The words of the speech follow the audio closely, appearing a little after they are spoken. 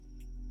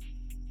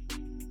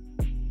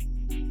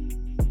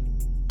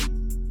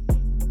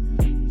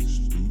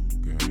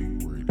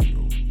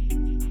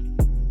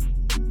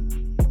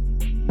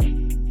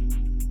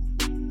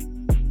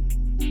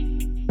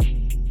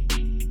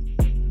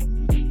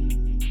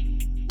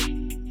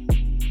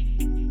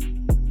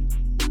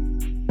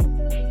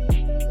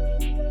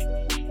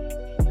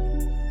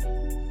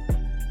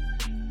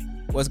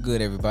What's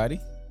good, everybody?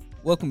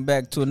 Welcome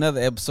back to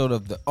another episode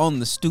of the On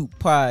the Stoop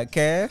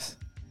podcast.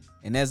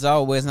 And as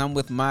always, I'm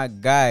with my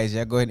guys.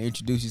 Y'all go ahead and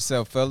introduce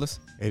yourself, fellas.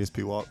 Hey, this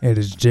P Walk. It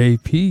is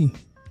JP.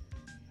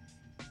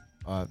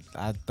 I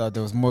thought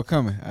there was more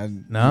coming.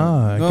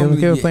 I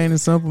kept playing it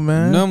simple,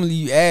 man. Normally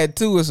you add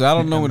to it, so I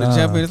don't know when to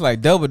jump in. It's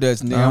like double dutch,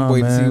 nigga. I'm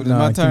waiting to see when it's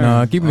my turn.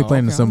 Nah, keep me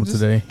playing it simple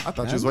today. I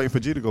thought you was waiting for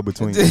G to go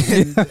between.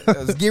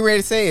 Let's get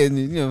ready to say it. And,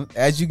 you know,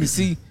 as you can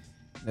see,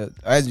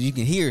 as you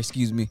can hear,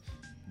 excuse me,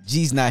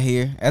 G's not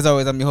here. As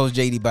always, I'm your host,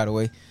 JD, by the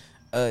way.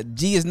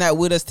 G is not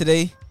with us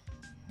today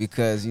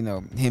because, you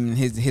know, him and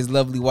his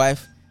lovely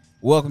wife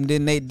welcomed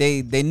in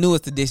they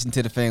newest addition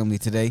to the family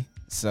today.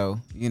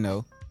 So, you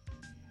know,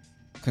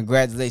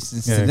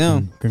 congratulations to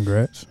them.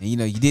 Congrats. And, you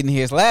know, you didn't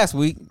hear us last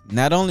week,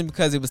 not only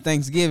because it was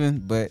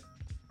Thanksgiving, but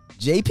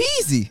Jay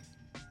Peasy.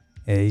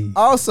 Hey.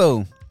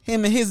 Also,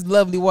 him and his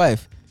lovely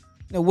wife,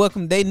 you know,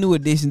 welcome their new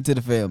addition to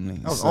the family.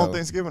 That was on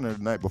Thanksgiving or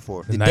the night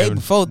before? The day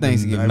before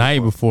Thanksgiving. The night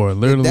before.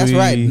 Literally. That's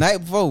right, night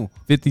before.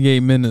 58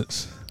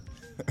 minutes.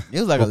 It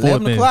was like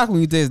 11 o'clock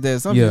when you did that.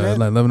 Something yeah,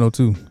 like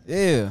 11:02.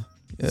 Yeah.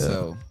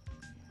 So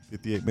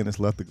 58 minutes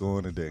left to go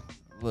in the day.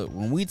 Look,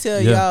 when we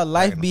tell y'all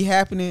life be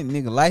happening,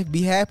 nigga, life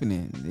be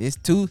happening. It's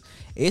two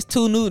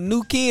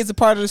new kids a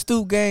part of the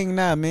Stoop gang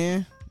now,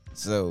 man.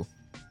 So,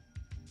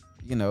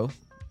 you know.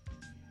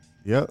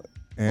 Yep.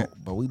 And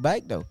but we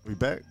back though. We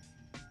back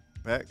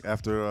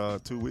after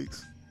 2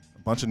 weeks.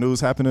 A bunch of news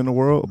happened in the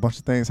world. A bunch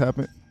of things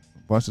happened.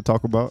 A bunch to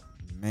talk about.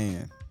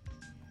 Man.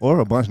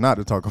 Or a bunch not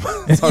to talk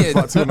about.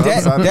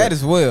 That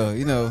as well.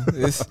 You know,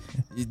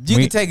 you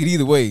can take it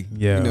either way.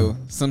 Yeah. You know,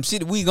 some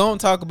shit we gonna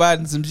talk about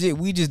and some shit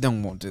we just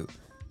don't want to.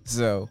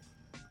 So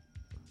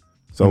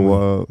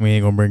we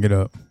ain't gonna bring it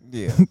up.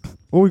 Yeah.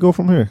 Where we go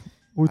from here?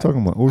 What we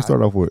talking about? What we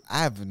start off with?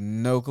 I have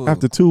no clue.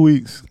 After 2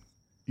 weeks,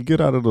 you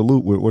get out of the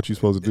loop with what you're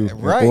supposed to do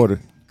right. in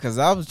order. Cause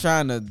I was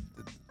trying to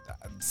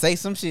say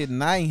some shit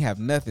and I ain't have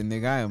nothing,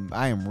 nigga.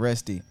 I am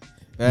rusty.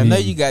 But I know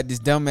you got this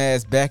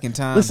dumbass back in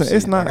time. Listen, shit.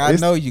 it's not. Like, I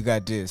know you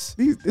got this.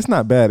 It's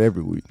not bad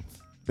every week.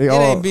 It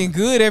ain't been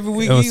good every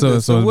week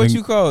either. So what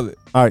you call it?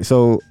 All right.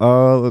 So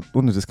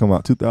when did this come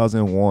out?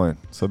 2001.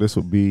 So this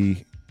would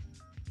be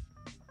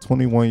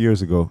 21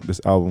 years ago.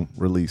 This album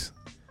released.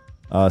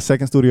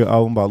 Second studio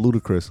album by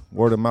Ludacris.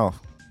 Word of Mouth.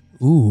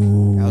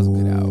 Ooh, that was a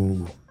good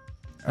album.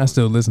 I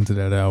still listen to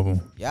that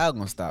album. Y'all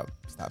gonna stop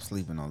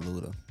sleeping on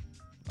Luda. Like,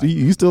 do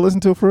you still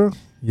listen to it for real?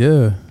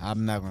 Yeah.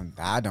 I'm not gonna.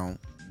 I don't.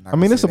 I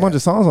mean, there's a bunch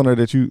of songs on there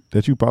that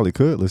you probably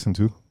could listen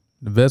to.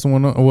 The best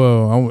one,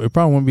 well, it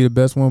probably wouldn't be the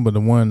best one, but the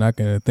one I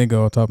can think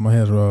of off the top of my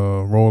head is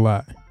Roll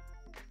Out.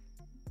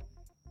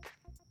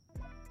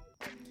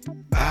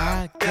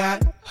 I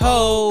got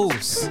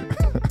hoes.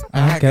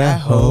 I got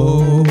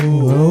hoes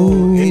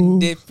in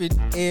different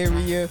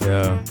area.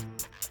 Yeah.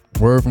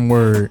 Word from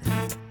word.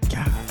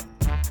 God.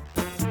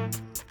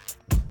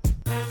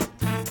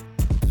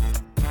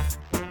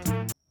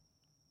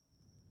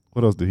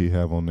 What else did he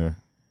have on there?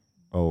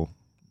 Oh.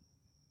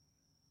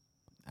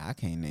 I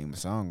can't name a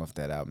song off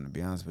that album, to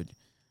be honest with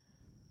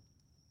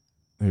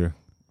you. Here,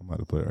 I'm about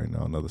to play it right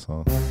now. Another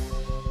song.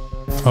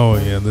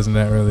 Oh yeah, listen to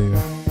that earlier.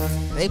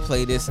 They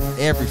play this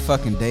every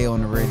fucking day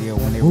on the radio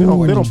when they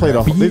don't play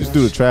the. They just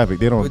do the traffic.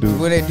 They don't do.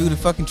 When they do the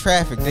fucking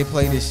traffic, they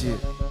play this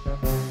shit.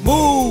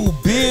 Move,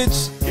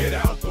 bitch. Get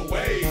out the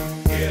way.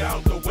 Get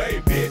out the way,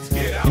 bitch.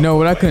 Get out. You know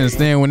what I couldn't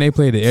stand when they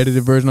played the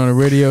edited version on the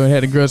radio and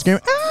had the girl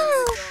screaming.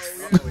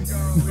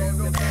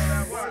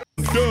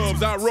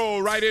 Dubs, I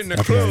roll right in the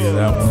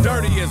club.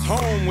 Dirty is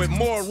home with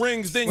more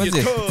rings than your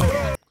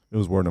tub. It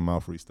was Word of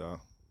Mouth freestyle.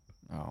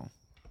 Oh.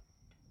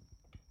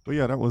 But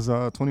yeah, that was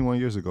 21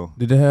 years ago.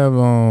 Did they have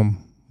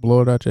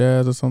Blow It Out Your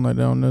Ass or something like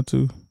that on there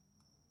too?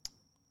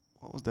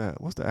 What was that?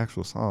 What's the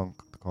actual song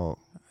called?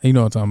 You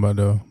know what I'm talking about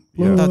though.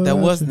 Yeah. I thought that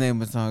was the name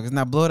of the song. It's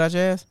not Blow It Out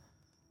Your Ass?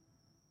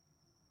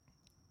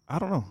 I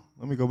don't know.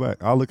 Let me go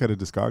back. I'll look at a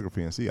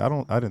discography and see. I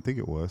didn't think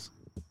it was.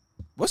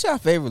 What's your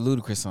favorite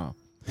Ludacris song?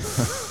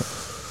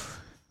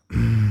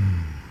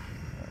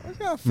 What's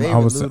your favorite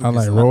Ludacris I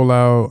like song? Roll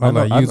Out. I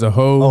like Use a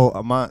Hoe.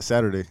 Oh, mine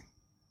Saturday.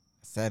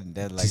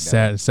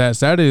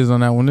 Saturday is on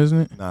that one,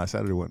 isn't it? Nah,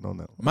 Saturday wasn't on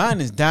that one. Mine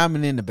is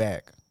Diamond in the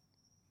Back.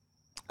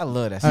 I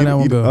love that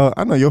song.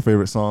 I know your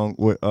favorite song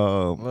with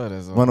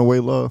Runaway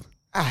Love.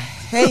 I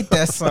hate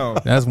that song.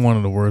 That's one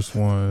of the worst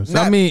ones.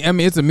 I mean,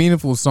 it's a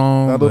meaningful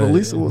song. Now, but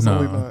Lisa was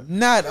only not.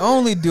 Not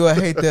only do I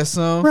hate that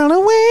song,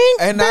 Runaway,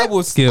 and I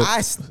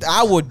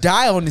will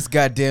die on this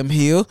goddamn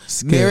hill.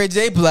 Mary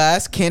J.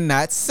 Blige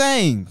cannot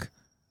sing,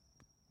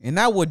 and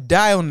I would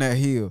die on that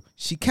hill.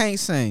 She can't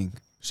sing.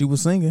 She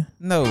was singing.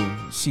 No,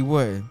 she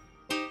wasn't.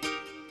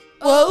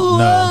 Whoa,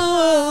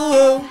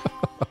 no.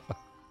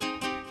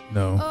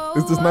 No.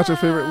 Is this not your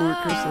favorite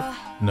Ludacris?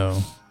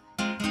 No.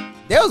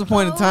 There was a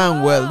point in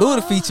time where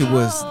Luda feature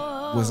was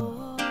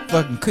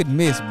fucking couldn't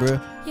miss, bro.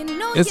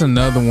 It's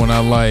another one I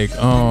like.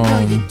 Oh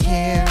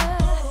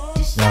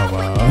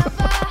wow.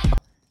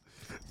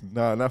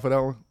 Nah, not for that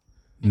one.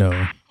 No.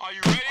 Are you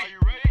ready?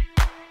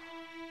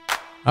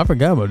 I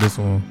forgot about this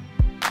one.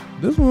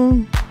 This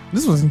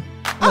was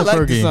I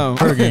like this song.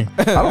 Fergie.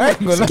 I ain't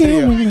gonna lie to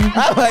you.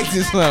 I like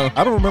this song.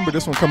 I don't remember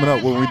this one coming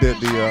up when we did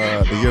the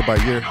year by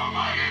year.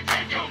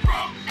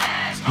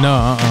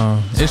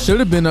 No, it should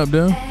have been up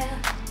there.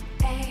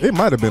 It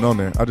might have been on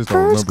there. I just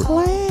don't remember.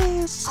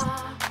 Class.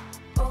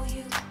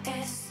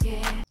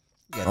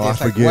 Yeah, Oh, I like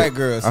forget. white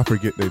girls. I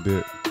forget they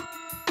did.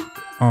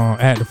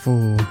 At the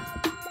Fool.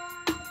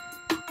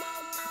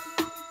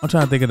 I'm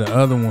trying to think of the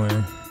other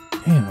one.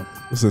 Damn.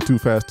 This is Too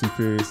Fast, Too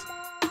Furious.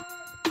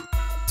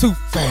 Too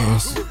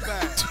fast.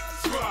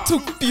 Too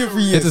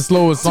furious. It's the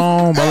slowest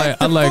song, but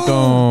I like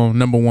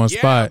number one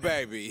spot.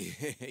 baby.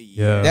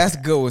 Yeah. That's a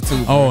good one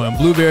too. Bro. Oh, and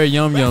Blueberry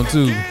Yum Yum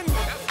too.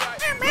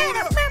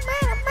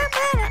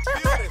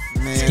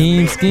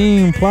 Man.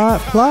 Scheme,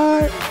 plot.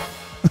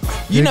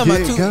 You know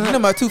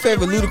my two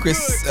favorite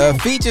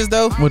Ludacris features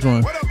though. Which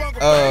one?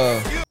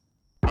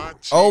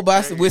 Old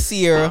Boss with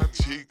Sierra,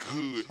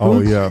 Oh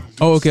yeah.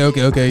 Oh, okay,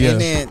 yeah.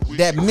 and then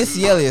that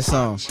Missy Elliott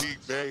song.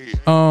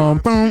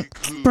 Boom,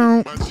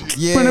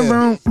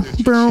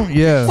 Yeah.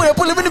 yeah.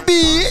 Pull up in the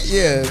beat.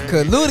 Yeah,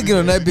 cause Luda get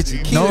on that bitch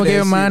and kill No that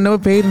give shit. mine, no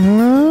paid.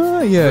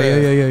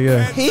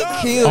 Yeah. He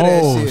killed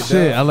Oh that shit.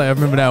 shit, I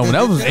remember that one.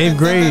 That was 8th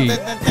grade.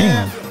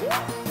 Damn.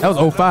 That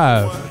was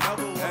 05.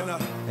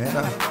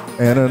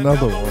 And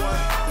another one.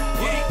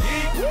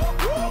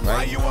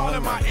 Why you all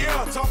in my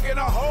ear talking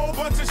a whole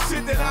bunch of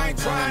shit that I ain't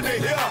trying to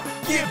hear?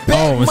 Get back,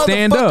 Oh, and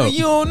Stand motherfucker, Up. You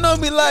don't know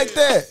me like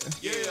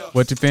that.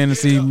 What your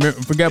fantasy?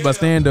 Forgot about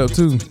Stand Up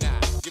too.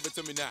 Give it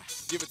to me now.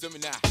 Give it to me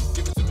now.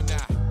 Give it to me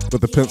now.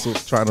 With the pencil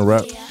trying to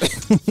rap.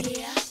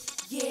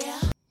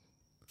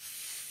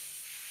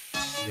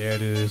 Yeah,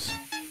 it is.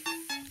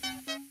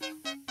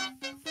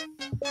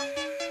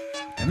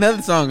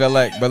 Another song I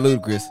like by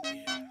Ludacris.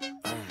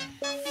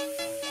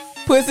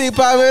 Pussy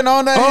popping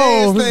on the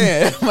Oh.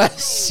 handstand. My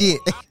shit.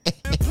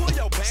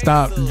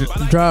 Stop,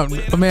 drop.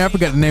 I mean, I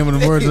forgot the name of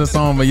the words of the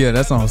song, but yeah,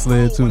 that song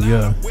slid too.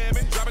 Yeah.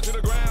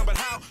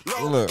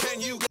 Look,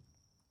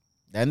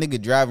 that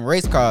nigga driving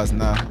race cars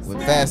now with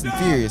Fast and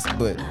Furious,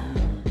 but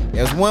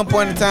there was one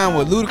point in time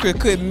where Ludacris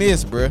couldn't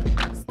miss, bruh.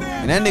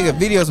 And that nigga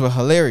videos were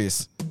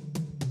hilarious.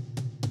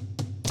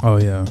 Oh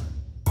yeah.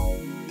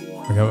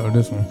 Forgot about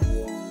this one.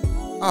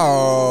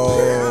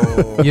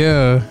 Oh.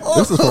 Yeah.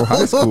 This is from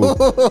high school.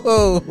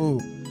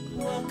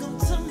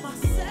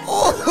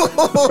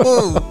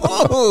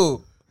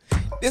 Oh.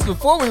 This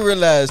before we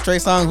realized Trey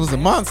Songz was a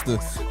monster.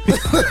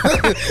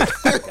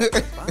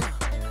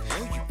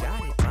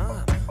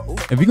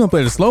 If you're gonna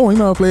play the slow one, you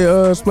gonna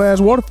play Splash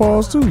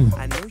Waterfalls too.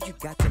 I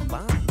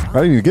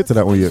didn't even get to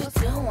that one yet.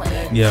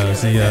 Yeah,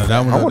 see, yeah,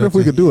 that one. I wonder if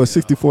we could do a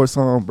 64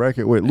 song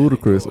bracket with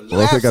Ludacris,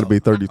 or if it got to be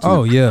 32.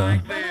 Oh yeah,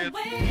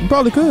 you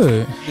probably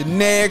could. The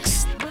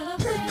next,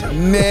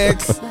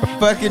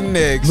 fucking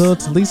next. Little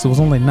Talisa was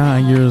only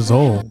 9 years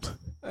old.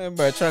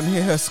 Everybody trying to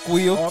hear her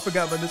squeal. I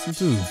forgot about this one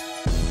too.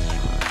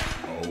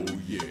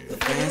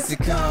 Fancy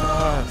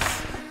cars,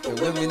 the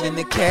women in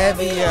the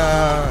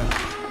caviar.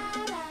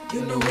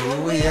 You know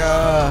who we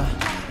are,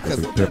 cause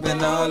we're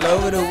pimping all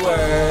over the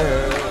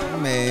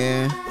world,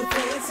 man.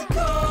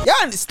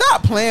 Y'all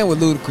stop playing with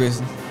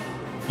Ludacris.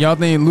 Y'all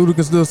think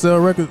Ludacris still sell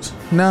records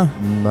now?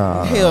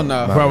 Nah. Hell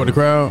no. Probably with the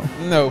crowd.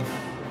 No.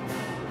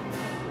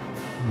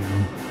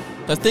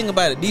 Cause think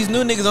about it, these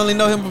new niggas only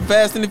know him from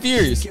Fast and the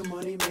Furious.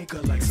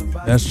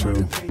 That's true.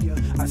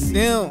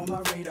 Them,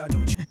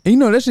 And you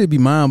know that should be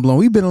mind blowing.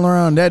 We've been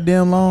around that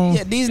damn long.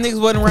 yeah, these niggas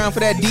wasn't around for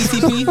that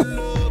DTP.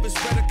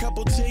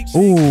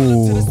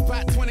 Ooh.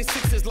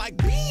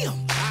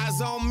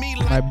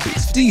 Like,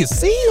 bitch, do you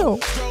see him?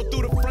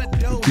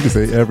 You can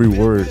say every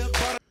word.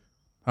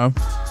 Huh?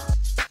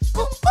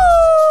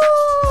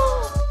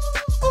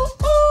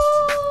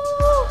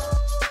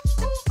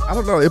 I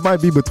don't know. It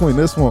might be between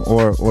this one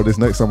or this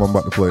next song I'm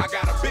about to play.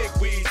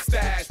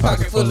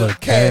 Pocket full of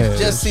cash,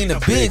 just seen a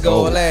big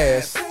old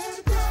ass.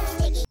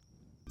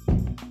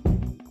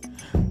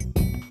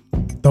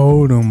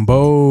 Throw them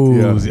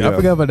bows. Yeah. I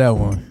forgot about that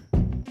one.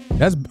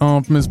 That's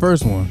from his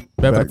first one.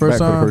 Back for the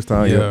first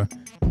time. Yeah.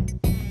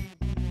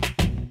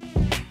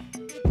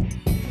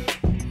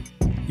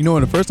 You know what?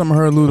 The first time I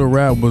heard Luda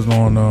rap was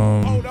on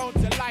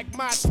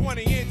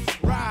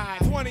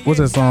what's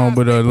that song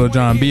with Lil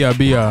Jon?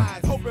 B.I.B.I.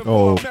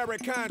 Oh,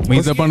 When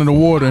he's up under the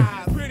water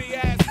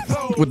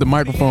with the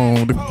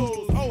microphone.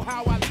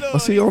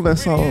 was he on that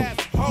song?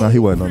 Nah, he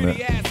wasn't on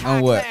that.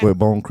 On what? With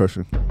Bone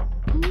Crusher.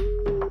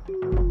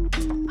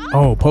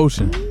 Oh,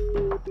 Potion.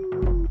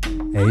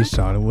 Hey,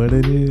 shot it what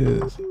it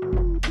is.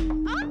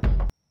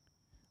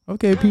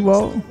 Okay,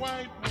 people.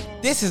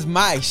 This is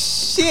my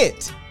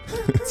shit.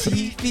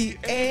 TV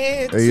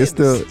and Hey, it's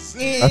still.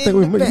 I think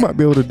we might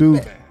be able to do.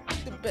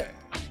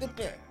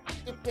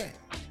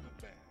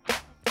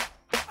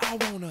 I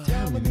wanna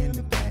in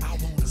the back,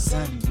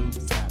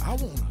 I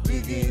wanna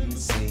big and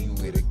sing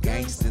with a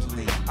gangster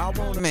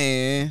lean.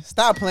 Man,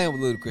 stop playing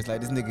with Ludacris like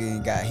this nigga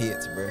ain't got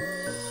hits, bro.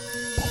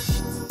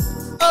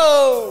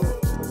 Oh,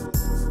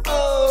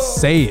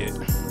 Say it.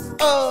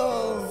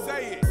 oh,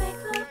 Say it.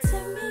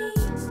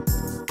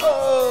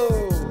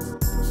 oh.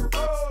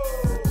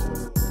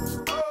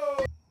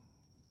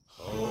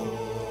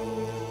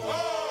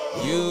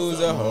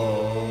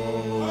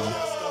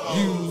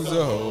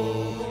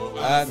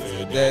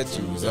 that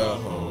you's a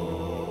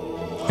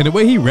hoe. And the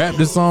way he rapped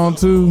this song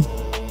too.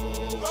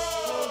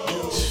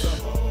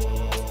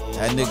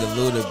 That nigga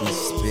Luda be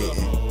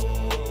spitting.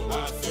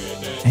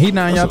 He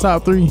not in y'all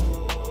top 3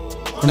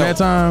 from that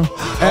time.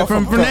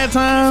 From that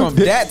time. From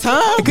that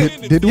time.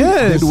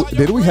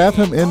 Did we have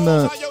him in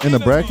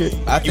the bracket?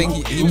 I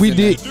think we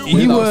did.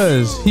 He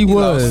was. He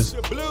was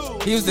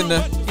in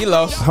the. He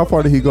lost. How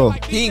far did he go?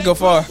 He ain't go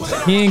far.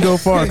 He ain't go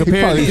far. He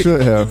probably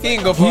should have. He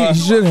ain't go far. He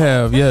should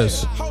have.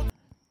 Yes.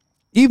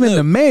 Even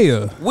the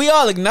mayor. We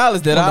all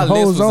acknowledge that our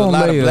list was a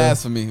lot of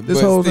blasphemy. This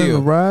but whole still,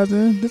 thing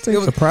rising. This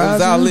ain't surprising. It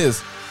was our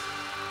list.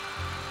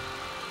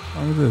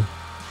 What was this?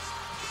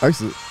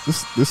 Actually,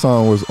 this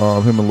song was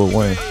him and Lil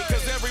Wayne.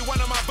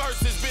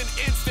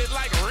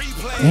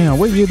 Damn,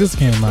 what year this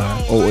came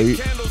out? 08.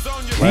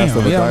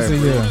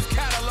 Damn, yeah.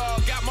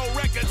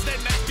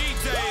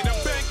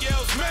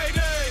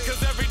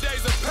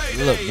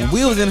 Look, when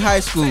we was in high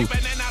school,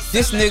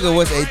 this nigga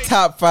was a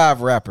top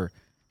 5 rapper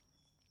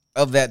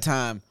of that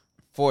time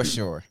for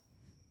sure.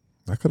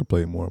 I could have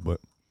played more, but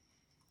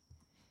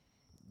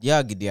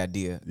y'all get the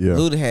idea. Yeah.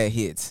 Luda had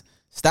hits.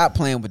 Stop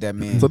playing with that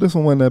man. So this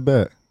one wasn't that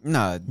bad.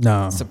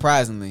 No.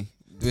 Surprisingly,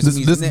 this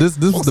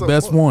was the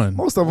best one.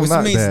 Most of them which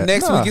not means bad.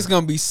 next week it's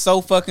gonna be so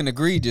fucking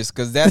egregious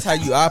because that's how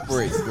you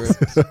operate, bro.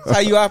 That's how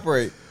you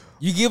operate.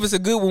 You give us a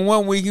good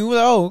one week, you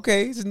like, oh,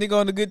 okay, this nigga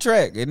on a good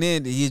track, and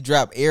then he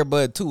drop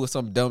Airbud 2 or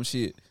some dumb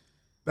shit.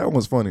 That one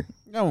was funny.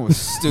 That one was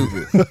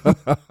stupid.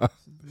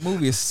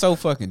 Movie is so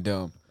fucking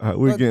dumb. All right,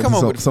 we're getting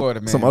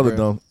some other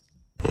dumb.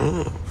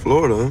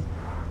 Florida, huh?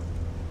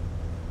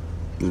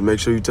 Just make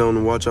sure you tell them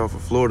to watch out for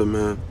Florida,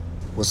 man.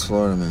 What's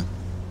Florida, man?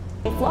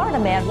 Florida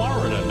man.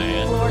 Florida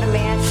man. Florida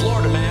man.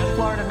 Florida man.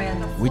 Florida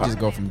man. We just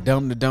go from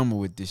dumb to dumber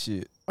with this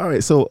shit. All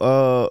right,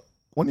 so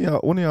one of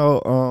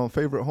y'all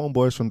favorite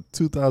homeboys from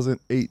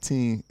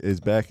 2018 is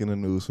back in the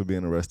news for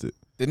being arrested.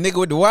 The nigga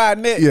with the wide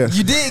neck? Yes.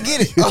 You did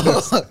get it?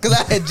 Because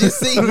I had just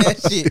seen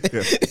that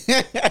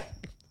shit.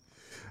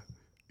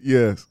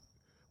 Yes.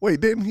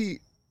 Wait, didn't he?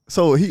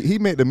 So he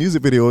made the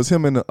music video. It was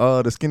him and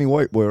the skinny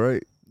white boy,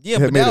 right? Yeah,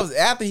 but that was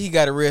after he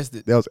got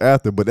arrested. That was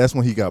after, but that's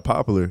when he got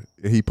popular.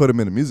 And he put him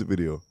in the music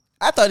video.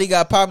 I thought he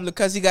got popular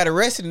because he got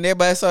arrested and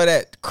everybody saw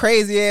that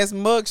crazy ass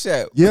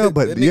mugshot. Yeah,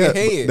 but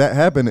that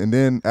happened, and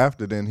then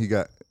after he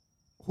got.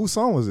 Whose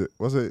song was it?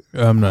 Was it?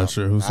 I'm not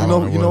sure whose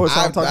song. You know what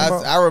song I'm talking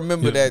about? I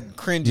remember that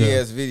cringy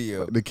ass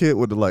video. The kid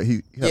with the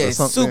he had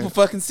super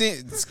fucking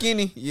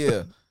skinny.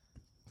 Yeah.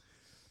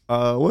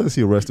 What is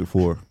he arrested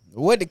for?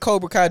 What did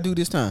Cobra Kai do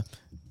this time?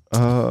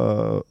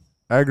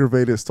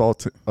 Aggravated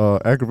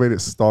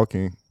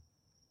stalking,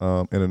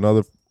 and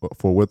another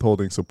for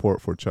withholding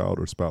support for child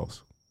or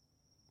spouse.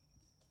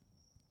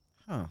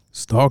 Huh.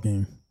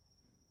 Stalking.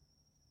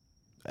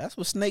 That's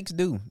what snakes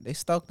do. They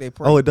stalk their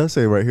prey. Oh, it does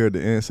say right here at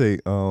the end. Say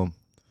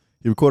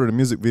he recorded a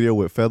music video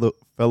with fellow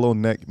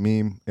neck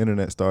meme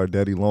internet star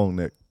Daddy Long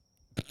Neck.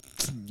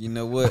 You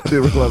know what? I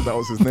didn't realize that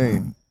was his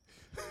name.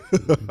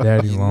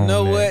 Daddy Long Neck.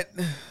 You know what?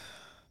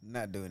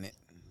 Not doing it.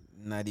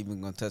 Not even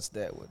gonna touch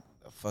that with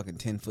a fucking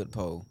 10-foot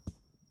pole.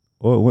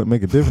 Oh, it wouldn't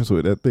make a difference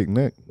with that thick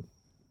neck.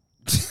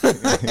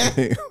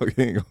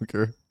 He ain't gonna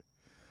care.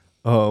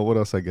 What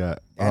else I got?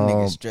 That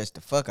nigga stretched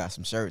the fuck out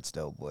some shirts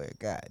though, boy.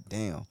 God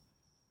damn.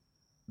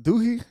 Do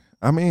he?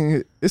 I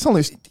mean, it's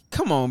only.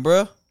 Come on,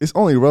 bro. It's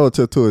only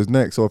relative to his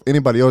neck. So if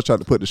anybody else tried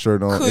to put the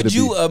shirt on, could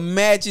you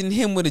imagine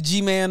him with a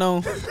G-Man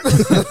on?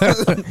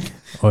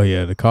 Oh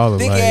yeah, the collar.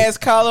 Thick ass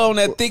collar on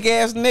that thick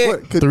ass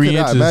neck. Could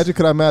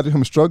I imagine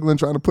him struggling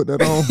trying to put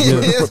that on?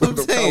 That's what I'm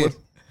saying.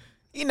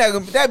 He not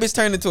gonna. That bitch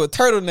turned into a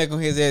turtleneck on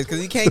his ass because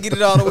he can't get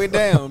it all the way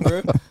down,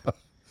 bro.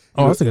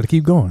 Oh, I still got to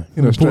keep going.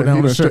 He done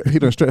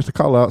stretched the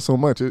collar out so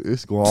much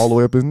it's going all the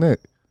way up his neck.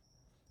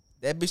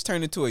 That bitch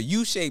turned into a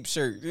U-shaped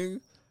shirt,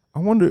 dude. I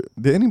wonder,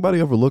 did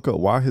anybody ever look up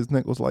why his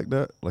neck was like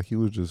that? Like he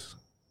was just.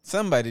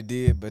 Somebody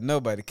did, but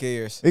nobody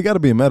cares. It got to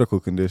be a medical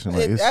condition.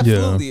 Like it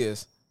absolutely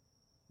is.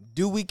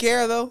 Do we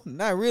care though?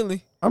 Not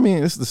really. I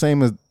mean, it's the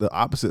same as the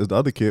opposite as the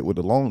other kid with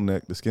the long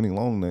neck, the skinny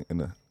long neck,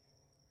 and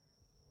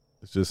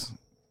it's just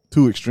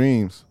two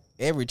extremes.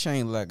 Every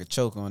chain look like a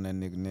choke on that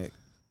nigga neck.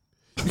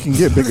 You can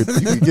get bigger.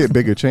 You can get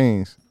bigger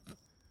chains.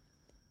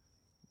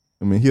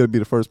 I mean, he'll be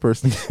the first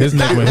person. His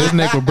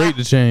neck will break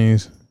the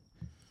chains.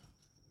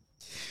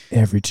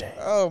 Every chain.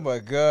 Oh my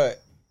god.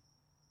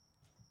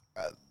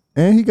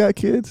 And he got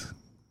kids.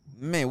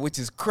 Man, which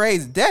is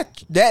crazy.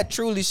 That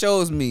truly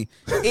shows me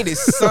it is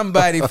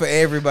somebody for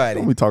everybody.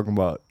 What are we talking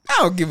about? I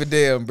don't give a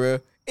damn, bro.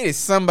 It is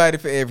somebody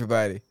for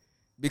everybody.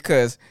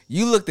 Because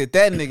you looked at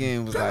that nigga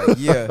and was like,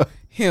 yeah,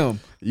 him.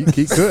 He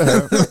could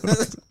have.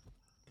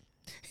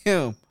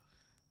 Him.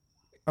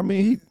 I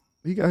mean,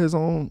 he got his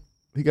own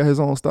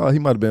style. He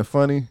might have been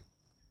funny.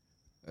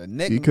 A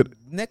neck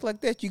like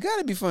that, you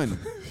gotta be funny.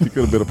 He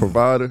could have been a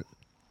provider.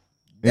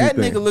 That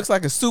nigga looks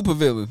like a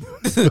supervillain.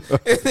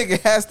 That nigga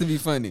has to be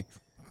funny.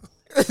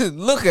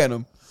 Look at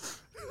him.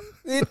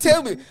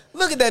 Tell me,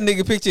 look at that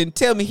nigga picture and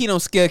tell me he don't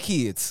scare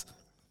kids.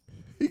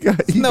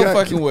 No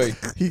fucking way.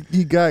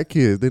 He got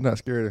kids. They're not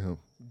scared of him.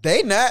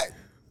 They not.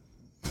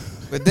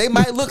 but they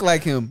might look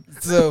like him.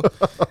 So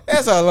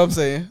that's all I'm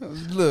saying.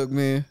 Look,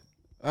 man,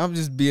 I'm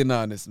just being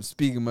honest. I'm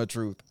speaking my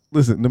truth.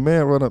 Listen, the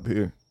man run up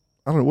here.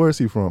 I don't know, where is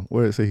he from?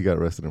 Where did it say he got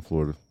arrested in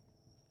Florida?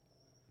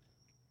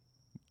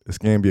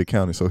 Escambia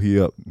County, so he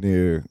up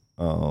near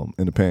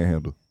in the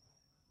Panhandle.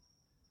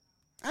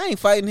 I ain't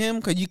fighting him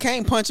because you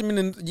can't punch him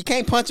in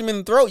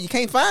the throat. You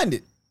can't find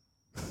it.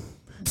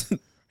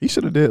 He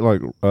should have did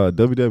like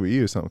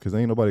WWE or something because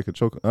ain't nobody could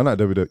choke. Not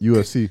WWE,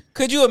 UFC.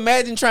 Could you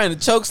imagine trying to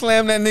choke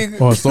slam that nigga?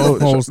 Or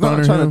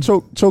trying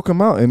to choke him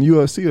out in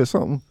UFC or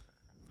something.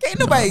 Can't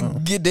nobody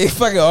get their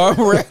fucking arm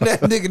around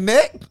that nigga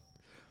neck.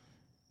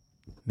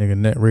 Nigga,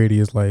 net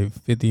radius like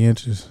 50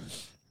 inches.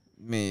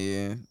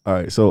 Man. All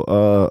right,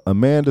 so a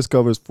man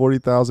discovers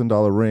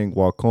 $40,000 ring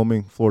while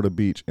combing Florida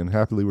beach and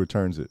happily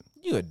returns it.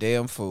 You a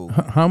damn fool.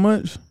 How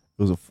much?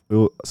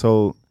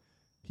 So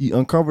he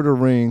uncovered a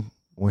ring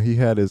when he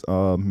had his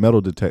metal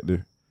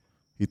detector.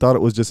 He thought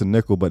it was just a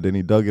nickel, but then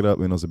he dug it up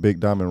and it was a big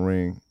diamond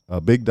ring, a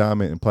big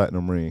diamond and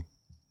platinum ring.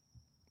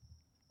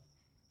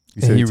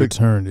 He said he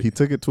returned it. He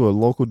took it to a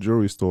local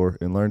jewelry store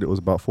and learned it was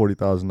about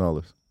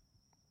 $40,000.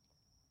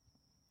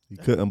 He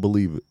couldn't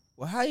believe it.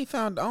 Well, how he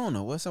found the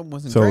owner? What's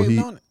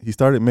engraved on it? He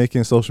started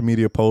making social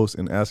media posts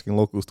and asking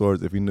local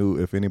stores if he knew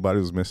if anybody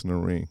was missing a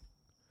ring.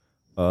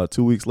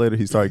 2 weeks later,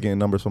 he started getting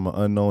numbers from an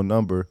unknown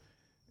number.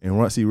 And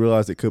once he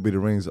realized it could be the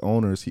ring's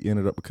owners, he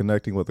ended up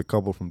connecting with a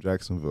couple from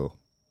Jacksonville.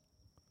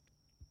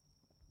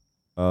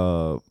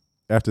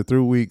 After 3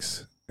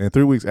 weeks, and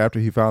 3 weeks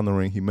after he found the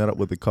ring, he met up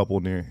with a couple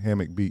near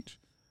Hammock Beach.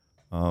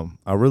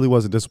 I really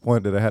wasn't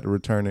disappointed that I had to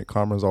return it.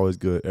 Karma's always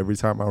good. Every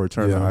time I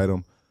return an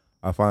item,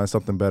 I find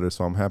something better,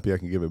 so I'm happy I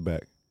can give it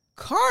back.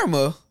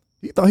 Karma?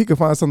 He thought he could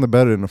find something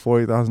better than a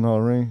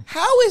 $40,000 ring.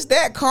 How is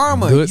that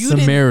karma? Good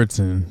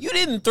Samaritan. You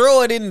didn't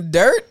throw it in the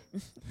dirt.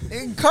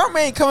 Karma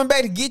ain't coming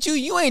back to get you.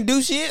 You ain't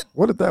do shit.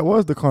 What if that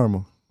was the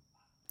karma?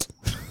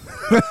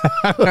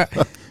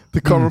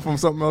 The karma from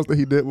something else that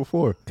he did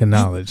before.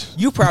 Knowledge.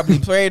 You probably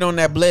prayed on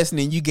that blessing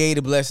and you gave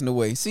the blessing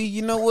away. See,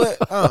 you know what?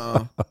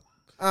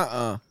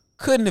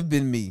 Couldn't have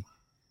been me.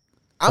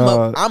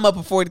 I'm up a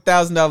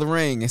 $40,000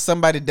 ring and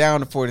somebody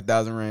down a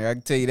 $40,000 ring. I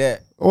can tell you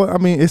that. Well, I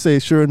mean, it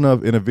says sure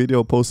enough in a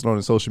video posted on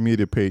his social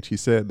media page, he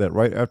said that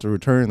right after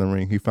returning the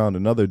ring, he found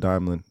another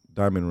diamond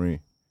ring.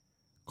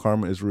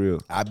 Karma is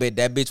real. I bet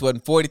that bitch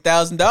wasn't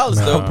 $40,000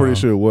 though. I'm pretty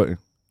sure it wasn't.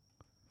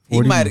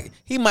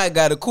 He might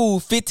got a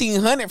cool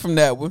 $1,500 from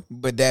that one,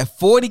 but that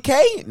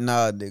 $40K,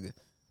 nah, nigga.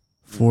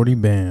 40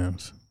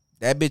 bands.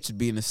 That bitch would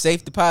be in a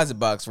safe deposit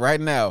box right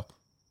now.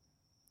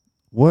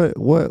 What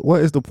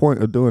is the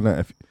point of doing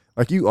that?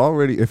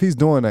 If he's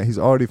doing that, he's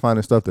already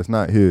finding stuff that's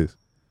not his.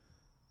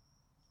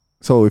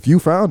 So if you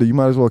found it, you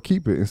might as well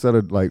keep it instead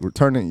of like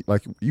returning.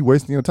 Like you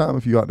wasting your time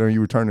if you out there and you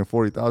returning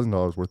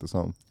 $40,000 worth of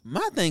something.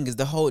 My thing is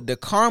the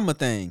karma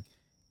thing.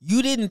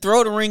 You didn't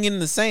throw the ring in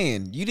the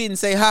sand. You didn't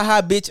say, "Ha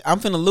ha, bitch, I'm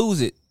finna lose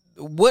it."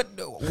 What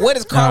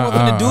is karma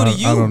gonna do to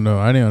you? I don't know.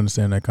 I didn't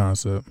understand that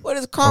concept. What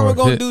is karma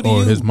gonna do to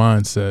you? Or his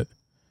mindset.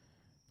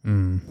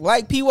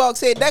 Like P Walk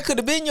said, that could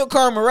have been your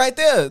karma right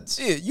there.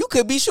 Shit, you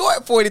could be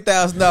short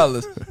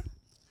 $40,000.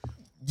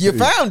 You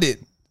found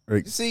it.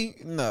 Right. See,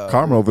 no.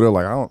 Karma over there,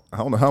 like I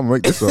don't know how I'm gonna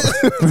make this up.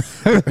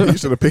 You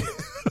should have paid.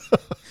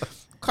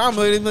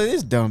 Karma,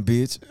 this dumb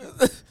bitch.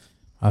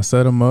 I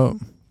set him up.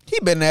 He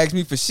better ask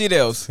me for shit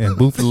else. And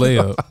boot the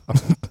layup.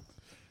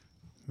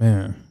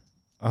 Man.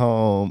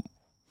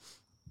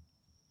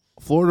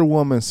 Florida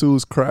woman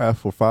sues Kraft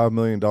for $5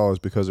 million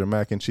because her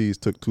mac and cheese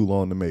took too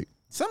long to make.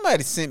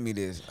 Somebody sent me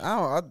this.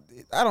 I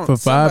don't. For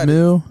 $5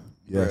 million?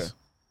 Yes.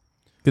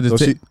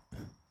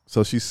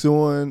 So she's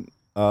suing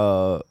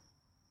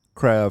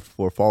Kraft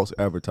for false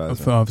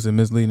advertising. Obviously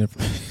misleading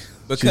information.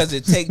 Because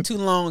it take too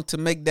long to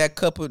make that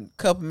cup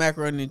of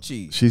macaroni and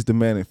cheese. She's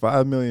demanding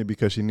 $5 million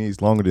because she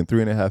needs longer than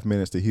 3.5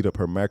 minutes to heat up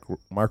her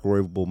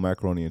microwavable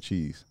macaroni and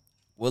cheese.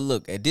 Well,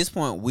 look, at this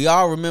point, we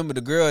all remember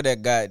the girl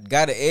that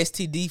got an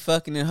STD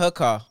fucking in her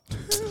car,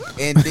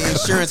 and the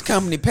insurance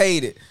company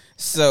paid it.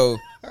 So,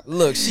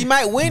 look, she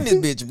might win this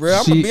bitch, bro.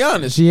 I'm gonna be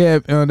honest. She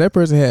had that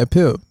person had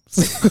PIP.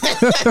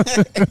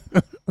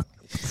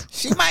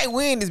 She might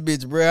win this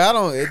bitch,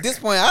 bro. At this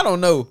point, I don't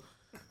know.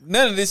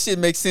 None of this shit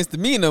makes sense to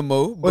me no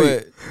more.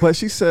 But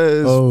she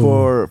says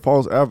for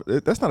false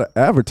that's not an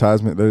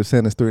advertisement that they're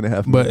saying it's 3.5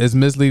 minutes. But it's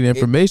misleading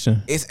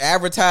information. It's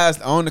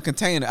advertised on the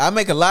container. I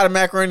make a lot of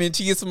macaroni and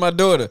cheese for my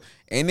daughter,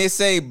 and they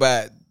say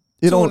by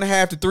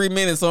 2.5 to 3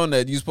 minutes on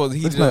that you're supposed to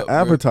heat it up. It's not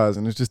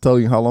advertising. It's just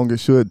telling you how long it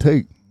should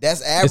take.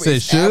 That's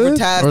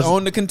advertised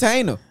on the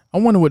container. I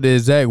wonder what the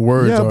exact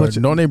words are. But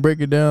don't they break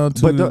it down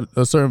to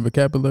a certain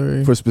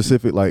vocabulary for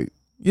specific like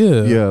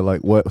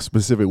what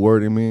specific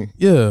wording mean?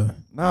 Yeah.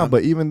 Nah,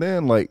 but even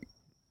then, like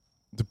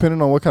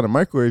depending on what kind of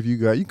microwave you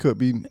got, you could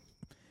be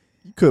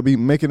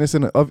making this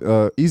in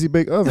an easy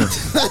bake oven.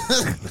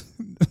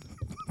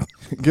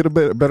 Get a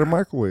better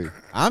microwave.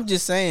 I'm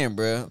just saying,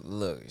 bro.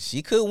 Look,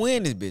 she could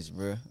win this bitch,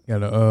 bro.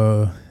 Got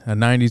a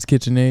 90s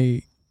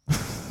KitchenAid.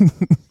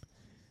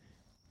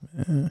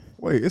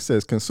 Wait, it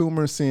says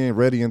consumers seeing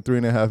ready in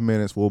 3.5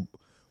 minutes will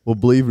will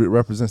believe it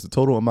represents the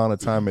total amount of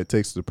time it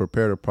takes to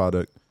prepare the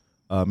product,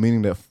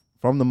 meaning that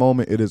from the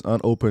moment it is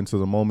unopened to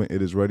the moment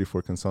it is ready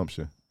for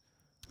consumption.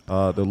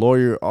 The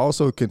lawyer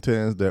also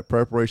contends that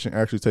preparation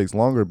actually takes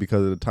longer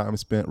because of the time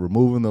spent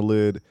removing the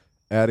lid,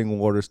 adding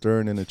water,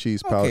 stirring in the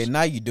cheese pouch. Okay,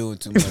 now you're doing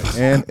too much.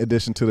 In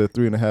addition to the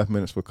 3.5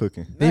 minutes for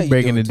cooking. He's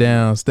breaking it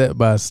down step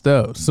by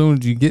step. As soon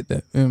as you get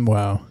that,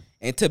 wow.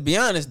 And to be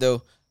honest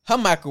though, her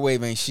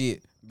microwave ain't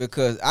shit.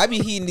 Because I be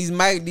heating these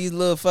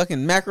little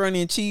fucking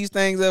macaroni and cheese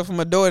things up for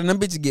my daughter, and them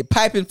bitches get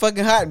piping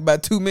fucking hot in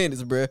about 2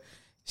 minutes, bruh.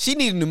 She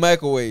need a new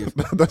microwave.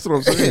 That's what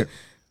I'm saying.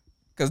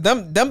 Cause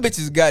them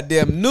bitches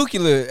goddamn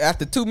nuclear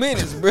after 2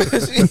 minutes,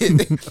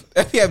 bruh.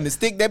 I be having to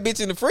stick that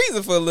bitch in the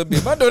freezer for a little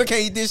bit. My daughter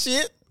can't eat this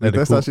shit.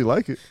 That's how she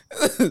like it.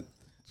 She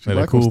Let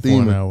like it cool them for an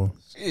steaming. hour.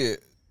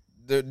 Shit.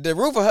 The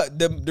roof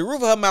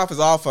of her mouth is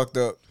all fucked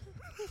up.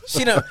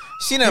 She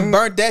done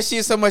burnt that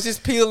shit so much it's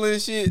peeling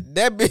and shit.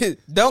 That bitch,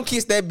 don't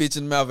kiss that bitch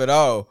in the mouth at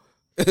all.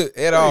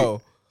 At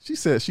all. She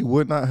said she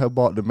would not have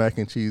bought the mac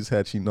and cheese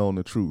had she known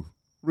the truth.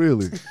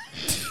 Really?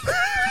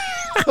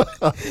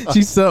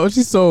 She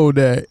sold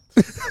that.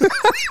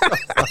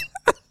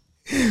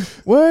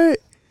 What?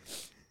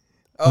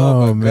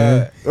 Oh my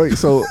man. God. Wait,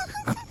 so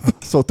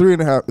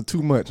 3.5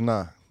 too much?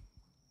 Nah.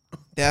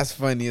 That's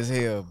funny as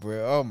hell,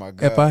 bro. Oh my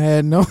God. If I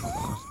had known.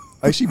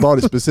 Like she bought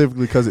it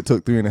specifically because it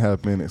took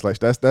 3.5 minutes. Like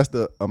that's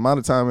the amount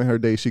of time in her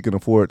day she can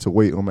afford to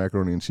wait on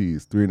macaroni and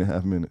cheese.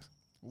 3.5 minutes.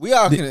 We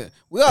all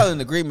in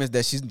agreement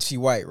that she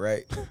white,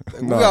 right?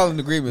 We all in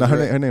agreement. No,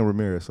 right? her name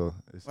Ramirez. So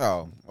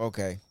Oh,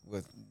 okay.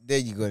 Well, there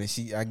you go. Then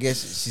I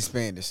guess she's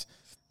Spanish.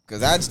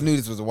 Cause I just knew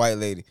this was a white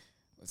lady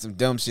with some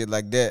dumb shit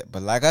like that.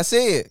 But like I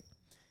said,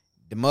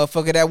 the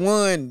motherfucker that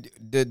won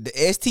the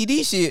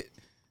STD shit,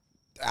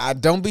 I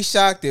don't be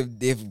shocked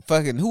if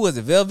fucking who was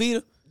it,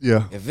 Velveeta?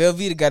 yeah. If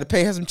Velveeta got to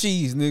pay her some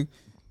cheese, nigga.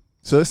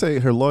 So let's say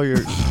her lawyer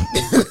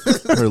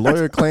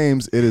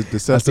claims it is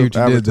deceptive what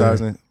you did there.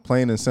 advertising,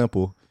 plain and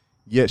simple.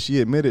 Yet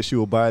she admitted she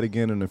will buy it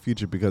again in the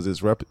future because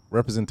its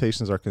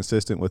representations are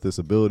consistent with its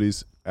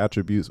abilities,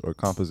 attributes, or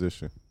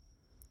composition.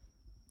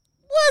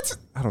 What?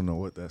 I don't know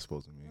what that's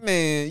supposed to mean.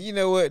 Man, you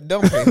know what?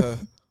 Don't pay her.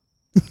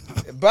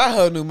 Buy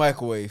her a new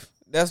microwave.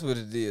 That's what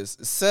it is.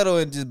 Settle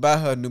and just buy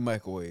her a new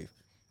microwave.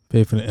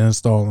 Pay for the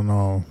install and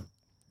all.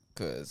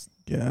 Cause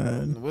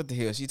God. what the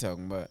hell is she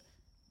talking about?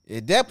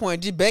 At that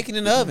point, just bake it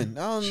in the oven.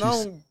 I don't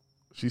know.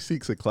 She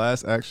seeks a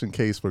class action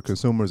case for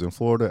consumers in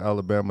Florida,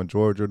 Alabama,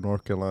 Georgia,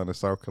 North Carolina,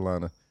 South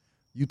Carolina,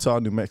 Utah,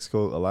 New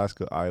Mexico,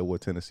 Alaska, Iowa,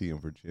 Tennessee,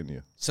 and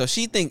Virginia. So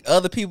she think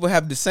other people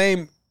have the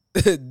same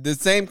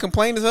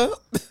complaint as her?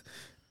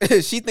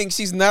 She thinks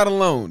she's not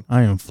alone.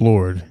 I am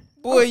floored.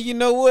 Boy, you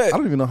know what? I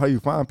don't even know how you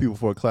find people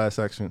for a class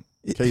action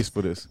case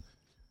for this.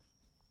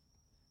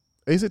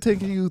 Is it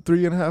taking you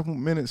 3.5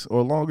 minutes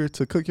or longer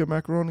to cook your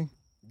macaroni?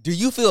 Do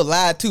you feel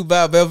lied to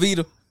by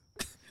Velveeta?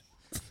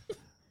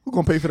 Who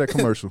gonna pay for that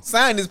commercial?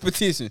 Sign this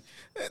petition.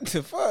 What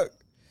the fuck?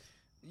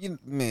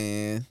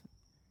 Man,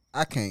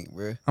 I can't,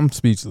 bro. I'm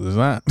speechless.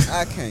 I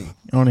can't.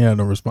 I only have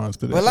no response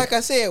to this. But like I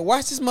said,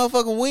 watch this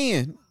motherfucker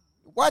win.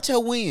 Watch her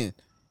win.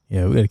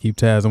 Yeah, we gotta keep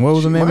tabs. And what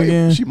was She the name might-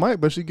 again? She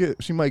might, but she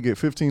might get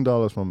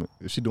 $15 from it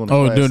if she doing.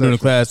 doing the action.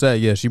 class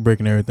act. Yeah, she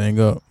breaking everything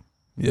up.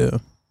 Yeah.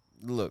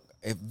 Look,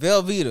 if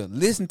Velveeta,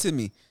 listen to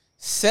me,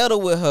 settle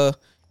with her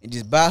and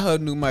just buy her a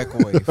new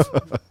microwave.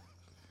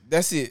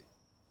 That's it.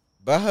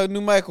 Buy her a new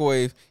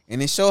microwave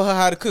and then show her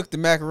how to cook the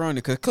macaroni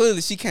because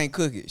clearly she can't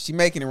cook it. She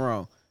making it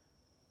wrong.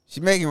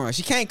 She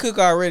can't cook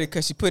already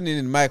because she putting it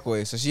in the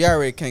microwave, so she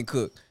already can't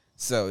cook.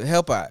 So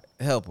help her.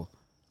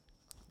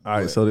 All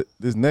right, so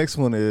this next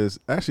one is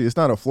actually it's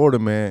not a Florida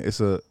man,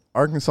 it's a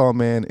Arkansas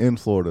man in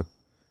Florida.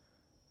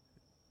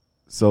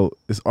 So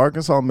this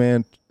Arkansas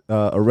man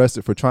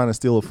arrested for trying to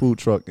steal a food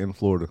truck in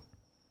Florida.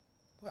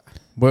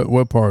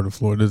 What part of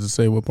Florida? Does it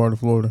say what part of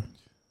Florida?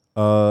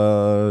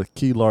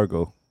 Key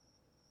Largo.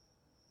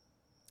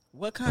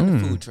 What kind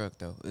of food truck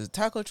though? Is it a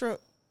taco truck?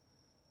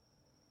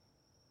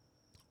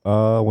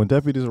 When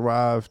deputies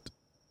arrived,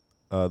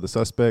 the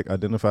suspect,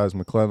 identified as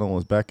McClellan,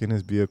 was back in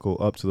his vehicle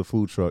up to the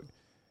food truck.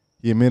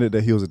 He admitted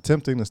that he was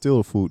attempting to steal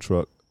the food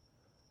truck.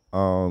 They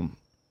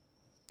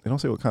don't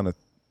say what kind of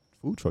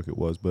food truck it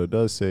was, but it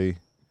does say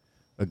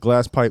a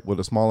glass pipe with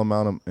a small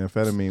amount of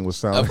amphetamine was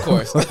found. Of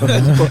course. Of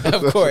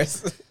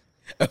course.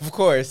 Of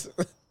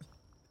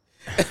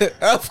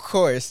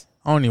course.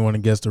 I don't even want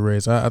to guess the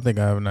race. I think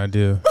I have an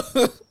idea.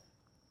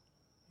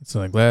 It's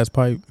a glass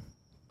pipe.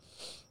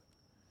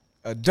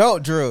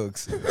 Adult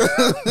drugs.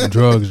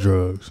 Drugs.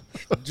 Drugs.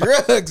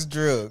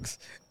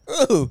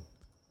 Ooh.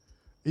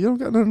 You don't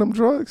got none of them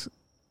drugs?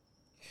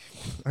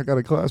 I got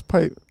a glass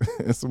pipe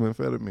and some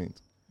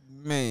amphetamines.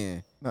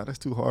 Man. Nah, that's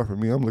too hard for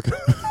me. I'm looking.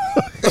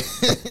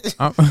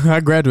 I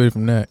graduated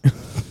from that.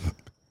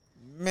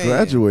 Man.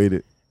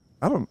 Graduated.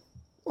 I don't.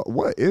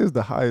 What is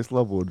the highest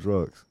level of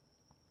drugs?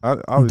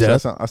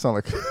 Obviously, I sound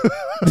like.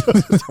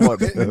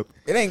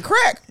 It ain't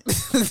crack.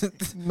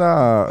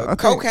 Nah,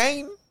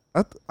 Cocaine?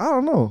 I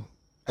don't know.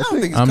 I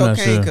don't think it's I'm not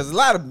cocaine sure. because a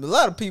lot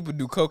of people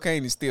do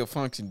cocaine and still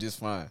function just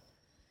fine.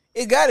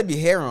 It got to be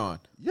heroin.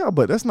 Yeah,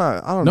 but that's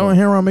not. I don't know. Don't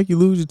heroin make you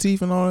lose your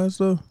teeth and all that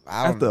stuff?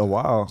 After a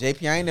while.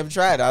 JP, I ain't never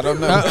tried it. I don't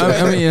know.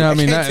 I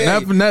mean, not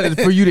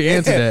for you to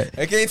answer that.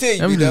 I can't tell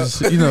you. I'm just,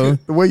 the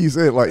way you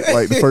said it,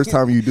 like the first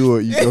time you do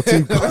it, your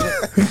teeth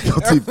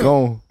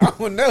gone. I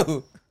don't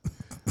know.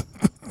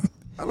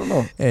 I don't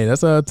know. Hey,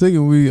 that's how I took it.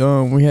 We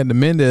had the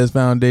Mendez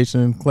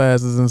Foundation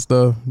classes and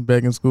stuff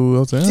back in school. I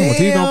was like, my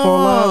teeth gonna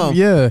fall out.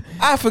 Yeah,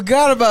 I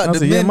forgot about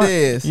the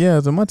Mendez.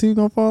 So my teeth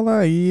gonna fall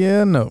out.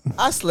 Yeah, no.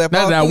 I slept.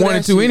 Not that I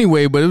wanted to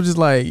anyway, but it was just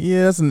like,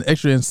 that's an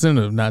extra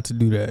incentive not to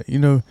do that.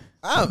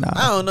 I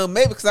don't know.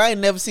 Maybe because I ain't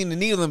never seen the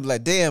needle and be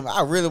like, damn,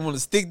 I really want to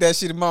stick that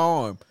shit in my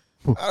arm.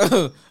 I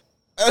don't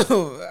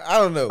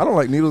know. I don't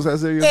like needles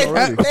as they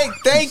already.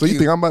 Thank so you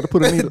think I'm about to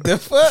put a needle? The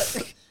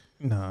fuck?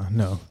 No.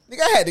 Nigga,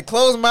 I had to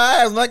close my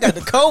eyes when I got the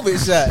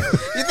COVID shot.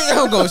 You think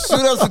I'm gonna shoot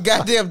up some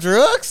goddamn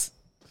drugs?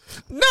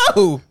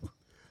 No.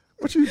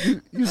 What you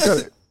just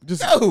gotta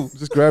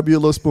just grab you a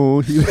little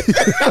spoon.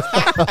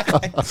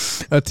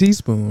 A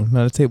teaspoon,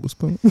 not a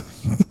tablespoon.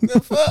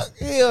 The fuck?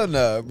 Hell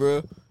no,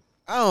 bro.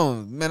 I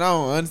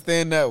don't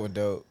understand that one,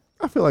 though.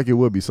 I feel like it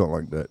would be something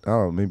like that. I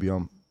don't know. Maybe I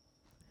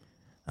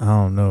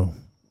don't know.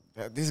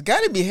 There's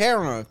got to be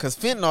heroin because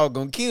fentanyl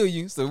gonna kill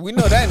you. So we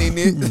know that ain't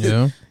it.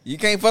 Yeah. You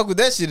can't fuck with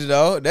that shit at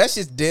all. That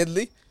shit's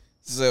deadly.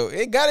 So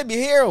it got to be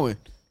heroin.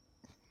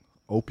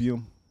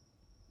 Opium.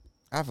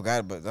 I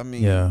forgot, but I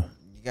mean, you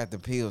got the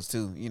pills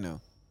too.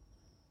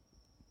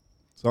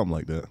 Something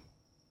like that.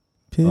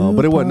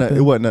 But it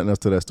wasn't nothing else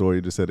to that story.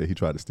 He just said that he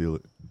tried to steal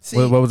it. See,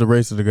 what was the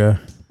race of the guy?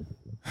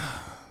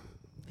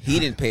 He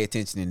didn't pay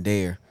attention in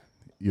Dare.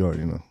 You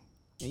already know.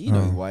 Yeah, you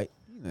know he's white.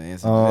 You know the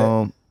answer to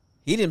that.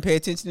 He didn't pay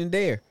attention in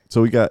Dare.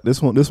 So we got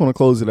this one. This one to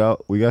close it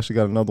out. We actually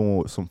got another one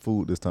with some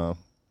food this time.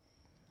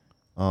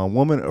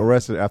 Woman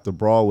arrested after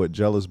brawl with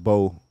jealous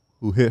beau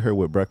who hit her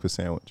with breakfast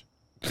sandwich.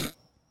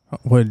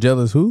 What,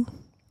 jealous who?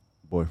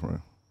 Boyfriend.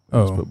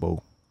 Oh.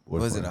 Beau.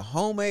 Was it a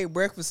homemade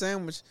breakfast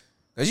sandwich?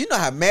 Because you know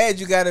how mad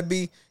you got to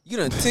be. You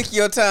done took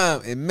your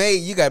time and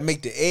you got to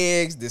make the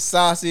eggs, the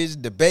sausage,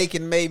 the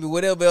bacon, maybe,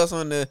 whatever else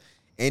on the...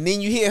 And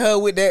then you hit her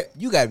with that,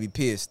 you got to be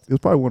pissed. It was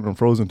probably one of them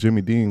frozen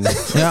Jimmy Dean.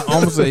 Yeah, I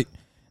almost say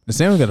the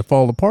sandwich got to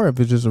fall apart if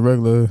it's just a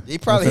regular. He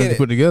probably hit it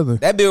put together.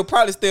 That bill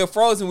probably still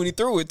frozen when he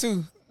threw it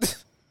too.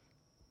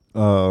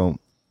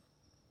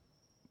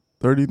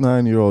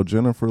 39-year-old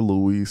Jennifer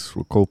Louise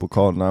Recopa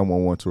called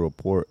 911 to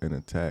report an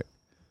attack.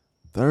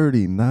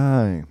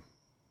 39.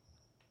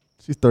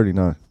 She's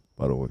 39,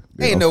 by the way.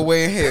 Ain't no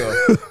way in hell.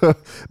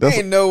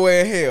 Ain't no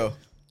way in hell.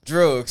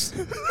 Drugs.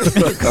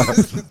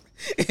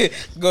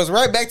 Goes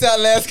right back to our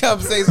last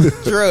conversation.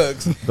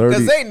 Drugs.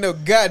 Because ain't no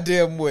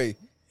goddamn way.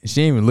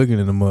 She ain't even looking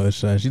in the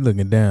mugshot. She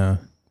looking down.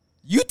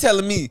 You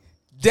telling me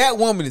that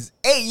woman is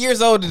 8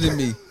 years older than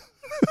me?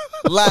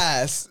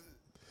 Lies.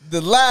 The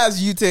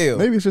lies you tell.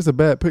 Maybe it's just a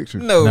bad picture.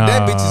 No,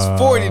 that bitch is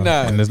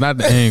 49. And it's not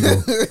the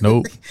angle.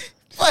 Nope.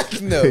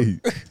 Fuck no. Hey,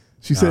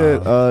 she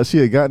said she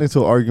had gotten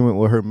into an argument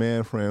with her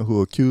man friend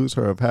who accused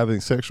her of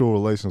having sexual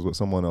relations with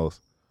someone else.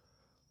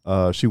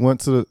 She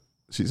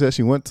said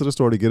she went to the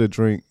store to get a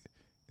drink,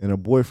 and her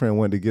boyfriend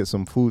went to get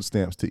some food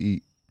stamps to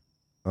eat.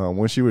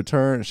 When she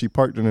returned, she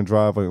parked in the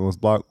driveway and was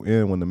blocked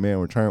in when the man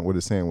returned with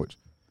a sandwich.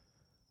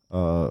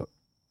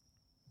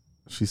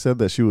 She said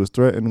that she was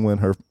threatened when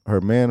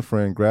her man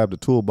friend grabbed the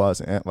toolbox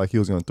and acted like he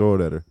was going to throw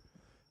it at her.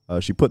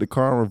 She put the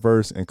car in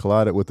reverse and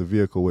collided with the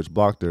vehicle, which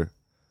blocked her.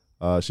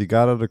 She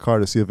got out of the car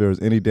to see if there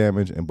was any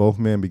damage, and both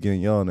men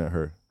began yelling at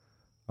her.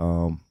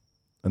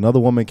 Another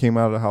woman came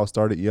out of the house,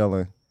 started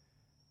yelling.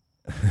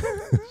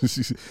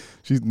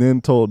 She then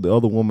told the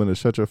other woman to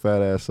shut your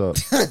fat ass up.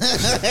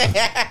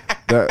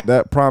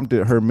 That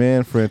prompted her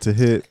man friend to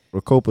hit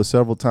Recopa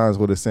several times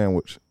with a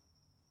sandwich.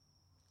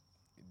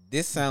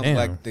 This sounds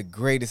like the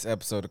greatest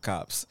episode of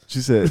Cops.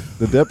 She said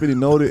the deputy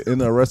noted in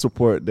the arrest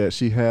report that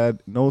she had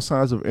no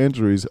signs of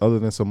injuries other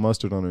than some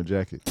mustard on her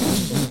jacket.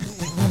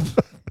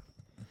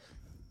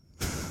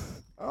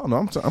 I don't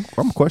know.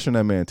 I'm questioning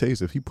that man's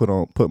taste if he put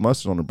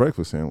mustard on a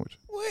breakfast sandwich.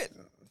 What?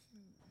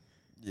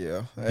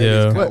 Yeah.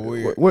 Yeah.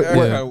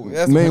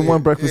 What name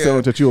one breakfast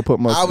sandwich that you would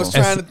put mustard on? I was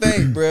trying to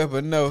think, bro,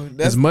 but no.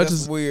 That's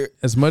weird.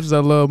 As much as I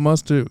love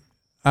mustard,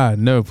 I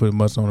never put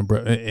mustard on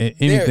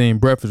anything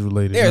breakfast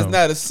related. There's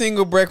not a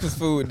single breakfast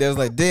food that's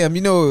like, damn,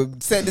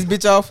 set this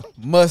bitch off?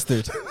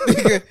 Mustard.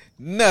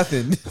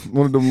 Nothing.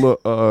 One of them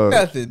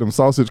nothing. Them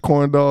sausage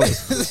corn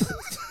dogs.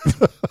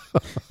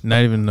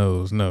 Not even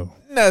those, no.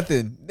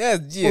 Nothing.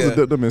 That's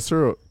dip them in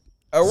syrup.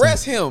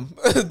 Arrest him.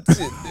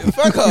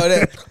 Fuck all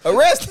that.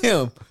 Arrest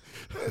him.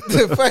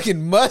 The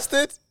fucking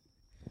mustard?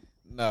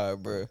 Nah,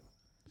 bro.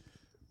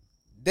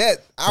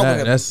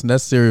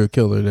 That's serial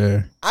killer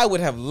there. I would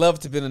have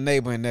loved to have been a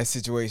neighbor in that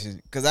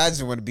situation because I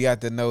just want to be out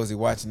there nosy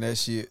watching that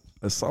shit.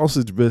 A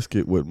sausage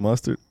biscuit with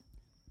mustard?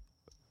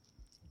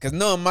 Because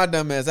knowing my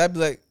dumb ass, I'd be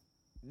like,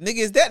 nigga,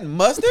 is that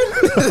mustard?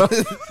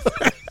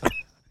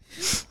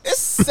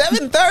 It's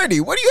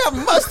 7:30. What do you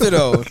have mustard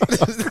on?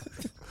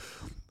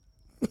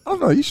 I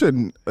don't know. You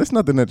shouldn't. It's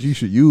nothing that you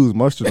should use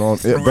mustard on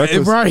at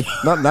breakfast. Right.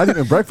 Not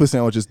even breakfast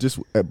sandwiches, just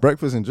at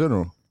breakfast in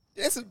general.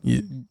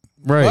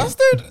 Right.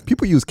 Mustard?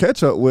 People use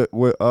ketchup with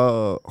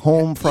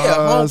home fries. Yeah,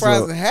 home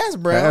fries and hash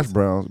browns. Hash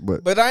browns,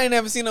 but I ain't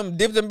never seen them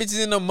dip them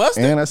bitches in no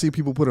mustard. and I see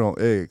people put it on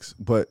eggs,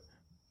 but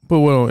Put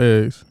what on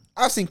eggs?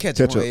 I've seen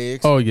ketchup on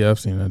eggs. Oh yeah, I've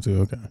seen that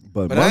too. Okay.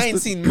 but But I mustard, ain't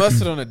seen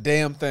mustard on a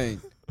damn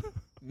thing.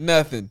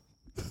 Nothing.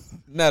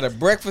 Not a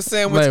breakfast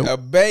sandwich, Like- a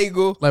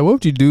bagel. Like, what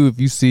would you do if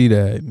you see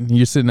that and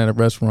you're sitting at a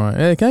restaurant?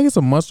 Hey, can I get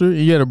some mustard?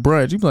 And you at a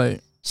brunch. You be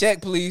like,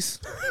 Check, please.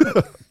 you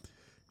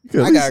can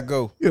at I least- gotta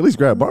go. you at least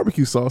grab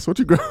barbecue sauce. What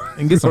you grab?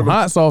 and get some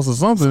hot sauce or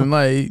something.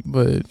 Like,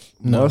 but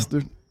no.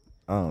 Mustard.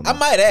 I don't know. I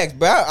might ask,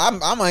 but I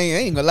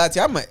ain't gonna lie to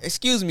you. I'm like,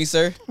 excuse me,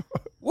 sir.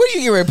 What are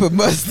you getting ready to put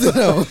mustard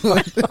on?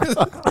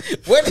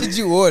 What did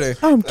you order?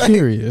 I'm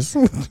curious.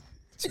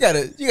 You got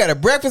a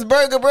breakfast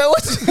burger, bro?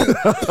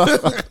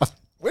 What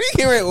are you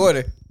getting ready to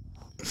order?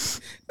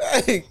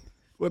 Like,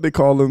 What they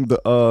call them?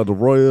 The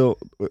royal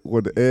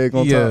with the egg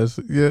on top. Yes.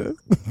 Yeah.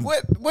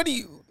 what do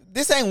you?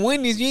 This ain't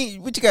Wendy's.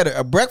 What you got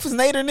a breakfast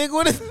nader, nigga?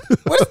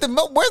 Where's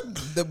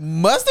the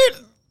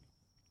mustard?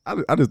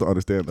 I just don't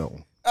understand that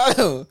one.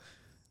 Oh,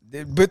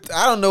 but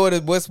I don't know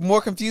what's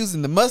more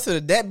confusing: the mustard or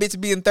that bitch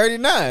being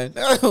 39.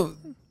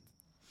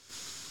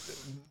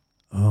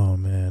 Oh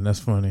man, that's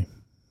funny.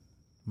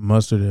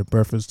 Mustard at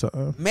breakfast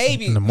time.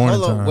 Maybe in the morning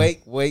hold on, time.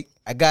 wait,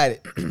 I got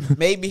it.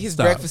 Maybe his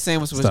Stop. breakfast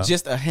sandwich was Stop.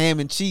 just a ham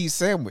and cheese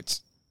sandwich.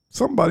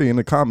 Somebody in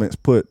the comments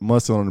put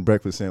mustard on the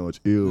breakfast sandwich.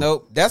 Ew.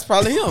 Nope, that's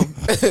probably him.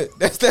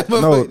 That's that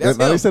motherfucker. No, That's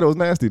they him. said it was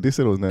nasty. They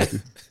said it was nasty.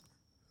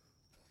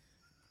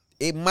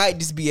 It might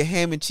just be a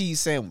ham and cheese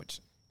sandwich.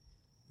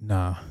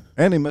 Nah.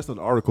 And they messed up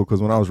the article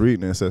because when I was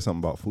reading it, it said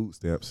something about food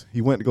stamps.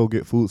 He went to go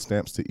get food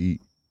stamps to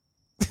eat.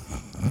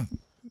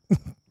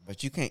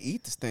 But you can't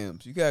eat the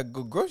stamps. You gotta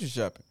go grocery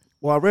shopping.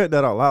 Well, I read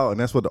that out loud, and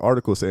that's what the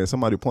article said.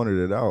 Somebody pointed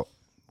it out.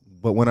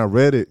 But when I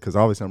read it, because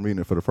obviously I'm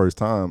reading it for the first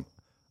time,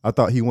 I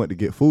thought he went to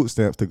get food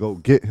stamps to go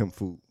get him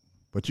food.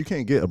 But you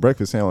can't get a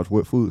breakfast sandwich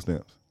with food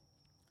stamps.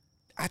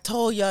 I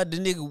told y'all the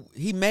nigga,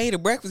 he made a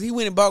breakfast. He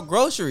went and bought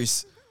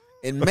groceries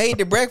and made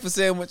the breakfast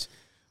sandwich,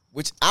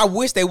 which I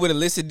wish they would have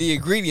listed the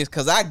ingredients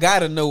because I got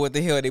to know what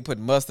the hell they put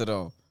mustard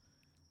on.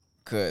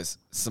 Because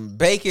some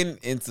bacon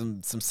and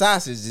some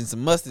sausage and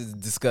some mustard is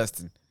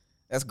disgusting.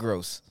 That's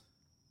gross.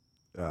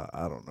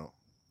 I don't know.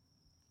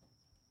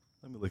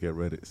 Let me look at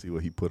Reddit, see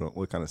what he put on,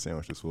 what kind of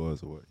sandwich this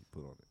was or what he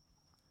put on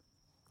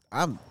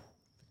it.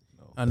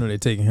 I know they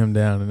taking him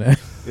down in that.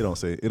 It don't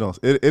say, it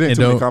ain't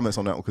too many comments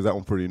on that one because that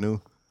one pretty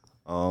new.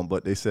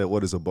 But they said,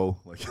 what is a bow?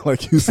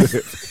 Like you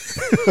said.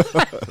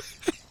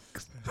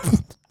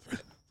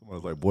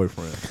 Someone's like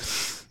boyfriend.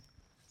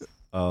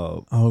 I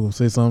was gonna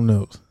say something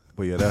else.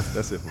 But yeah,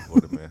 that's it for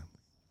Florida, man.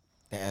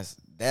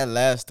 That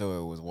last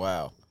story was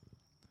wild.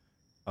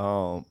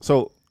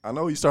 So I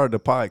know you started the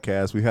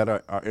podcast. We had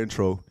our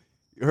intro.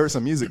 You heard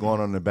some music going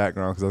on in the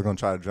background because I was gonna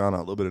try to drown out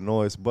a little bit of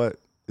noise, but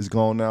it's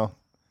gone now.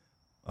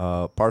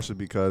 Partially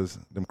because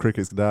them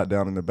crickets died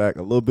down in the back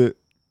a little bit.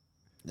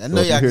 I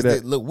know if you y'all hear can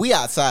that- look, we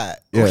outside.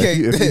 Yeah, Okay.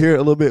 if you hear it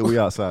a little bit, we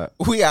outside.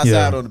 We outside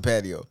Yeah. on the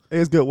patio. Hey,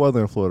 it's good weather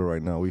in Florida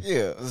right now.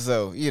 Yeah,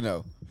 so,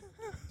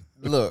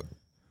 look.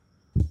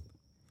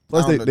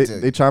 Plus I don't know to tell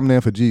they you. chiming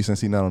in for G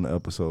since he's not on the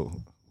episode.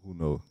 Who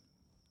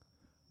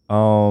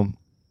knows?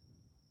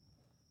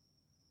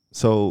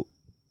 So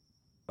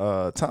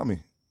Tommy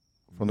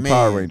from the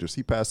Power Man. Rangers,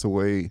 he passed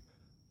away.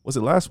 Was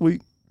it last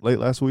week? Late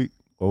last week?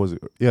 Or was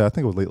it? Yeah, I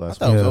think it was late I last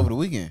thought week. it was Yeah. over the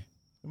weekend.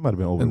 It might have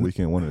been over the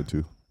weekend, one of the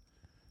two.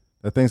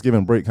 That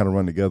Thanksgiving break kind of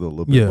run together a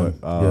little bit. Yeah,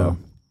 But yeah.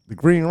 the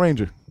Green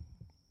Ranger.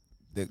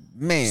 The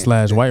man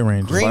Slash the White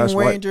Ranger. Green Slash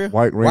White- Ranger,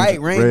 White Ranger,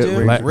 White Ranger, Red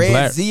Ranger. Black-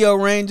 Red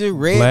Zeo Ranger,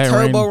 Red Black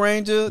Turbo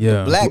Ranger. Ranger, Yeah.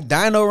 the Black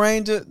Dino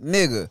Ranger,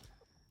 nigga.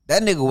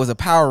 That nigga was a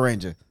Power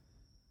Ranger.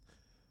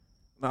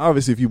 Now,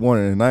 obviously, if you born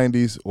in the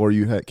 90s or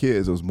you had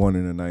kids that was born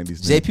in the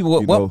 90s. then, JP,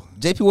 what you know,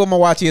 JP, what my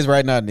watch is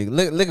right now, nigga?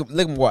 Look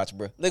at my watch,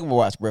 bro. Look at my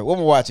watch, bro. What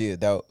my watch is,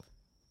 dog?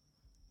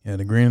 Yeah,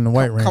 the green and the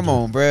white ranger. Come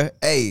on, bro.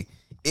 Hey,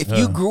 if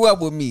you grew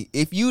up with me,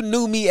 if you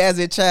knew me as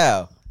a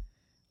child,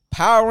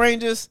 Power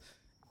Rangers,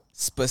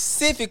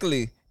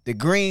 specifically the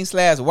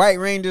green/white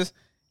Rangers,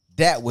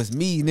 that was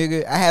me,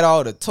 nigga. I had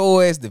all the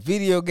toys, the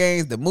video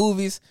games, the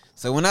movies.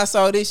 So when I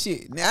saw this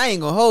shit, I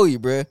ain't gonna hold you,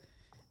 bro.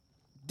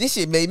 This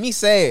shit made me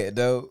sad,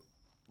 though.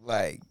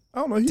 Like, I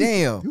don't know.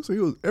 Damn. He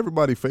was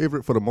everybody's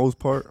favorite for the most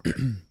part.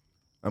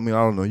 I mean, I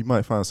don't know. You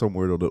might find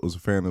somewhere though that was a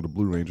fan of the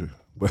Blue Ranger,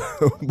 but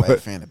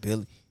white fan of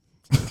Billy.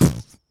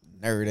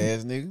 Nerd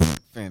ass nigga.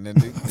 Fan of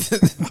that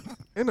nigga.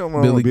 ain't no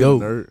wrong Billy with being a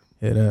Goat. nerd.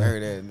 Yeah,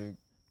 Nerd ass nigga.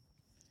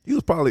 He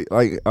was probably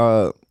like,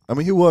 I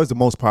mean, he was the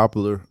most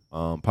popular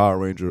Power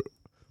Ranger,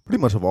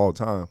 pretty much of all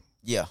time.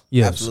 Yeah,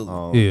 yes,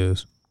 absolutely. he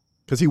is.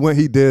 Because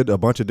he did a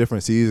bunch of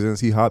different seasons.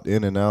 He hopped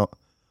in and out.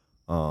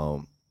 I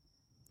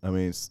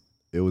mean,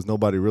 it was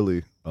nobody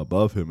really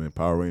above him in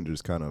Power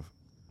Rangers kind of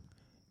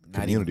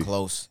Not community. even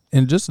close.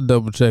 And just to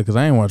double check, because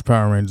I ain't watched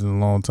Power Rangers in a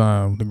long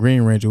time. The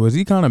Green Ranger, was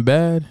he kind of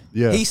bad?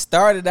 Yeah. He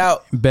started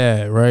out.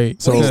 Bad, right?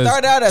 So he Because-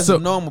 started out as so- a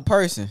normal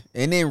person,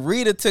 and then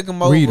Rita took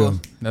him over Rita.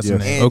 That's Yeah.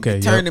 the name. and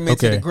Okay, turned yep, him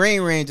into okay. the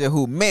Green Ranger.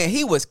 Who, man,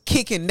 he was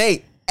kicking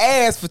Nate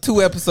ass for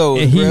 2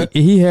 episodes, And bruh.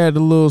 he had the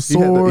little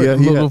sword,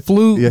 little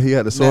flute. Yeah, he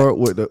had the sword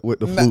with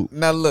the flute.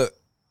 Now look.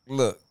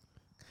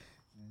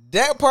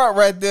 That part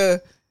right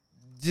there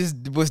just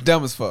was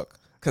dumb as fuck.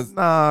 Cause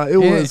Nah, it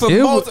was.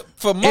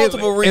 for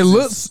multiple reasons. It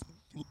looks.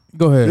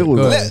 Go ahead. It was-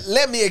 go ahead.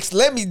 Let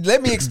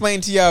me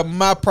explain to y'all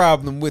my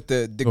problem with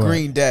the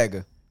green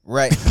dagger.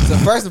 Right. So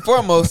first and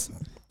foremost,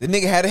 the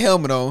nigga had a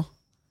helmet on.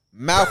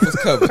 Mouth was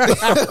covered.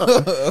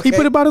 Okay? He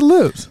put it by the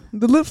lips.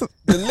 The lips.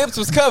 The lips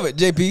was covered,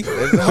 JP.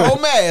 The whole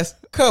mask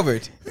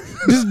covered.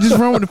 Just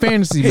run with the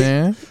fantasy,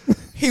 man.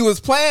 He was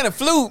playing a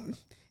flute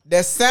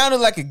that sounded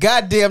like a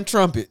goddamn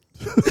trumpet.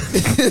 Like,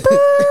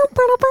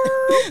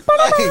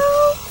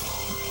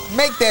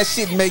 make that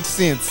shit make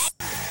sense.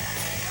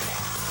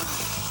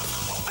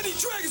 I need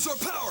dragons or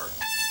power.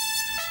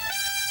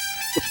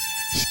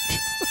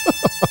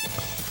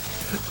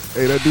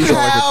 Hey, that dude sound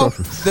like a How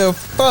trumpet. the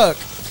fuck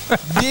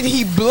did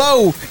he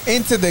blow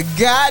into the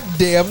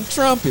goddamn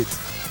trumpet?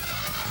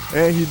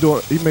 And he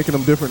making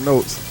them different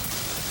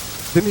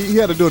notes. Then he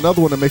had to do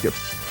another one to make it.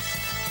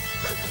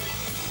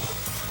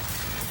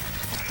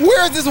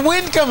 Where is this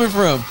wind coming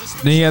from?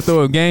 Then he had to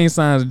throw a gang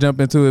sign to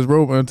jump into his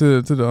rope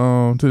to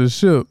the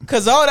ship.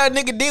 Cause all that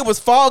nigga did was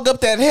fog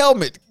up that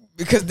helmet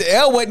because the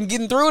air wasn't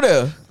getting through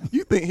there.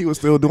 You think he was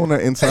still doing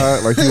that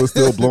inside? Like he was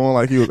still blowing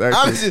like he was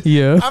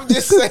actually. I'm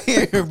just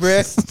saying,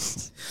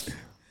 bruh.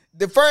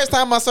 The first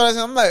time I saw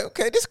that, I'm like,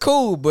 okay, this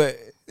cool, but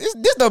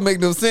this don't make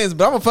no sense.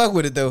 But I'm gonna fuck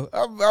with it though.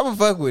 I'm gonna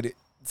fuck with it.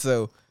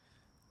 So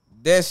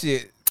that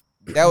shit,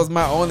 that was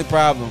my only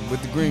problem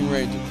with the Green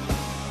Ranger.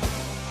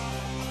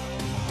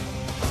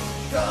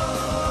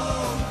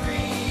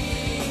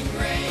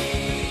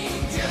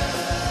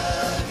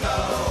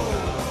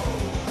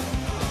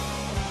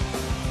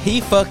 He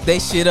fucked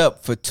that shit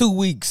up for 2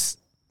 weeks.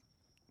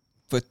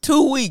 For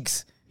 2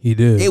 weeks, He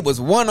did. it was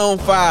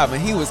 1-on-5,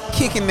 and he was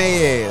kicking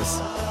their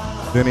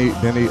ass. Then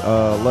he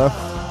left.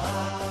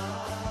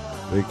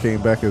 They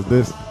came back as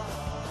this.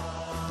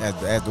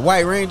 As the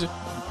White Ranger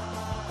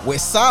with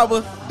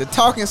Saba, the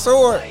talking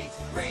sword.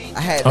 I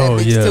had that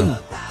bitch too.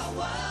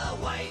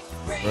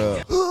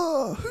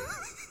 Bruh,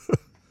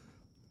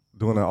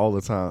 Doing that all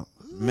the time.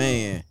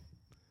 man.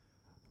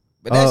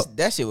 But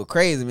that shit was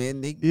crazy,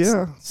 man.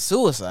 Yeah.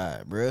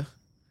 Suicide, bruh.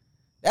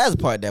 That's the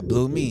part that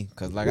blew me.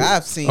 Cause like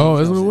I've seen. Oh,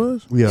 that's what it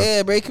was?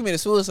 Yeah, bro, he committed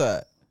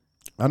suicide.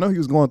 I know he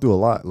was going through a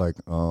lot, like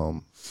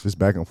just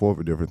back and forth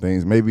with different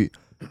things. Maybe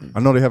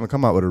I know they haven't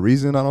come out with a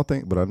reason, I don't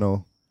think, but I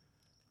know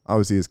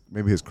obviously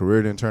maybe his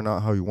career didn't turn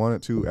out how he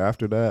wanted to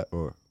after that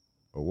or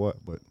what,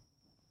 but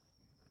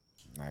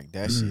Like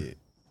that shit.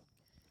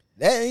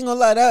 That ain't gonna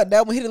lie,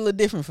 that one hit a little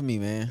different for me,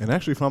 man. and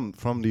actually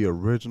from the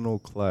original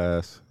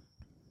class,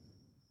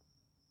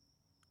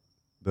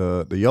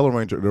 the Yellow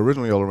Ranger, the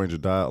original Yellow Ranger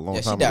died a long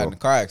Yeah, she time died ago. in a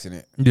car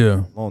accident.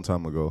 Yeah. Long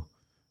time ago.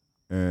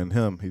 And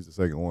he's the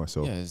second one.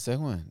 So Yeah, it's the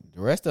second one.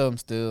 The rest of them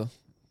still,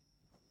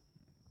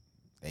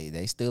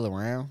 they still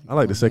around. I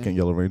like the second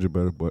Yellow Ranger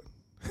better, but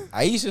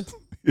Aisha.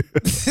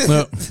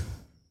 Well,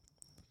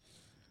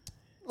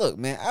 Look,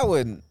 man, I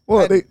wouldn't.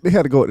 well, they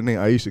had to go with the name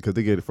Aisha because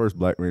they gave the first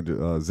Black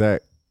Ranger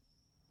Zach.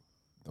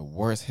 The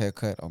worst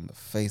haircut on the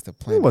face of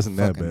the planet. It wasn't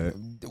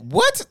that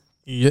What?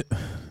 yeah.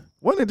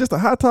 Wasn't it just a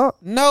hot top?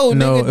 No,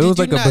 No, nigga, it was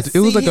did you like not it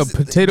was see like a his-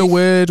 potato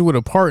wedge with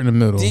a part in the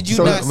middle. Did you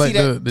So not like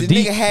see that? The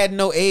deep- nigga had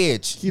no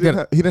edge. He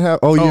didn't have.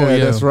 Oh yeah,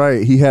 yeah. that's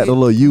right. He had the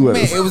little U at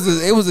Man,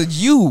 the it was a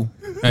U.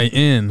 An N.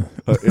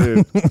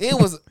 end. It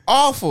was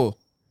awful.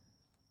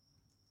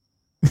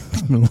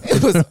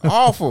 It was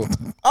awful.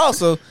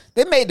 Also,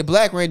 they made the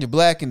Black Ranger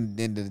black and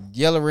the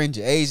Yellow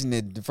Ranger Asian.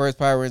 The first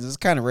Power Rangers. It's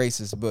kind of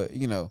racist, but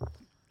you know,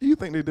 Do you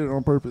think they did it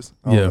on purpose?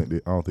 I don't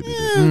think they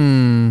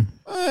did.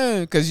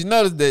 because you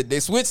notice that they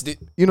switched it.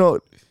 You know,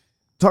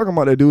 talking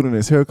about that dude and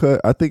his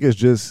haircut, I think it's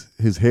just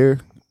his hair,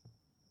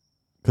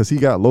 because he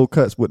got low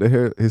cuts with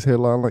his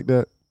hairline like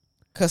that.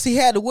 Cause he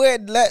had to wear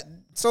it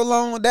so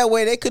long that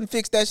way they couldn't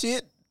fix that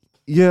shit.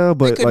 Yeah, They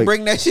but couldn't like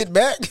bring that shit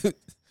back.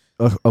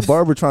 a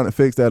barber trying to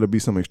fix that would be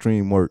some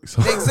extreme work.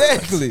 So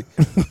Exactly.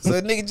 So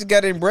a nigga just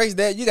gotta embrace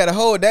that. You gotta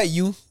hold that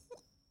you.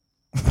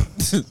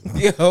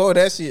 You hold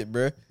that shit,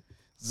 bro.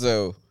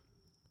 So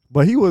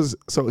but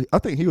I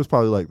think he was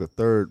probably like the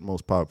third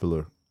most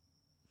popular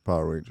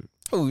Power Ranger.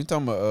 who you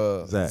talking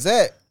about? Zach.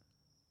 Zach.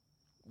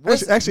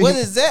 Actually, What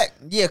is Zach?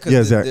 Yeah, because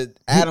Yeah, Zach.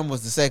 Adam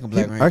was the second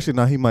Black Ranger. Actually,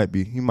 no, he might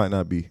be. He might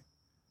not be.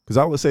 Because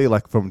I would say,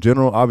 like, from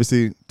general,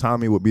 obviously,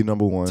 Tommy would be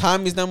number one.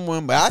 Tommy's number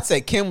one, but I'd say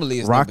Kimberly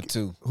is number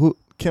two.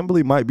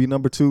 Kimberly might be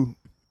number two.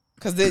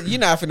 Because you're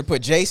not finna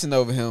put Jason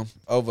over him,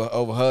 over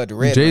her, the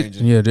Red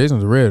Ranger. Yeah,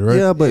 Jason's red, right?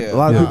 Yeah, but Yeah. a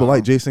lot of Yeah. people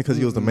like Jason because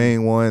he was the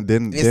main one.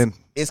 Then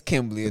It's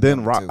Kimberly. is then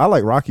number two. I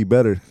like Rocky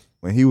better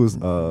when he was.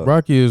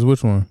 Rocky is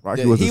which one?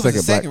 Rocky Yeah, was he the was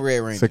the second second Red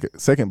Ranger.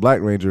 second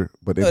Black Ranger.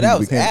 But then No, he that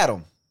was became,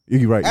 Adam.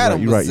 You're right.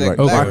 Adam You're was right. the You're right.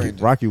 second Black Rocky.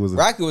 Ranger. Rocky was.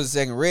 Rocky was the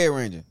second Red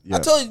Ranger. Yeah. I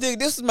told you, dude,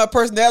 this is my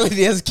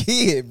personality as a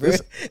kid, bro.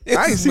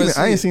 I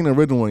ain't seen the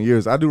original one in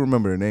years. I do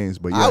remember their names,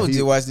 but yeah, I was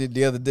just watching it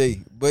the other day.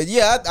 But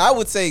yeah, I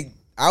would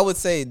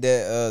say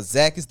that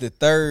Zach is the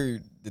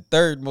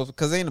third most,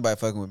 because ain't nobody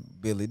fucking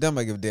with Billy. Don't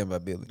nobody give a damn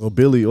about Billy. Well,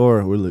 Billy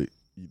or Willie.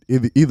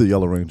 either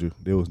Yellow Ranger,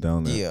 they was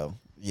down there.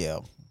 Yeah,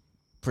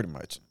 pretty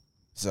much.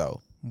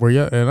 So Were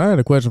y'all, and I had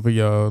a question for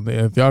y'all.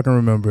 If y'all can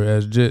remember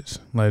as Jits,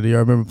 like, do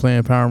y'all remember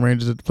playing Power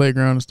Rangers at the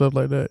playground and stuff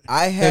like that?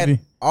 I had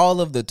all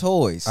of the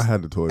toys. I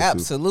had the toys.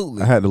 Absolutely.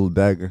 Too. I had the little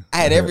dagger.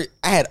 I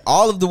had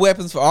all of the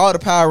weapons for all the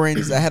Power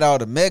Rangers. I had all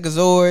the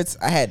Megazords.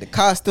 I had the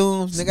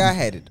costumes. Nigga, I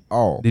had it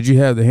all. Did you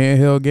have the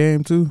handheld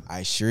game too?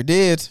 I sure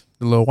did.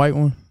 The little white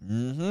one?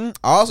 Mm-hmm.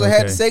 I also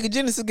had the Sega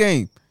Genesis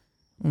game.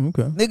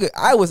 Okay. Nigga,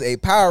 I was a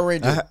Power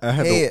Ranger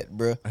head,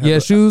 bro. You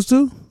had shoes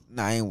too?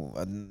 Nah, I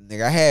ain't,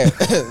 nigga, I had.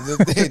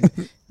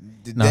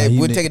 They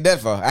wouldn't take it that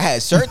far. I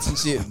had shirts and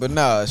shit, but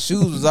nah,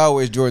 shoes was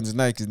always Jordans and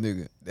Nikes,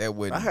 nigga. That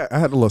wouldn't. I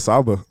had the little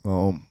Saba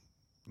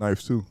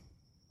knives too.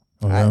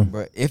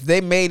 But if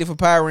they made it for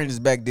Power Rangers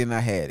back then, I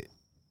had it.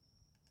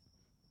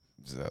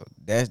 So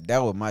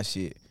that was my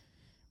shit.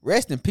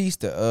 Rest in peace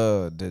to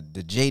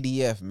the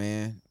JDF,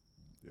 man.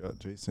 Yeah,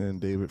 Jason,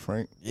 David,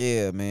 Frank.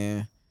 Yeah,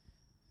 man.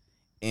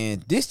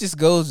 And this just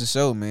goes to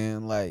show,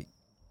 man, like,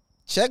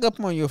 check up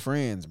on your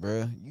friends,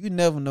 bro. You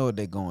never know what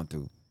they're going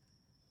through.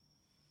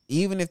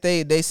 Even if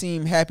they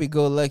seem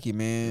happy-go-lucky,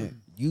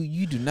 man,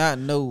 you do not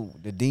know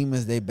the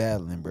demons they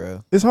battling,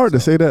 bro. It's hard to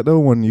say that, though,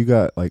 when you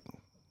got, like,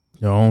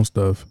 your own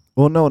stuff.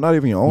 Well, no, not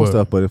even your own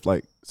stuff, but if,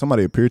 like,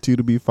 somebody appeared to you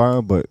to be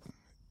fine, but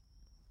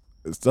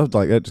stuff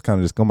like that just kind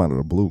of just come out of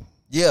the blue.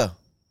 Yeah.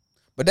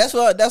 But that's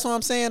what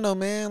I'm saying, though,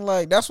 man.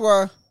 Like, that's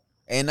why,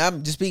 and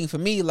I'm just speaking for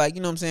me, like,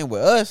 you know what I'm saying,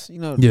 with us, you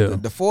know,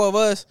 the four of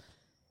us,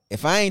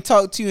 if I ain't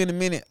talked to you in a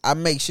minute, I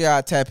make sure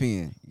I tap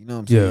in. You know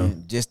what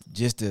I'm saying?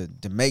 Just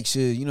to make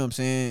sure, you know what I'm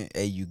saying?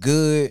 Hey, you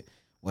good?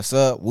 What's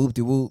up?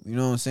 Whoop-de-whoop. You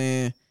know what I'm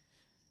saying?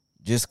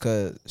 Just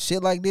cause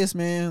shit like this,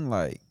 man,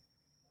 like,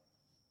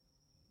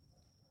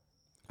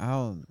 I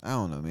don't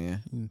know,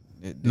 man.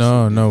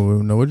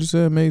 No. What you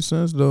said made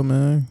sense though,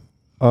 man.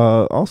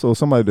 Also,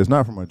 somebody that's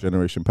not from our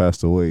generation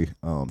passed away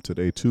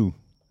today too.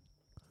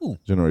 Ooh.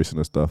 Generation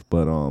of stuff,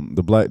 but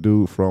the black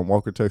dude from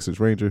Walker, Texas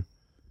Ranger.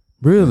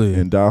 Really?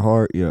 And Die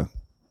Hard, yeah.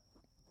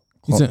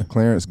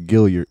 Clarence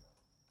Gilliard.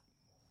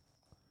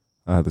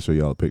 I have to show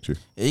y'all a picture.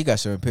 Yeah, you got to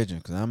show a picture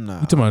because I'm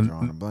not drawing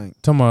a blank.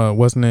 Talking about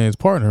what's name's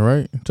partner,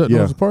 right? Chuck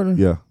Norris' partner?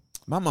 Yeah.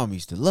 My mom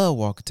used to love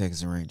Walker,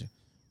 Texas Ranger.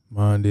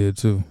 Mine did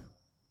too.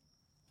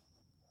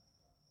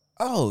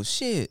 Oh,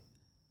 shit.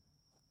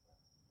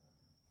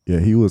 Yeah,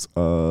 he was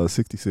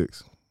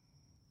 66.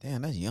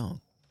 Damn, that's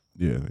young.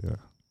 Yeah.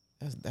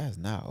 That's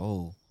not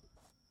old.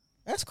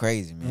 That's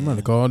crazy, man. I'm about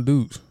to call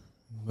Dukes.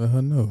 Let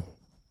her know.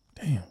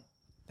 Damn.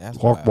 That's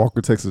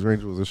Walker, Texas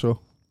Ranger was a show.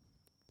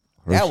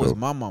 That was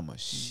my mama's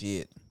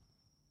shit.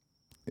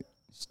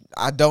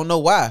 I don't know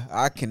why.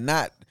 I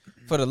cannot.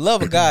 For the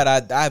love of God,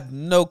 I have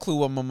no clue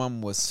why my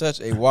mama was such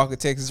a Walker,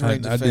 Texas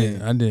Ranger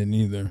fan. I didn't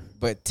either.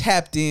 But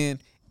tapped in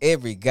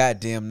every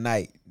goddamn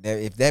night. That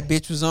if that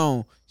bitch was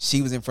on,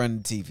 she was in front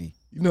of the TV.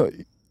 You know,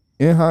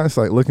 in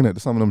hindsight, looking at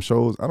some of them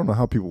shows, I don't know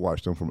how people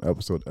watch them from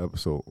episode to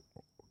episode.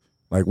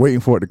 Like waiting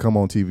for it to come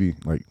on TV.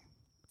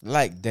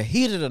 Like the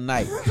heat of the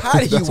night. How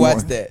do you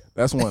watch that?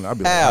 That's one I'd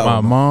be like, my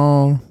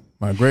mom,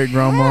 my great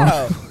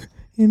grandma.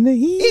 In the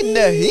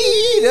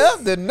heat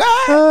of the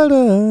night.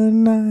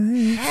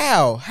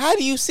 How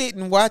do you sit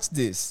and watch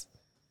this?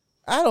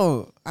 I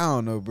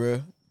don't know,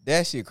 bro.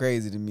 That shit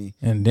crazy to me.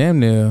 And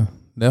damn near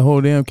that whole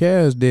damn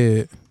cast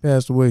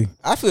passed away.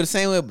 I feel the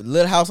same way with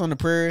Little House on the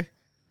Prairie.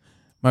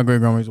 My great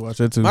grandma used to watch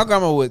that too. My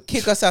grandma would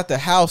kick us out the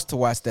house to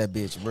watch that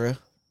bitch, bro.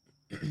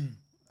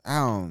 I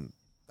don't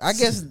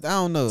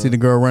know. See the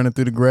girl running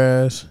through the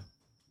grass.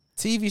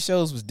 TV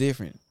shows was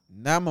different.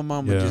 Now my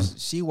mama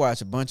she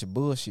watch a bunch of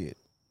bullshit.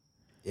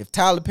 If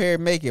Tyler Perry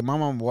make it, my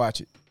mama watch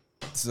it.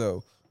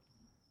 So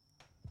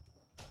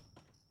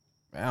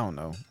I don't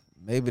know.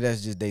 Maybe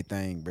that's just their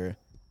thing, bro.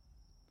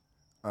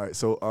 All right,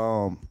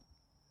 so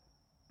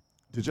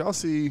did y'all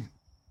see?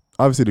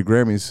 Obviously, the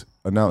Grammys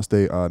announced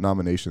their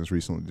nominations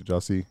recently. Did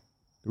y'all see? Did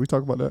we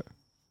talk about that?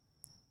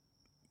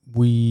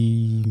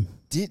 We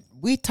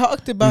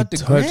talked about the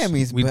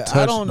Grammys, but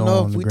I don't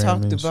know if we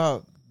talked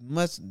about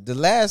much. The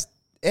last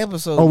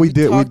episode. Oh, we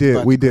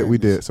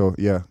did. So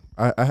yeah,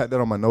 I had that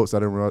on my notes. I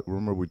didn't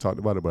remember we talked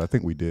about it, but I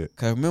think we did.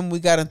 Cause remember we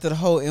got into the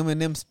whole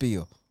Eminem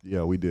spiel.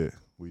 Yeah, we did.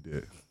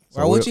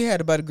 So what you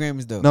had about the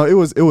Grammys though? No, it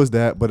was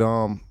that. But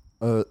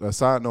a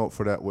side note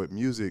for that with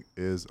music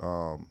is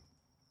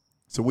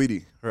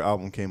Saweetie, her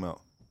album came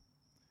out,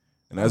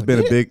 and that's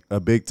been a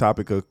big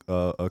topic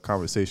of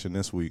conversation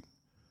this week.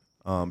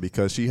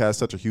 Because she has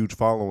such a huge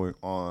following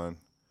on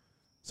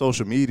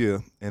social media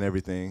and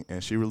everything,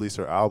 and she released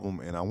her album,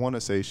 and I want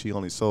to say she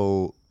only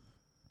sold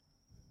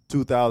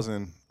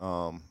 2,000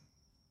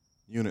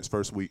 units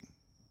first week.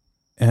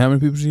 And how many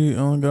people she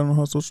got on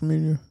her social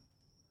media?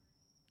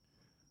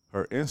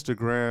 Her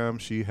Instagram,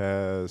 she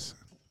has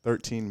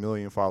 13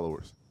 million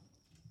followers.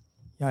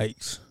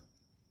 Yikes.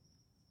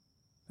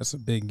 That's a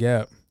big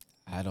gap.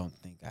 I don't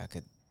think I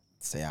could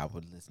say I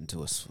would listen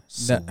to a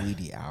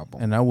Saweetie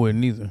album. And I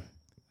wouldn't either.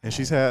 And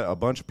she's had a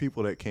bunch of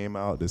people that came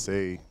out to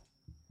say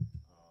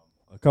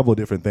a couple of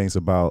different things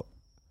about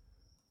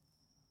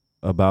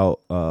about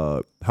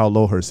how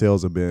low her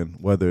sales have been,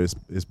 whether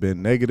it's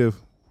been negative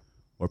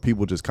or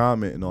people just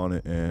commenting on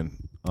it. And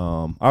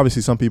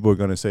obviously some people are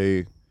going to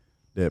say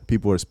that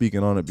people are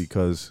speaking on it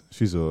because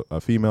she's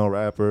a female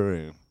rapper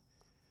and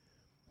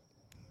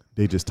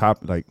they just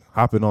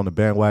hopping on the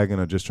bandwagon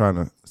or just trying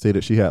to say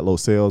that she had low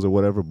sales or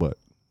whatever. But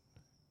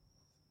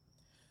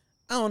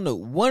I don't know.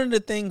 One of the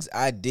things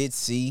I did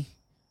see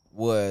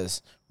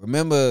was,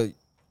 remember,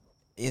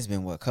 it's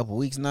been a couple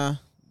weeks now,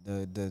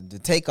 the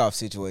Takeoff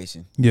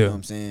situation. Yeah. You know what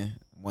I'm saying?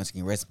 Once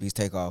again, recipes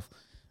Takeoff.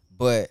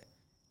 But,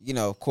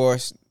 of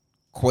course,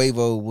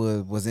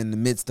 Quavo was in the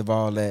midst of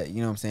all that,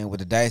 you know what I'm saying, with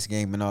the dice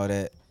game and all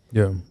that.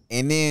 Yeah.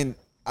 And then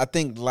I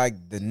think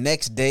like the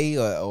next day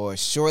or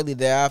shortly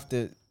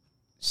thereafter,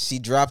 she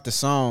dropped a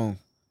song,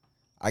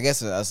 I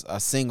guess a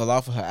single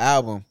off of her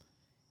album,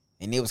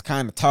 and it was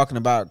kind of talking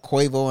about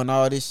Quavo and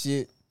all this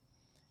shit.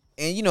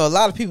 And, a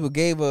lot of people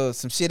gave her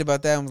some shit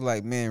about that and was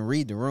like, man,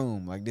 read the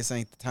room. Like, this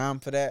ain't the time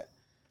for that.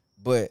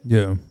 But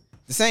yeah,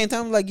 at the same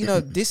time, like,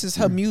 this is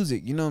her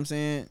music. You know what I'm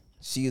saying?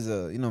 She's you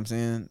know what I'm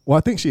saying? well,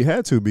 I think she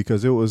had to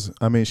because it was.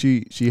 I mean,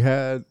 she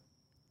had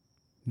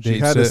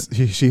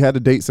a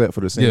date set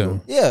for the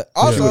single. Yeah. She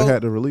Also, would have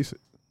had to release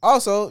it.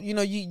 Also,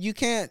 you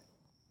can't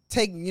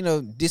take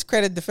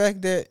discredit the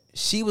fact that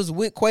she was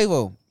with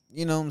Quavo.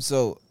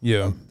 So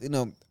yeah,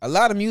 a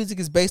lot of music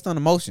is based on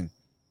emotion.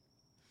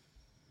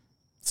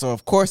 So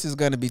of course it's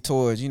gonna be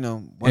towards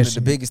one of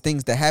the biggest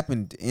things that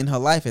happened in her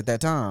life at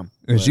that time.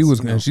 And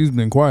she's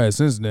been quiet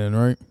since then,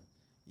 right?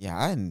 Yeah,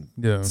 I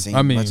didn't see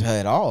much of her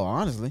at all.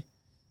 Honestly,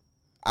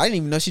 I didn't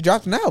even know she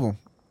dropped an album.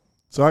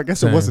 So I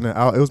guess it wasn't an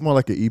album. It was more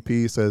like an EP.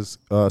 It says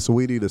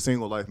Saweetie, the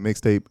Single Life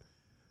mixtape,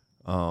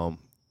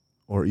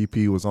 or EP,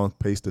 was on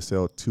pace to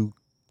sell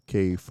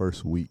 2K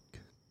first week.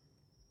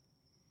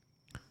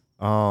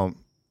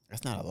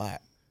 That's not a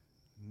lot.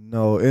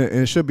 No, and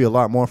it should be a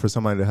lot more for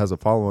somebody that has a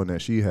following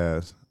that she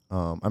has.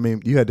 I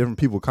mean, you had different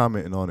people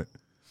commenting on it.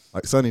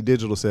 Like Sunny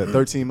Digital said,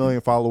 13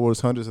 million followers,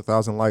 hundreds of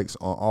thousand likes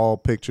on all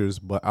pictures,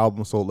 but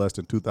album sold less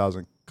than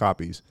 2,000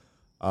 copies.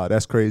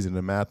 That's crazy.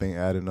 The math ain't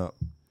adding up.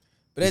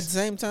 But at the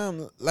same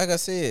time, like I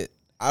said,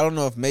 I don't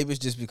know if maybe it's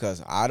just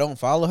because I don't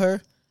follow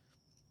her.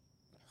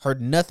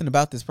 Heard nothing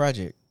about this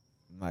project.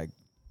 Like,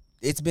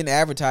 it's been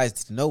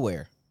advertised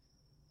nowhere.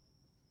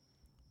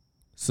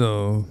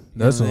 So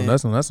that's on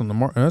her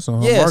marketing.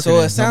 So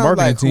it sounds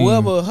like team.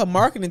 whoever her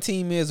marketing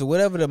team is or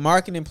whatever the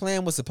marketing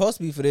plan was supposed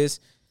to be for this,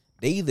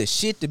 they either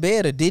shit the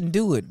bed or didn't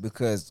do it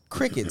because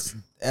crickets,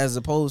 as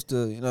opposed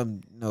to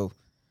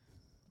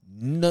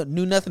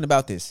knew nothing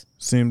about this.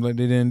 Seems like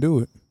they didn't do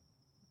it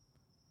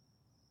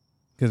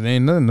because there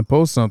ain't nothing to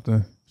post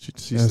something.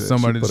 She said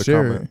somebody she to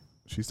share it.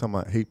 She's talking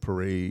about hate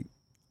parade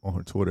on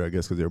her Twitter, I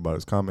guess, because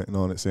everybody's commenting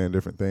on it, saying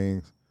different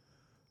things.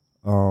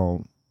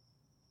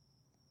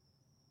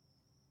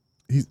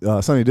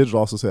 Sunny Digital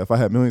also said, if I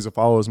had millions of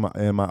followers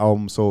and my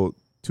album sold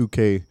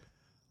 2K,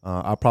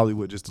 I probably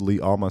would just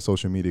delete all my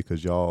social media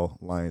because y'all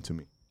lying to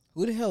me.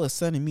 Who the hell is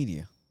Sunny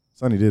Media?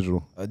 Sunny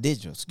Digital.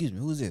 Digital. Excuse me.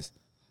 Who's this?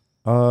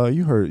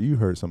 You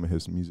heard some of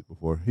his music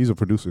before. He's a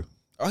producer.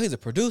 Oh, he's a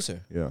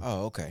producer. Yeah.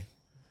 Oh, okay.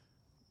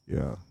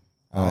 Yeah.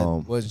 I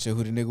wasn't sure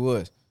who the nigga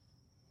was.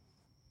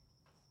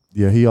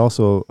 Yeah. He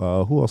also.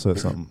 Who else said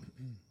something?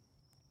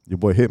 Your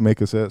boy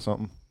Hitmaker said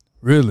something.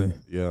 Really?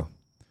 Yeah.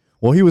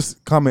 Well, he was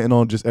commenting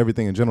on just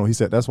everything in general. He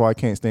said, that's why I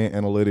can't stand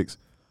analytics.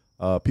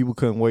 People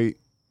couldn't wait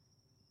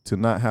to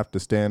not have to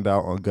stand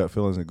out on gut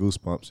feelings and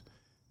goosebumps.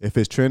 If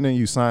it's trending,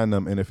 you sign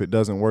them. And if it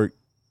doesn't work,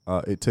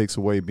 it takes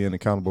away being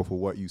accountable for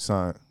what you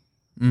signed.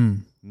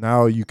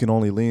 Now you can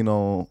only lean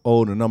on,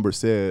 the number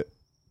said,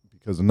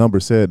 because the number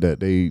said that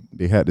they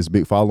had this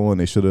big following.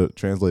 They should have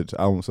translated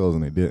to album sales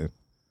and they didn't.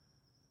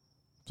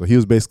 So he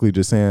was basically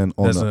just saying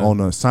on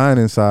the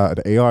signing side,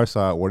 the AR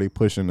side, where they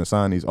pushing to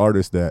sign these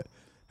artists that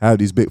have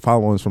these big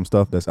followings from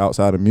stuff that's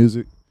outside of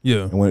music.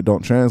 Yeah. And when it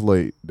don't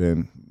translate,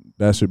 then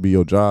that should be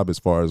your job as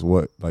far as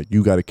what, like,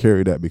 you got to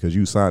carry that because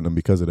you signed them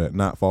because of that,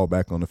 not fall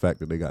back on the fact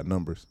that they got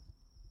numbers.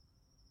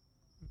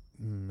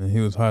 And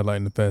he was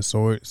highlighting the fact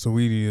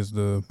Saweetie is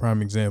the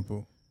prime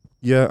example.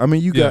 Yeah, I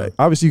mean, you got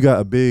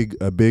a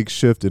big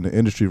shift in the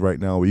industry right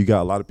now where you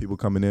got a lot of people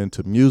coming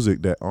into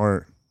music that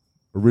aren't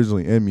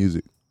originally in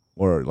music,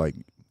 or like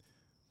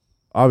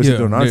obviously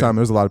during our time,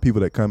 there's a lot of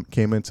people that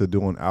came into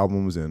doing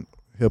albums and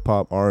hip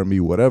hop, R&B,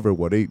 whatever,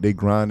 where they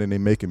grind and they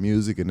making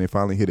music and they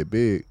finally hit it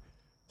big.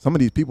 Some of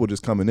these people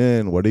just coming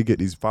in where they get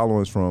these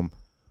followings from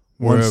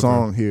one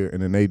song here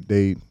and then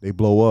they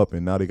blow up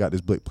and now they got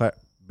this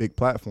big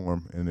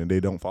platform and then they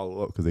don't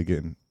follow up because they're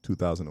getting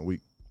 2,000 a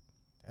week.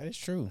 That is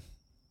true.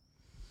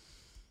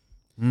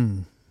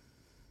 I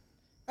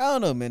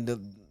don't know, man.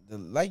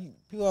 Like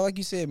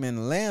you said, man,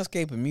 the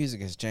landscape of music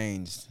has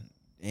changed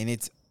and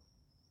it's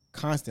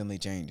constantly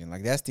changing.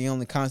 Like, that's the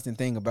only constant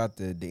thing about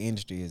the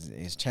industry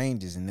is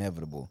change is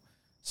inevitable.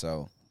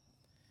 So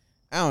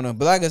I don't know,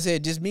 but like I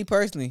said, just me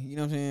personally, you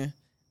know what I'm saying,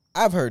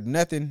 I've heard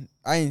nothing.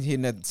 I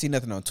ain't see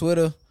nothing on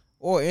Twitter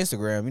or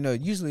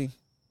Instagram. Usually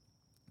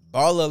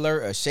Ball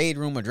Alert or Shade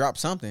Room or drop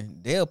something,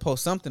 they'll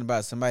post something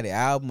about somebody's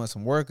album or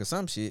some work or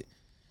some shit,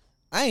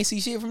 I ain't see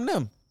shit from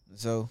them.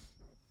 So,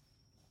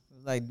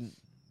 like,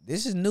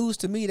 this is news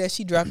to me that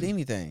she dropped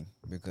anything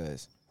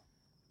because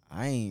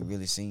I ain't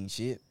really seen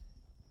shit.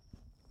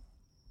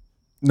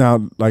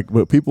 Now, like,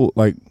 but people,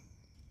 like,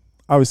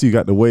 obviously you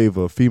got the wave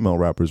of female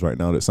rappers right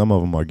now that some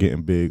of them are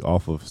getting big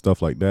off of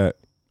stuff like that.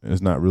 And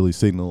it's not really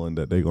signaling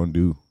that they're going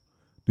to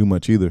do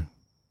much either.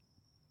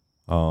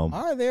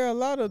 Are there a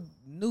lot of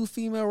new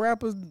female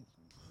rappers?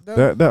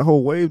 Though? That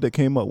whole wave that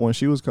came up when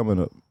she was coming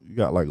up, you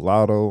got like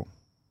Lotto.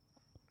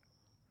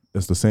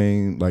 It's the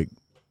same, like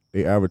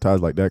they advertise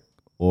like that,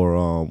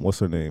 or what's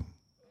her name?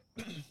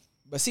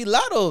 But see,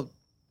 Lotto,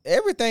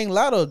 everything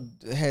Lotto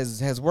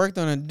has worked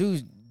on and do,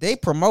 they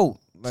promote.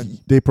 Like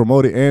they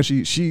promoted, and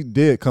she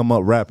did come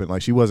up rapping.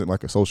 Like she wasn't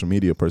like a social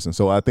media person,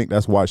 so I think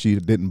that's why she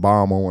didn't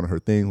bomb on one of her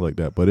things like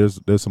that. But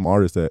there's some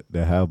artists that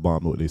have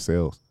bombed with their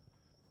sales.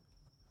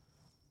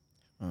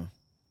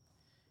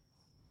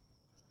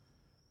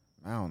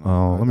 I don't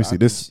know. Let me see.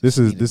 This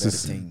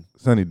is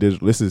Sunny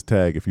Digital. This is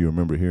Tag. If you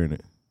remember hearing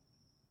it.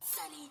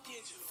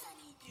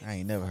 I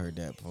ain't never heard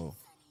that before.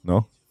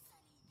 No.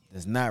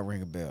 Does not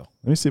ring a bell.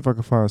 Let me see if I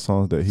can find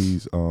songs that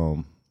he's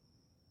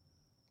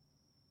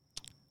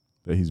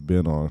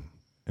been on,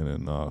 and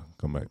then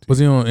come back to. Was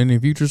he on any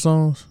Future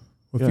songs?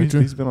 Yeah,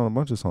 Future? he's been on a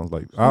bunch of songs.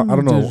 Like I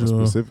don't know what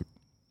specific.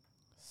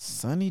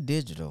 Sunny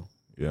Digital.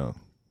 Yeah.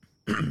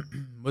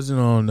 Was it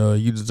on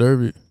You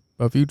Deserve It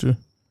by Future?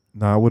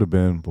 Nah, it would have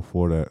been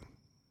before that.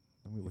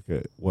 Let me look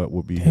at what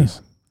would be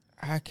his.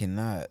 I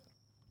cannot.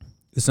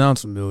 It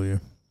sounds familiar.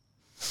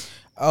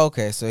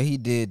 Okay, so he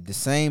did The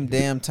Same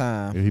Damn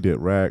Time. Yeah, he did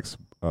Racks,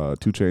 2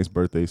 Chainz's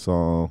birthday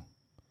song.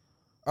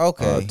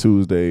 Okay.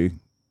 Tuesday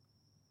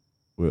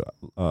with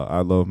I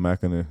Love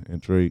Mackin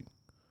and Drake.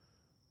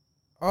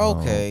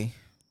 Okay.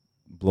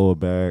 Blow It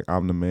Back,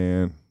 I'm the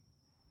Man.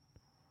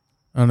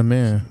 I'm the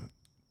Man.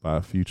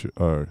 By Future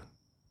or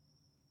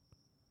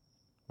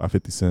by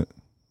 50 Cent.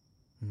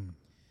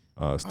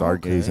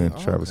 Stargazing,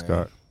 Travis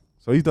Scott.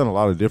 So he's done a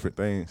lot of different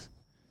things.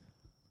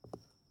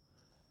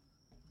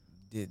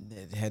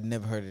 Had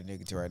never heard of the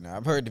nigga till right now.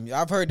 I've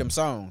heard them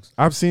songs.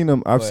 I've seen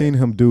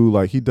him do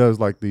like he does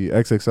like the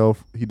XXL.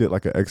 He did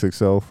like an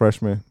XXL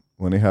freshman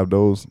when they have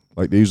those.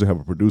 Like they usually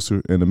have a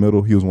producer in the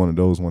middle. He was one of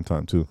those one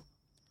time too.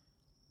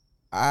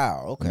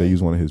 Wow. Okay. And they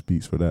use one of his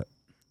beats for that.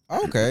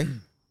 Okay.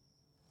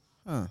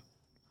 Huh.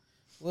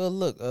 Well,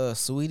 look,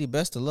 sweetie,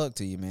 best of luck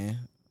to you, man.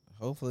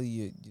 Hopefully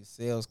your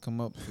sales come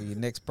up for your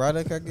next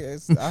product. I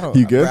guess I don't.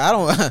 You good? I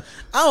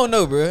don't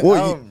know, bro. Well,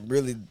 I don't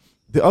really.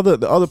 The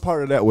other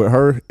part of that with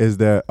her is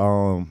that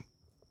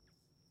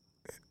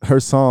her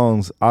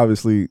songs,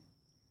 obviously,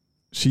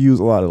 she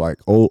used a lot of like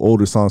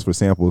older songs for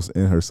samples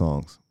in her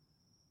songs.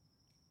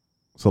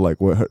 So like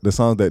the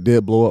songs that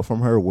did blow up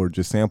from her were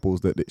just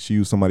samples that she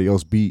used somebody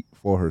else beat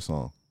for her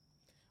song.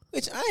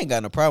 Which I ain't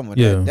got no problem with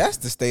that. That's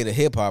the state of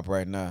hip hop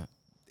right now.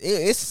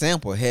 It's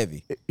sample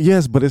heavy.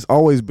 Yes, but hip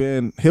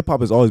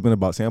hop has always been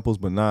about samples,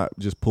 but not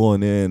just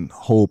pulling in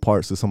whole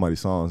parts of somebody's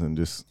songs and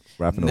just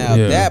rapping over. Now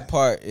that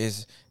part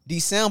is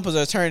these samples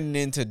are turning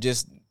into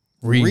just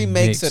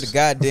remakes of the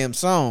goddamn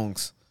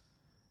songs,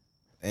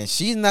 and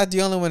she's not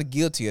the only one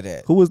guilty of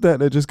that. Who was that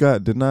just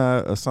got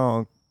denied a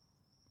song?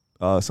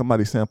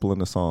 Somebody sampling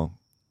the song.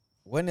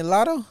 Wasn't it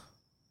Lotto?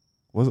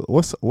 What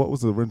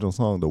was the original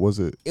song though? Was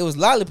it? It was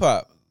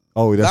Lollipop.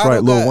 Oh, that's Lotto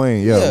right, Lil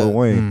Wayne. Yeah, Lil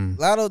Wayne.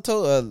 Lotto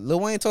told Lil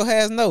Wayne told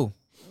Has no.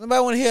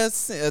 Nobody want to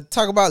hear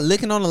talk about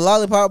licking on a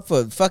lollipop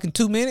for fucking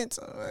 2 minutes.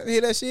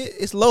 Hear that shit?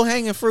 It's low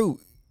hanging fruit.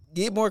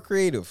 Get more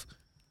creative.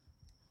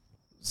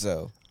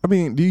 So I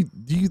mean, do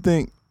you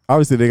think?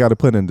 Obviously, they got to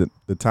put in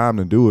the time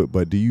to do it,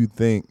 but do you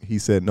think he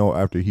said no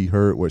after he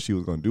heard what she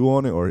was going to do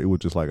on it, or it was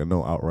just like a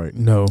no outright?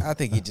 No, I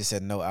think he just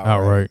said no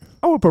outright.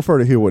 I would prefer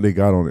to hear what they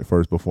got on it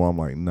first before I'm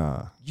like,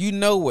 nah. You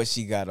know what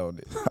she got on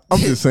it. I'm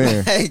just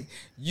saying. Like,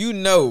 you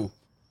know.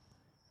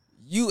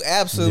 You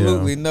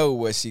absolutely know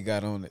what she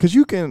got on it. Because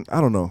you can,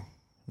 I don't know.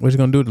 What you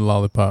going to do with the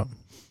lollipop?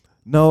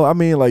 No, I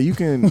mean, like, you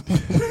can.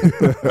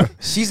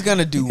 She's going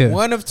to do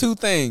one of two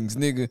things,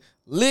 nigga.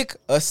 Lick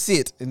or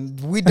sit. And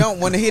we don't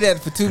want to hear that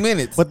for 2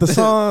 minutes. But the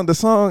song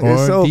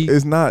itself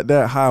is not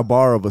that high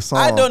bar of a song.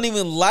 I don't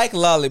even like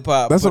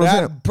Lollipop. That's what I'm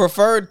saying. I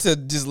prefer to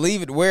just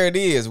leave it where it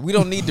is. We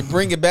don't need to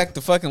bring it back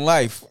to fucking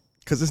life.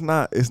 Because it's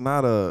not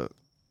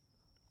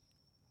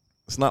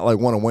like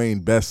one of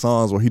Wayne's best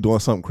songs where he doing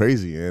something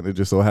crazy and it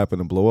just so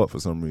happened to blow up for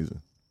some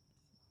reason.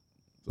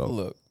 So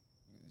look,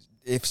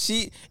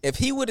 if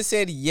he would have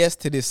said yes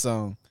to this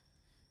song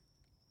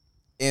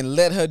and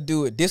let her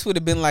do it, this would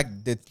have been like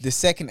the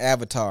second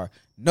Avatar.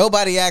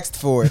 Nobody asked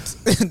for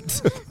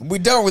it. We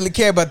don't really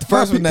care about the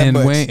first one that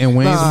much.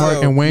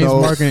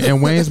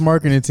 Wayne's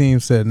marketing team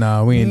said,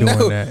 "Nah, we ain't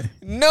doing that."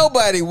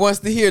 Nobody wants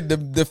to hear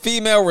the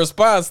female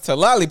response to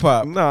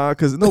Lollipop. Nah,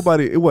 because it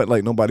wasn't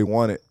like nobody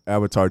wanted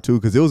Avatar 2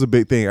 because it was a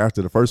big thing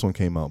after the first one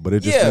came out, but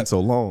it just been so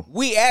long.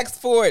 We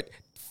asked for it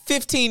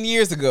 15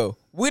 years ago.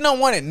 We don't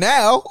want it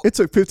now. It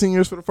took 15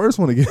 years for the first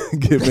one to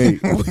get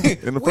made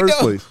in the first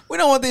place. We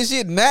don't want this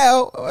shit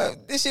now.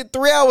 This shit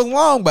 3 hours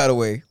long, by the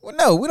way. Well,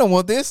 no, we don't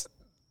want this.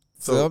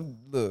 So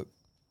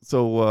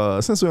So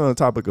since we're on the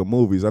topic of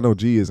movies, I know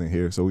G isn't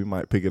here, so we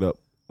might pick it up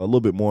a little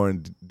bit more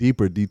in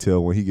deeper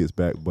detail when he gets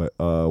back. But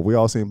we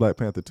all seen Black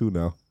Panther 2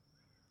 now,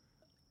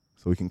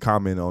 so we can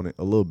comment on it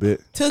a little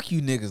bit. Took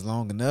you niggas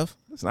long enough.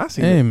 Listen, I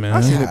seen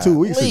it 2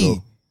 weeks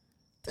ago.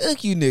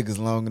 Took you niggas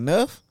long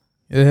enough.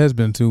 It has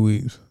been 2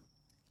 weeks.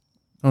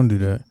 Don't do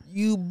that.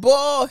 You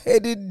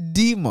bald-headed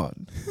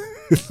demon.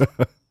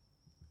 Let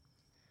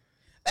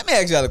me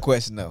ask y'all a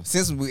question, though.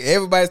 Since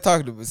everybody's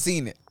talking about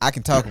seen it, I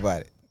can talk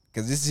about it.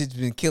 Because this shit's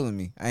been killing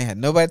me. I ain't had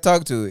nobody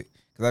talk to it.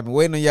 Because I've been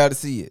waiting on y'all to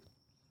see it.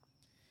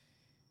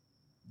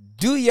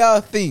 Do y'all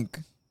think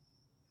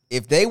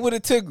if they would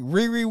have took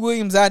Riri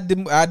Williams out the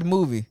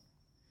movie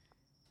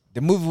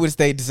would have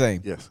stayed the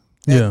same? Yes.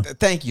 Yeah.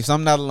 Thank you. So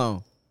I'm not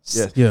alone.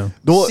 Yes. Yeah.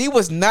 She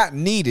was not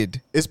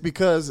needed. It's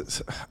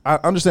because I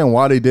understand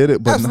why they did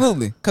it, but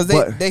absolutely, because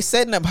they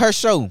setting up her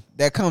show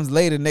that comes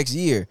later next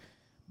year,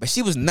 but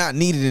she was not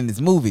needed in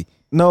this movie.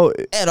 No,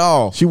 at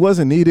all. She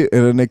wasn't needed,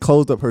 and then they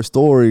closed up her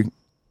story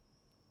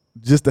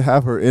just to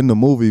have her in the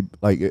movie.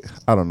 Like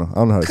I don't know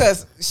how.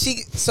 Because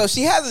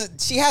she has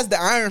the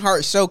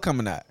Ironheart show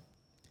coming out.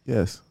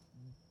 Yes.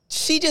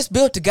 She just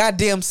built a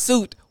goddamn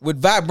suit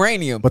with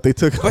vibranium, but they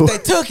took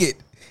it.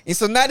 And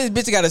so now this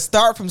bitch got to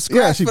start from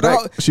scratch.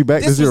 Yeah, she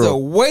back to zero. This was a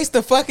waste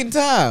of fucking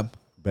time.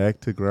 Back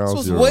to ground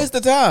zero. This was a waste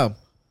of time.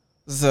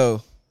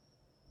 So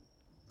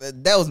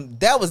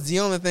that was the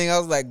only thing I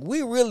was like,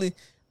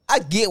 I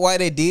get why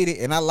they did it,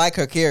 and I like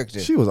her character.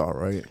 She was all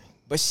right.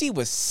 But she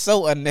was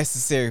so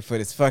unnecessary for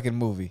this fucking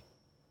movie.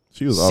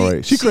 She was all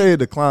right. She created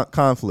the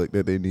conflict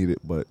that they needed,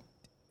 but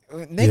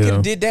they could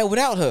have did that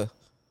without her.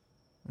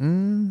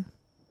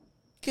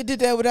 Could did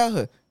that without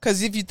her.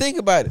 Because if you think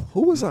about it,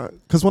 who was I?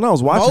 Because when I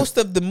was watching most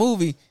of the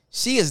movie,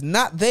 she is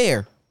not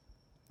there.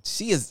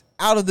 She is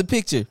out of the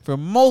picture for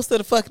most of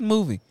the fucking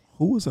movie.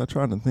 Who was I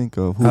trying to think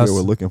of who they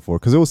were looking for?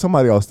 Because it was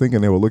somebody I was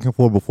thinking they were looking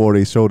for before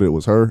they showed it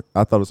was her.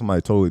 I thought it was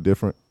somebody totally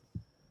different.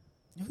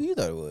 Who you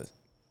thought it was?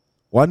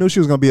 Well, I knew she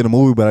was going to be in the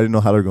movie, but I didn't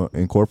know how they're going to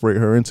incorporate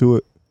her into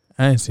it.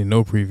 I ain't seen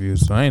no previews,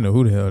 so I ain't know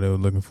who the hell they were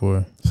looking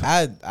for.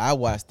 I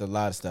watched a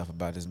lot of stuff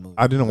about this movie.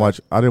 I didn't want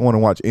to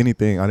watch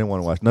anything. I didn't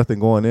want to watch nothing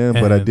going in,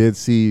 but I did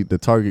see the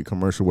Target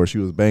commercial where she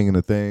was banging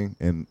the thing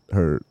and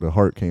the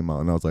heart came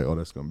out, and I was like, oh,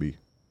 that's going to be.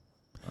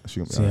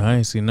 I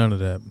ain't seen none of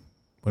that.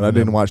 But I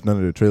didn't watch none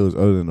of the trailers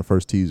other than the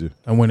first teaser.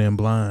 I went in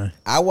blind.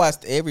 I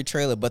watched every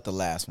trailer but the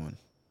last one.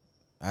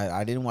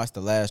 I didn't watch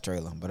the last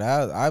trailer, but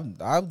I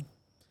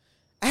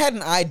had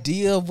an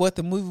idea of what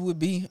the movie would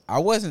be. I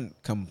wasn't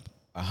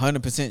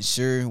 100%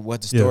 sure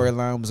what the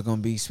storyline was going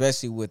to be,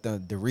 especially with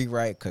the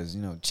rewrite, because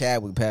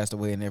Chadwick passed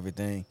away and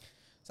everything.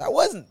 So I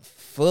wasn't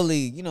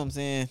fully,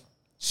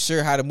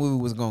 sure how the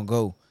movie was going to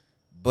go.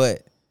 But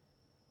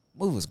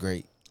the movie was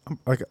great.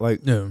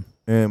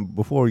 And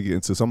before we get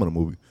into some of the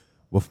movie,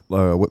 with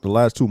the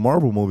last two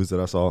Marvel movies that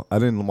I saw, I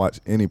didn't watch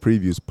any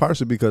previews,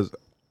 partially because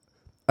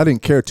I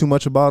didn't care too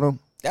much about them.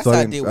 That's how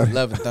I did with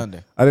Love and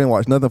Thunder. I didn't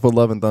watch nothing for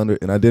Love and Thunder,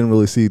 and I didn't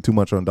really see too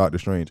much on Doctor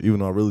Strange, even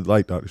though I really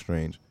liked Doctor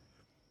Strange.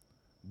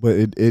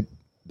 But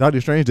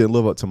Doctor Strange didn't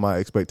live up to my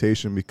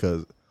expectation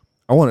because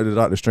I wanted the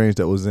Doctor Strange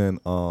that was in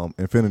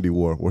Infinity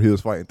War, where he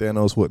was fighting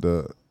Thanos with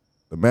the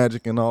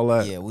magic and all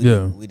that. Yeah, we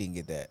didn't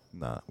get that.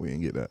 Nah, we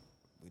didn't get that.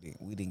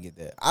 We didn't get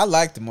that. I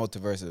liked the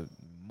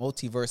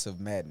Multiverse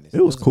of Madness.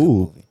 It was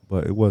cool,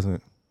 but it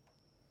wasn't.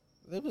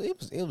 It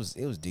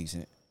was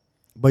decent.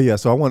 But yeah,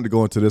 so I wanted to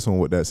go into this one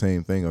with that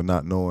same thing of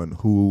not knowing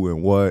who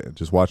and what, and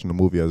just watching the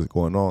movie as it's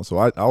going on. So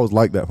I was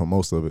like that for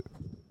most of it.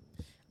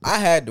 I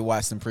had to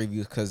watch some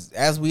previews because,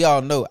 as we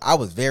all know, I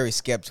was very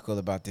skeptical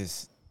about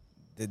this,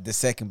 the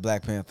second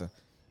Black Panther.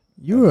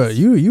 You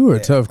were a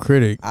tough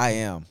critic. I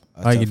am.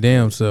 Like your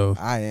damn self.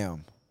 I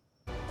am.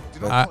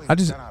 I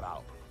just.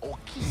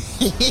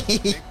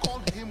 They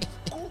called him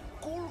Kul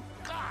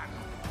Khan,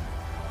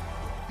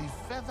 the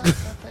feather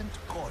serpent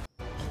god.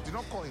 Do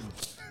not call him.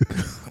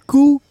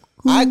 Cool.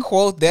 I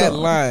quote that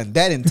line,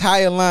 that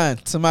entire line,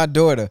 to my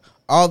daughter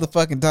all the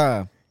fucking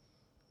time,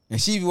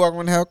 and she be walking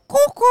around the house, Kul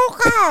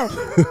Khan,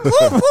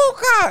 Kul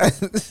Khan.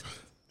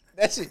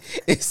 That shit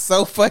is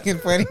so fucking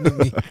funny to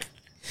me.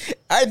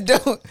 I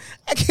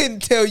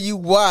can't tell you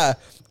why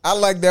I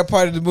like that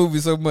part of the movie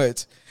so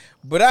much,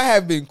 but I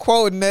have been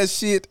quoting that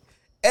shit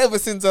ever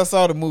since I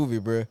saw the movie,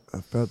 bro. I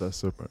felt that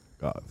serpent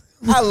god.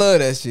 I love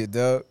that shit,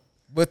 dog.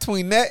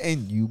 Between that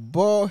and you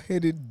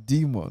bald-headed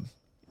demon.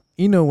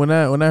 When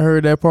I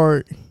heard that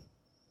part,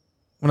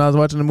 when I was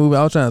watching the movie,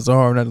 I was trying so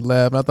hard not to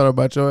laugh. And I thought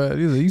about your ass.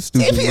 You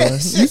stupid, man.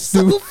 That shit's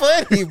so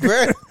funny,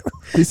 bro.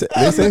 They say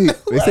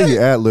he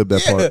ad-libbed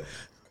that part.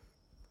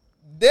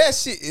 That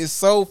shit is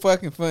so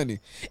fucking funny.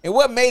 And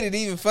what made it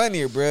even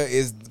funnier, bro,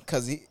 is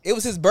because it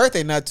was his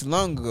birthday not too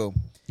long ago.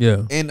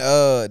 Yeah. And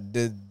I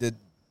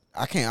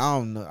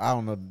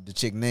don't know the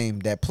chick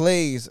name that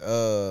plays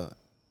what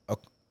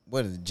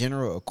is it,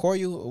 General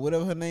Okoye or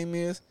whatever her name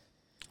is.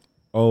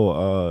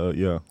 Oh,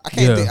 yeah. I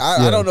can't think.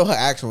 I don't know her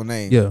actual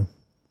name. Yeah.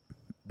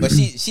 But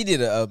she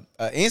did a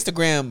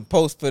Instagram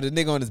post for the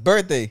nigga on his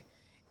birthday,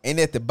 and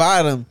at the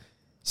bottom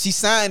she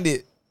signed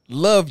it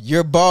love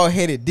your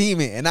bald-headed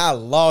demon, and I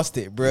lost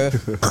it, bro.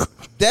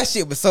 That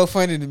shit was so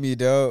funny to me,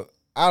 dog.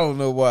 I don't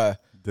know why.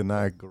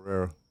 Denai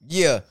Guerrero.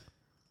 Yeah,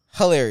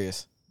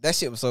 hilarious. That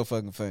shit was so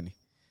fucking funny.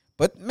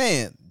 But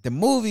man, the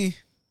movie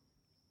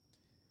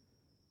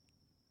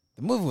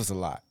was a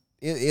lot.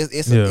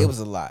 It was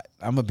a lot.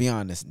 I'm gonna be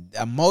honest,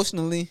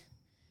 emotionally,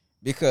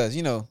 because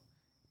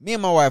me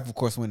and my wife, of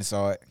course, went and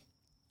saw it.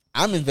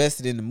 I'm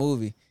invested in the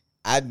movie.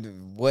 I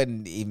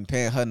wasn't even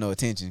paying her no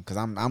attention because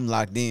I'm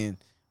locked in.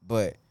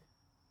 But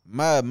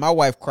my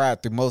wife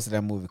cried through most of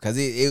that movie because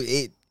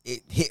it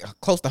hit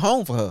close to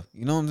home for her.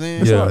 You know what I'm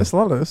saying? Yeah, it's a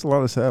lot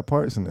of sad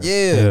parts in there.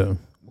 Yeah.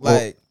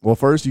 Like, well,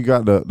 first you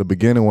got the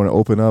beginning when it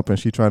opened up and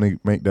she trying to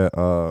make that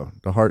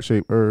the heart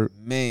shaped herb.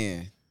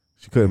 Man,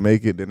 she couldn't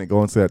make it. Then it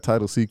go into that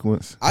title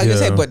sequence. I was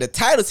gonna say, but the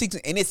title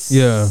sequence, and it's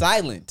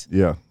silent.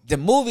 Yeah, the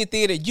movie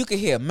theater, you could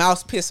hear a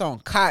mouse piss on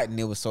cotton.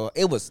 It was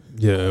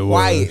it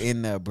quiet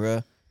in there,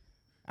 bruh.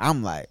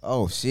 I'm like,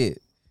 oh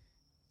shit,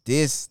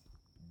 this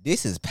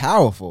is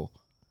powerful.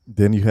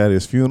 Then you had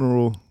his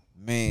funeral.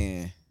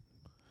 Man,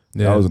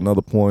 that was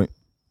another point.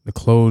 The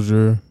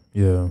closure.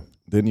 Yeah.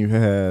 Then you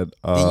had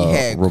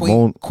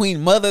Ramon.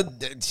 Queen Mother.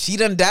 She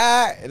done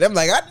died, and I'm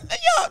like,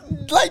 y'all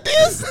like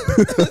this,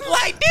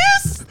 like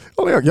this.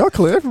 Oh, y'all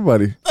clear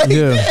everybody. Like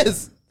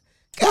this.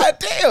 God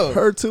damn.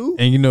 Her too.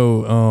 And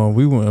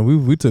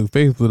we took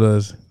Faith with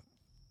us,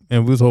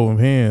 and we was holding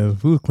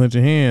hands. We was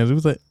clenching hands. It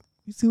was like,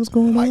 you see what's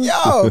going on?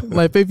 Yo.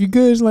 Like, Faith, you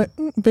good? She's like,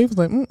 Faith was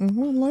like, I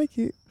don't like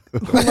it. I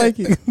don't like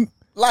it.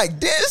 Like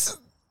this.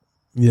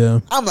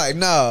 Yeah. I'm like,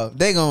 no,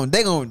 they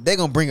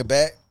gonna bring it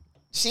back.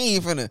 She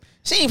ain't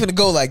finna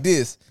go like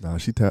this. Nah,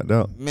 she tapped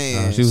out.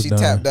 Man, she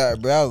tapped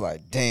out, bro. I was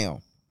like, damn.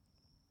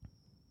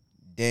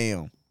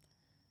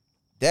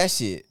 That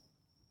shit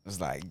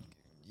was like,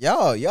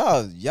 y'all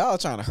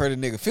trying to hurt a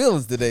nigga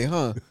feelings today,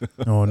 huh?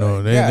 Oh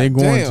no, they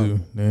going to.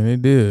 Man, they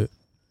did.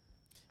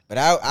 But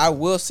I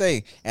will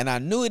say, and I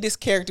knew this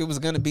character was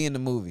gonna be in the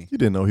movie. You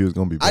didn't know he was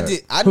gonna be back.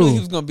 I knew he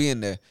was gonna be in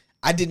there.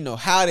 I didn't know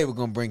how they were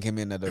gonna bring him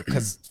in there though.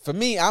 Cause for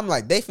me, I'm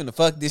like, they finna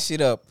fuck this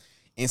shit up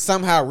and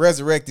somehow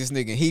resurrect this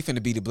nigga and he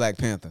finna be the Black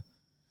Panther.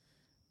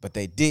 But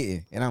they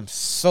didn't. And I'm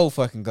so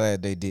fucking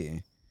glad they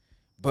didn't.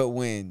 But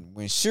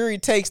when Shuri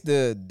takes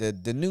the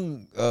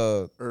new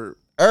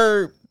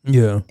herb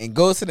and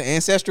goes to the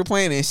ancestral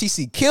plane and she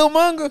see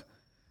Killmonger,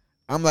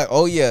 I'm like,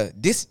 oh yeah,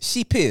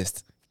 she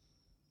pissed.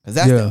 Cause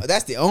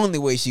that's the only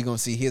way she gonna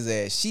see his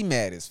ass. She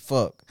mad as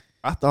fuck.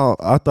 I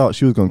thought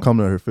she was gonna come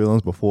to her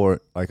feelings before,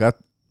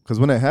 because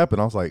when that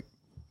happened, I was like,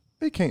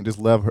 they can't just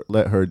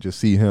let her just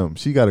see him.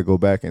 She got to go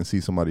back and see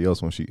somebody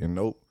else when and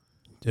nope.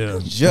 Yeah,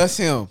 just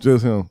him.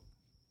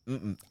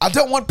 Mm-mm. I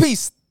don't want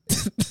peace.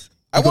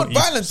 I want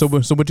violence. So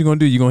what you gonna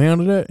do? You gonna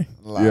handle that?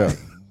 Yeah,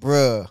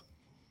 bruh.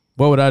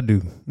 What would I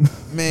do?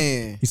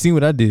 Man, you seen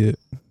what I did?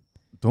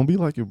 Don't be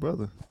like your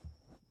brother.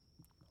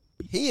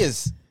 He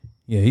is.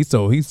 Yeah, he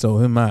sold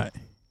him out.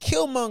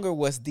 Killmonger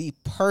was the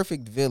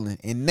perfect villain,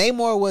 and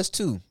Namor was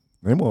too.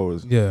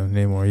 Namor,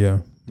 yeah.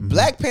 Mm-hmm.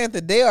 Black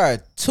Panther, they are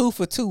 2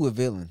 for 2 with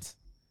villains.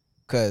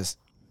 Cause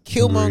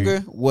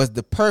Killmonger was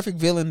the perfect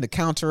villain to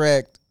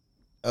counteract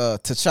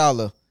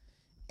T'Challa,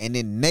 and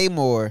then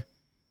Namor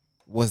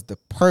was the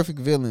perfect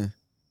villain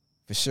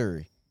for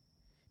Shuri.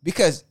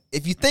 Because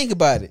if you think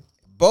about it,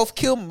 matter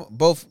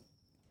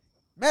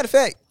of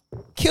fact,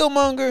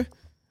 Killmonger,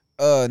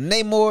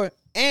 Namor,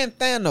 and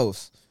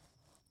Thanos,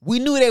 we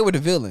knew they were the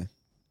villain.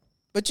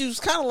 But you was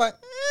kind of like,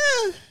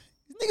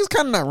 these niggas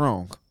kind of not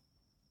wrong.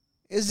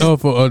 It's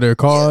just, for their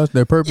cause,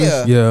 their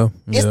purpose? Yeah.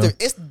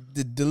 It's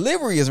the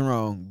delivery is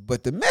wrong,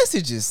 but the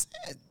message is,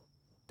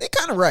 they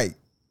kind of right.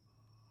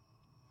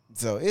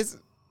 So it's,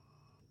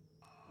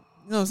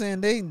 you know what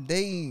I'm saying?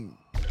 They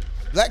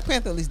Black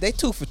Panther, at least, they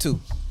 2 for 2.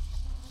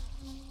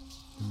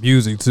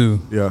 Music too.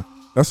 Yeah.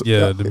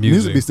 The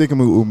music be sticking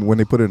with when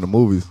they put it in the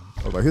movies.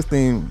 I was like, his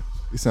theme,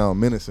 he sound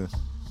menacing.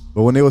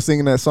 But when they were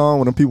singing that song,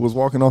 when the people was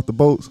walking off the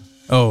boats.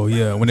 Oh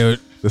yeah, when they were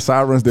the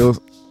sirens, they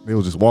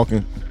was just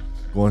walking,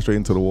 going straight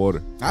into the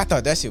water. I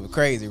thought that shit was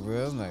crazy,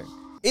 bro. I'm like,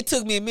 it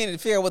took me a minute to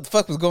figure out what the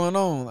fuck was going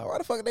on. Like, why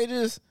the fuck they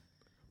just?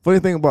 Funny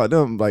thing about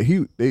them, like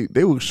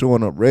they were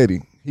showing up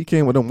ready. He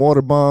came with them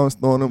water bombs,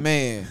 throwing them.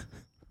 Man,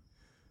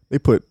 they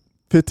put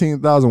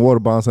 15,000 water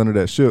bombs under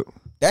that ship.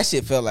 That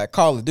shit felt like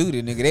Call of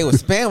Duty, nigga. They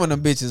was spamming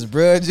them bitches,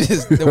 bro.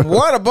 Just the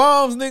water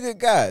bombs, nigga.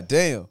 God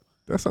damn.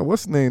 That's how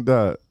what's her name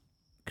died.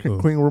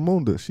 Queen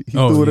Ramonda. He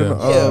threw it in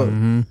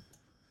the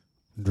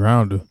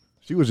drowned her.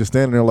 She was just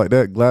standing there like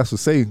that. Glass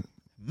was safe.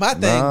 My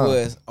thing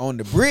was on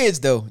the bridge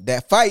though,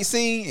 that fight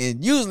scene,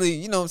 and usually,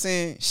 you know what I'm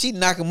saying, she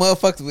knocking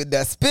motherfuckers with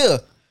that spear.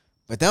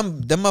 But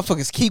them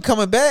motherfuckers keep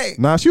coming back.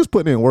 Nah, she was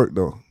putting in work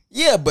though.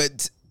 Yeah,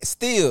 but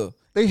still.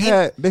 They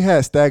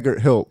had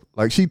staggered help.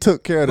 Like she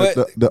took care of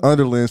the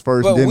underlings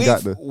first and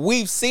then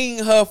we've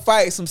seen her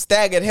fight some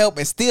staggered help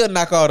and still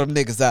knock all them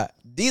niggas out.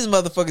 These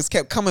motherfuckers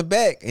kept coming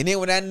back. And then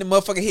when that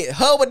motherfucker hit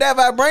her with that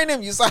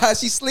vibranium, you saw how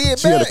she slid back.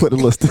 She had to put the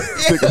little stick.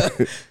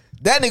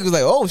 That nigga was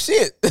like, oh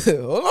shit.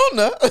 Hold on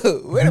now.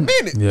 Wait a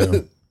minute.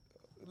 Yeah.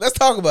 Let's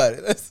talk about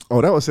it.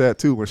 Oh, that was sad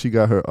too when she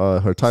got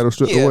her title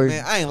stripped away.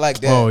 Man, I ain't like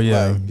that. Oh,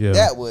 yeah, Like, yeah.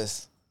 That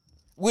was,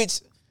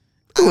 which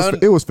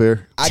It was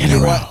fair.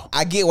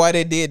 I get why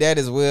they did that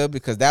as well,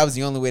 because that was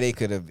the only way they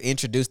could have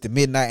introduced the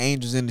Midnight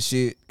Angels in the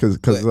shit.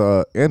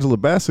 Because Angela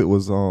Bassett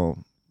was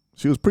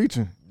she was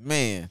preaching.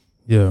 Man,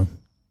 Yeah.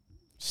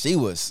 she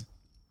was.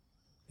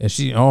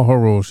 And all her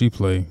roles she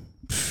played.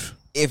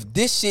 If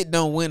this shit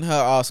don't win her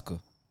Oscar,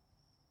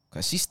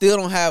 because she still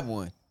don't have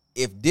one.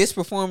 If this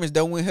performance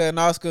don't win her an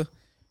Oscar,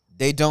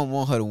 they don't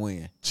want her to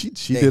win. She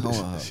They did.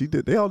 hoeing her. She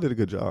did. They all did a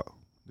good job.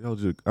 They all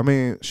did. I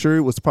mean,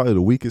 Shuri was probably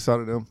the weakest out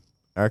of them,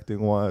 acting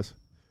wise.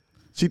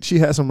 She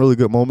had some really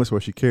good moments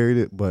where she carried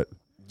it, but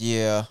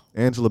Yeah,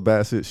 Angela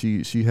Bassett,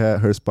 she had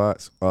her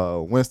spots.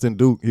 Winston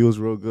Duke, he was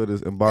real good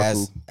as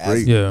M'Baku.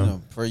 Great. Yeah.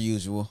 per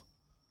usual.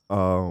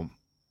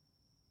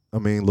 I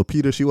mean,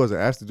 Lupita, she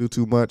wasn't asked to do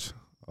too much.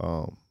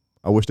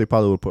 I wish they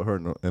probably would put her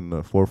in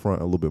the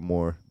forefront a little bit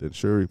more than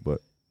Shuri, but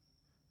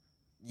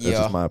that's Yeah,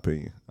 just my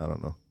opinion. I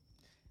don't know.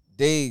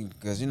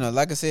 because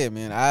like I said,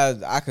 man,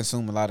 I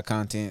consume a lot of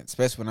content,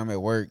 especially when I'm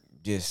at work,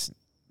 just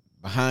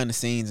behind the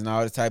scenes and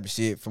all this type of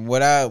shit. From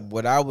what I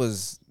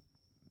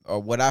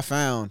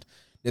found,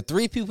 the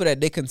three people that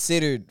they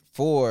considered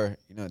for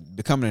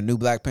becoming a new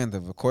Black Panther,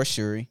 of course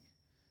Shuri,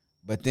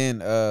 but then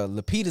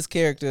Lupita's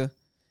character,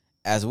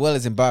 as well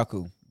as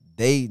M'Baku,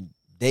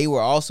 they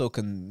were also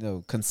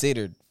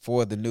considered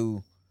for the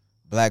new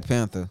Black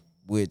Panther,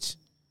 which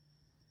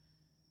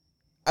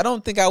I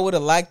don't think I would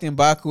have liked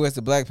M'Baku as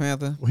the Black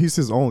Panther. Well, he's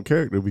his own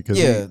character because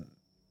Yeah,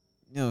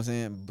 you know what I'm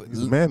saying. But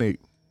he's a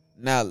man-ate.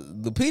 now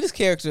Lupita's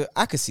character,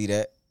 I could see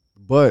that.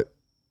 But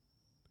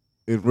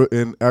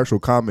in actual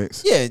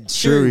comics, Yeah,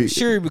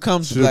 Shuri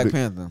becomes the Shuri Black be-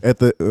 Panther. at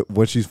the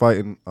when she's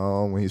fighting,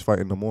 when he's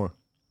fighting Namor,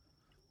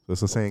 so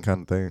it's the same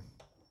kind of thing.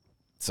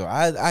 So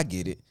I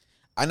get it,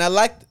 and I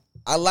like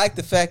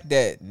the fact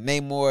that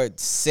Namor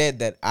said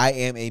that I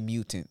am a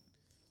mutant.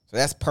 So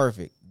that's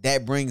perfect.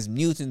 That brings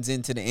mutants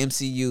into the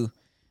MCU,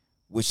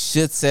 which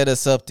should set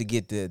us up to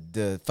get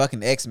the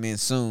fucking X-Men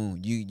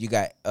soon. You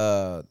got They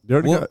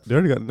already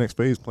got the next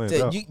phase planned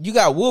out. you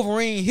got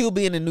Wolverine. He'll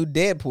be in the new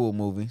Deadpool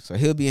movie, so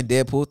he'll be in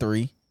Deadpool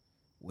 3,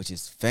 which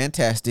is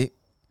fantastic.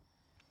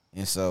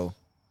 And so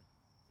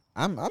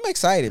I'm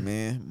excited,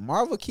 man.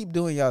 Marvel, keep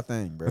doing y'all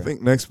thing, bro. I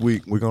think next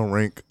week we're gonna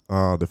rank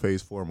the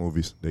Phase 4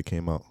 movies that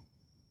came out.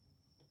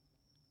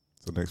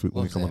 So next week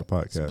when we come on the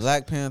podcast, It's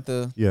Black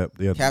Panther, yeah,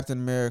 Captain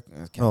America.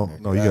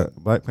 No, you got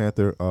Black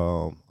Panther,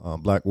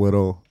 Black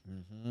Widow,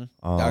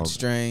 Doctor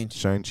Strange.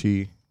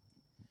 Shang-Chi,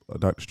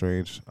 Doctor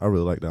Strange. I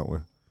really like that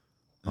one.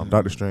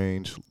 Doctor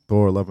Strange,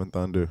 Thor: Love and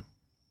Thunder,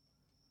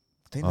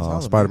 I think that's all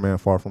of them. Spider-Man: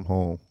 Far From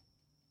Home.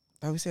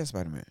 I thought we said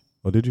Spider-Man.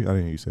 Oh, did you? I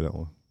didn't hear you say that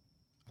one.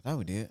 I thought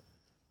we did.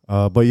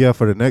 But yeah,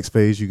 for the next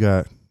phase, you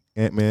got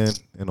Ant-Man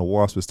and the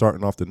Wasp is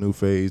starting off the new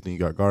phase. Then you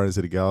got Guardians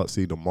of the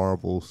Galaxy, the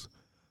Marvels,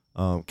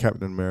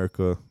 Captain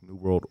America, New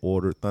World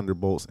Order,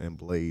 Thunderbolts, and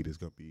Blade is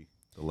gonna be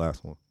the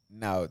last one.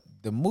 Now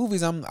the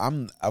movies,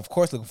 I'm of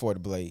course looking forward to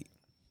Blade.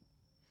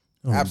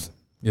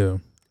 Yeah.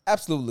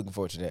 Absolutely looking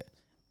forward to that.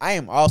 I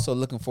am also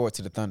looking forward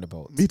to the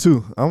Thunderbolts. Me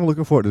too. I'm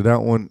looking forward to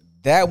that one.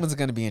 That one's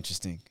gonna be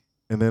interesting.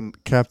 And then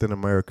Captain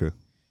America.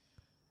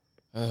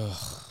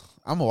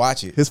 I'm gonna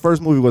watch it. His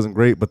first movie wasn't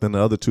great, but then the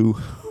other two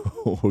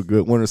were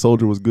good. Winter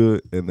Soldier was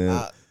good, and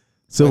then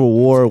Civil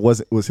War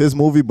was his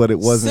movie, but it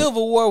wasn't.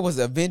 Civil War was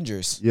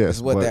Avengers. Yes,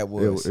 is what but that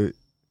was.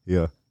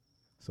 Yeah.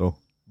 So,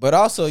 but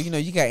also,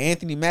 you got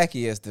Anthony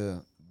Mackie as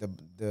the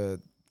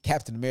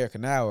Captain America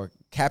now, or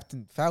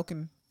Captain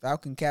Falcon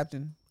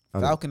Captain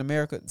Falcon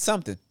America,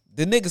 something.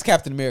 The nigga's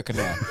Captain America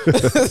now.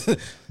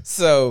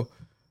 So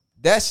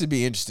that should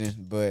be interesting.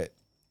 But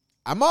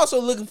I'm also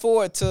looking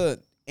forward to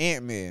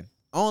Ant-Man,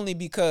 only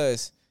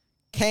because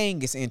Kang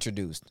gets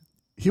introduced.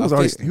 he was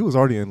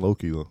already in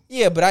Loki though.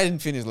 Yeah, but I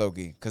didn't finish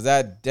Loki because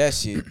that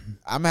shit.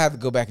 I'm gonna have to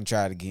go back and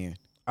try it again.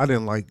 I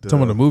didn't like the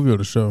Talking about the movie or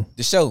the show?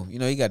 The show,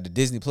 you got the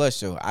Disney Plus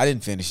show. I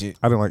didn't finish it.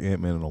 I didn't like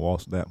Ant-Man and the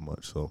Wasp that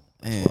much, so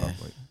Man, that's what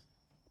I'm like.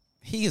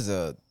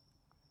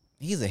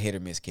 he's a hit or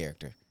miss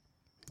character.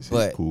 He's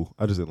But cool.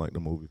 I just didn't like the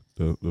movie.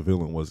 The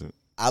villain wasn't.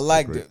 I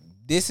like great.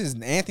 this is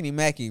Anthony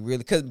Mackie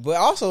really, but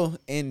also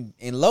in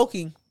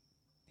Loki,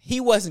 he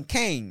wasn't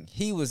Kang.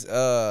 He was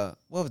what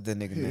was the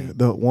nigga name?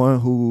 The one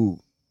who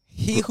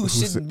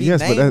Shouldn't be yes,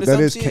 named but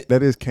or some shit.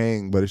 that is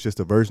Kang, but it's just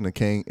a version of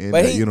Kang in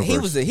But that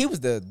universe. he was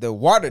the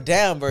watered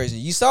down version.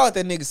 You saw what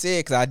that nigga said,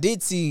 because I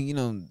did see,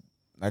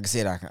 like I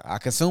said, I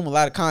consume a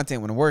lot of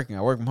content when I'm working.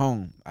 I work from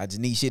home. I just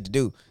need shit to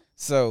do.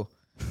 So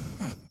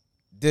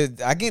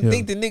I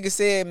think the nigga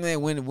said,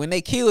 man, when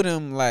they killed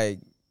him, like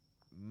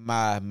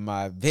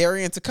my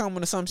variants are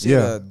coming or some shit.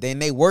 Yeah. Then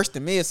they worse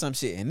than me or some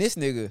shit. And this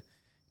nigga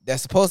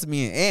that's supposed to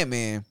be in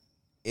Ant-Man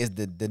is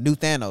the new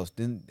Thanos.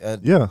 You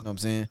know what I'm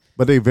saying?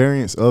 But they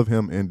variants of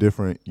him in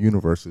different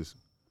universes.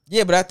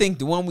 Yeah, but I think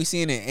the one we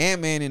seen in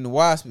Ant-Man and the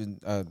Wasp,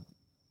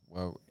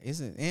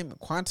 is it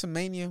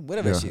Quantumania?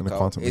 Whatever that shit in the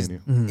called.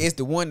 Quantumania. It's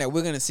the one that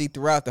we're gonna see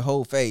throughout the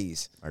whole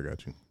phase. I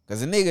got you.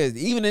 Cause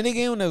even the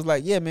nigga in there was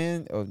like, yeah,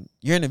 man,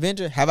 you're an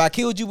Avenger. Have I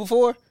killed you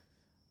before?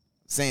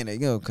 saying that,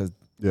 because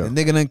Yeah. the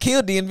nigga done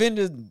killed the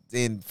Avengers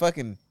in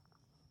fucking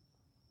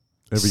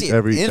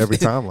Every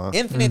timeline.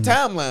 infinite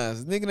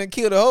timelines. Nigga done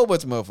killed a whole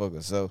bunch of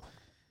motherfuckers. So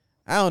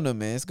I don't know,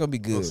 man. It's gonna be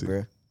We'll good, see.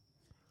 bro.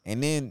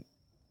 And then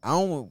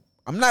I'm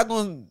not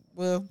gonna.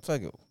 Well,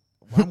 fuck it.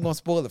 I'm gonna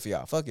spoil it for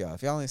y'all. Fuck y'all.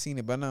 If y'all ain't seen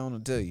it, but now I'm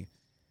gonna tell you.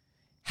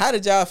 How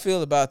did y'all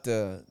feel about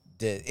the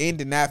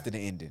ending after the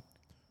ending?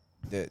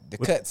 The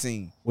cut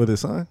scene. With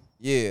his son?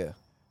 Yeah.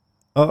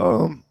 I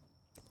don't know.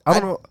 I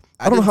don't know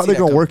didn't how see they're that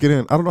gonna coming. work it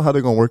in. I don't know how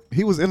they're gonna work.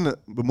 He was in the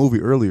movie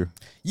earlier.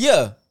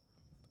 Yeah.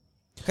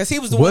 Cause he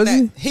was the Was one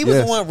that he? he was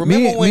Yes. the one.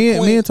 Remember when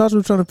Queen, me and Tasha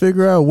were trying to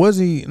figure out, was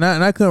he not,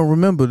 and I couldn't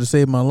remember to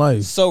save my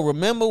life. So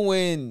remember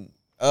when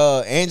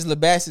Angela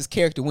Bassett's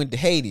character went to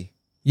Haiti?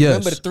 Yes.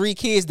 Remember the 3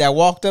 kids that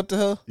walked up to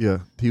her? Yeah,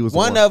 he was.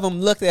 One the of them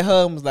looked at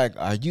her and was like,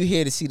 "Are you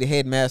here to see the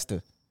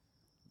headmaster?"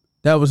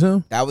 That was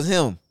him? That was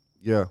him.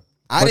 Yeah,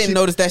 I But didn't she-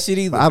 notice that shit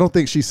either. I don't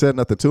think she said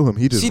nothing to him.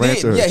 He just She ran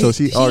did. to her. Yeah, so he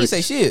she didn't already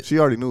say shit. She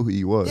already knew who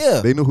he was.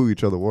 Yeah. They knew who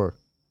each other were.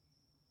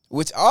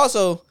 Which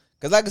also,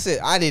 because like I said,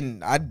 I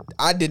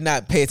did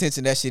not pay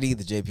attention to that shit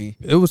either, JP.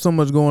 It was so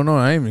much going on.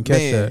 I didn't even catch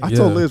Man. that. I Yeah.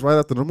 told Liz right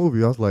after the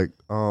movie. I was like,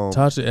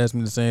 Tasha asked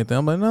me the same thing.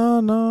 I'm like,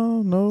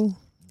 no.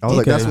 I was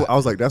like, Okay.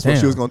 that's what she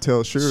Damn. was gonna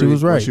tell Shuri. She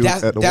was when right. She was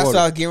That's at the what water.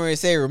 I was getting ready to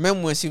say.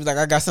 Remember when she was like,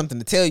 "I got something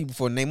to tell you"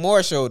 before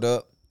Namor showed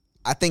up?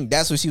 I think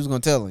that's what she was gonna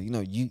tell her.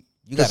 You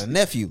got a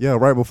nephew. Yeah,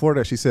 right before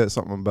that, she said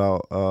something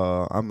about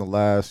I'm the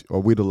last,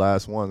 or we the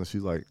last ones, and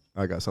she's like,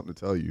 I got something to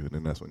tell you, and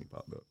then that's when he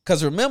popped up.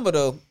 Because remember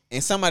though,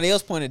 and somebody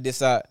else pointed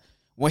this out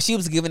when she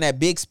was giving that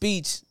big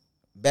speech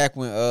back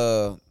when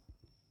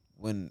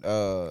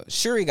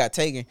Shuri got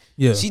taken.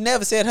 Yeah. She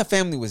never said her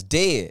family was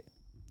dead.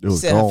 It was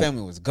she said gone. her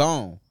family was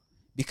gone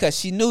because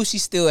she knew she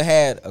still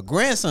had a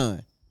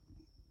grandson.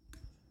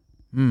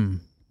 The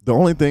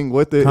only thing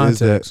with it is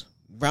Context.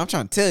 Bro, I'm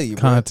trying to tell you,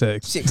 bro.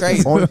 Context. Shit that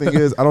crazy. the only thing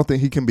is I don't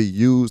think he can be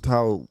used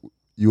how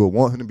you would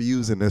want him to be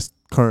used in this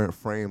current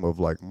frame of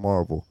like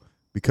Marvel,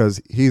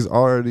 because he's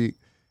already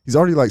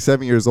like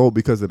 7 years old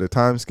because of the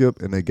time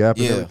skip and the gap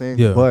and Yeah. everything.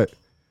 Yeah. But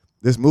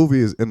this movie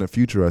is in the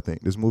future. I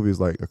think this movie is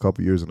like a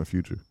couple years in the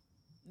future.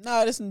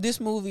 Nah, this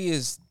movie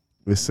is.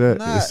 It's set.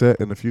 Not- It's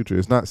set in the future.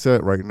 It's not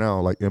set right now,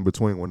 like in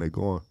between when they're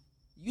going.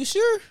 You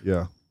sure?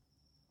 Yeah,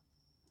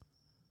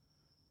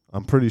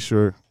 I'm pretty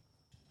sure.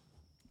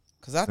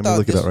 Because I me thought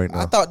look it this, up right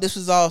now. I thought this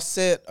was all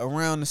set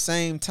around the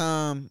same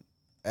time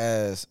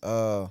as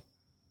Doctor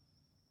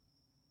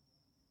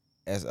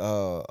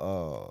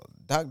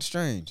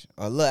Strange,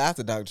 or a little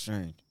after Doctor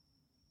Strange.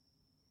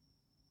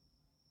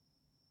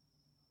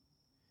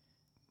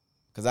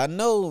 Because I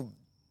know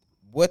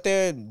what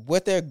they're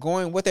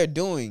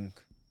doing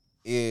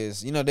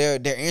is,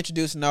 they're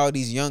introducing all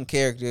these young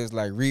characters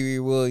like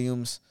Riri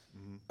Williams.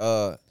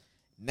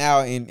 Now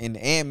in the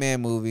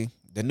Ant-Man movie,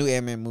 the new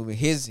Ant-Man movie,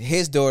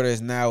 his daughter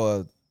is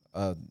now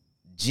a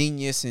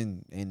genius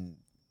in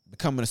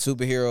becoming a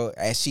superhero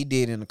as she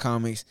did in the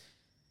comics.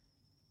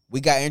 We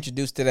got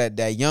introduced to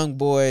that young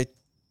boy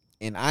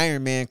in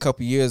Iron Man a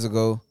couple years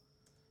ago.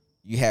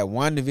 You had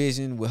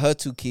WandaVision with her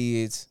 2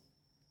 kids.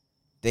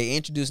 They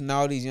introducing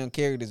all these young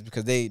characters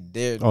because they're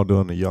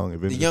Doing the Young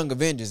Avengers. the Young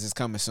Avengers is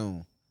coming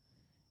soon.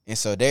 And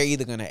so they're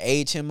either gonna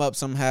age him up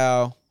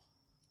somehow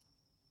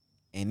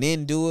and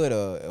then do it,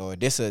 or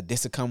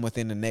this'll come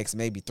within the next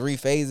maybe 3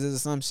 phases or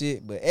some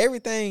shit. But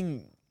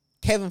everything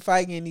Kevin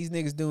Feige and these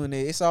niggas doing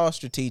it's all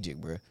strategic,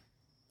 bro.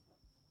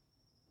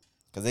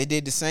 Cause they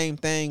did the same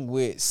thing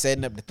with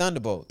setting up the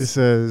Thunderbolts. It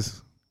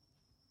says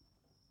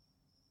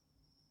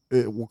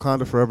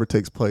Wakanda Forever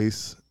takes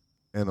place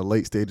in the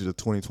late stages of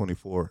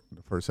 2024,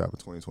 the first half of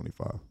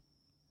 2025.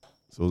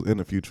 So it's in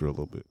the future a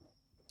little bit.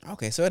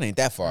 Okay, so it ain't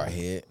that far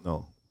ahead.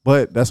 No.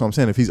 But that's what I'm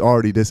saying. If he's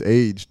already this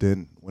age,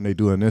 then when they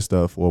doing this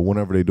stuff or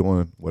whenever they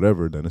doing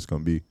whatever, then it's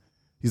going to be,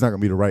 he's not going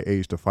to be the right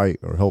age to fight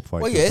or help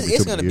fight. Well, yeah, it's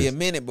too going to many be a years.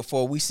 minute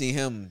before we see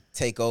him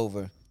take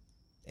over.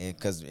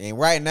 And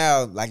right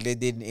now, like they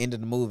did in the end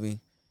of the movie,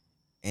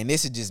 and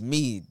this is just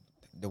me,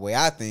 the way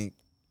I think.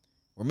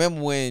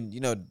 Remember when,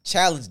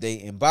 Challenge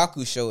Day and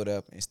M'Baku showed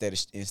up instead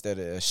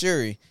of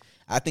Shuri?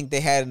 I think they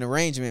had an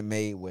arrangement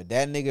made where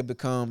that nigga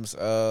becomes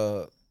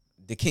the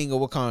king of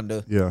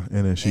Wakanda. Yeah,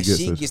 and then she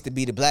gets to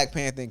be the Black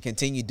Panther and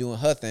continue doing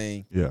her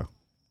thing. Yeah.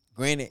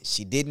 Granted,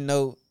 she didn't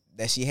know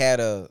that she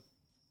had a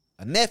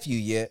nephew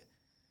yet,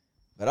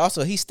 but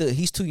also he's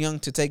too young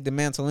to take the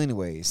mantle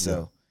anyway.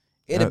 So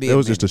it'll be. It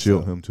was just to minute,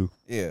 shield so, him too.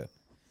 Yeah,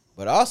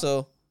 but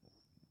also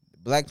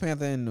Black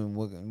Panther and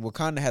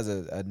Wakanda has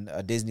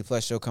a Disney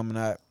Plus show coming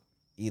out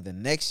either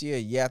next year or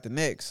year after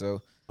next.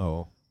 So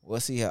we'll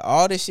see how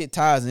all this shit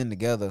ties in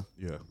together.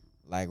 Yeah.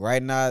 Like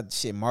right now,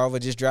 shit, Marvel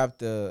just dropped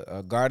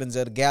the Guardians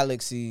of the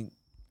Galaxy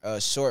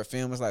short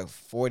film. It's like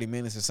 40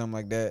 minutes or something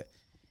like that.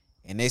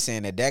 And they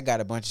saying that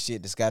got a bunch of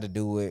shit that's got to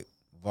do with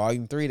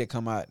Volume 3 that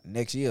come out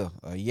next year.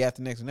 Or year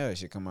after next, another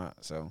shit come out.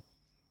 So,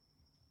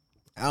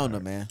 I don't know,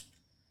 man.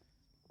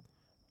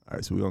 All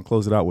right, so we're going to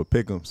close it out with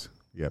pick'ems.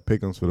 Yeah,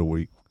 pick'ems for the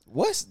week.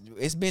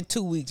 It's been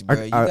 2 weeks,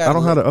 bro. I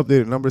don't have the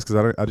updated numbers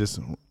because I just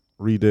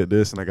redid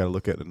this, and I got to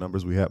look at the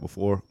numbers we had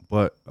before.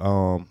 But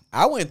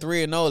I went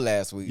 3-0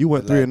 last week. you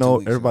went the last 3-0. 2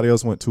 weeks Everybody ago.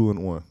 else went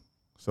 2-1.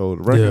 So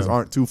the records Yeah.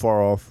 aren't too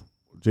far off.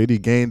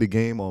 JD gained the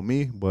game on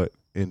me, but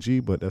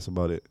that's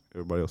about it.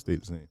 Everybody else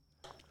stayed the same.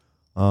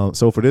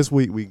 So for this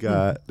week, we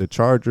got the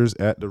Chargers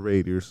at the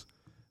Raiders.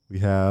 We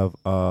have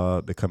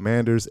the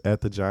Commanders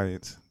at the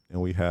Giants, and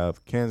we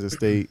have Kansas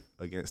State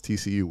against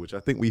TCU, which I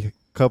think we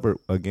covered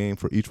a game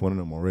for each one of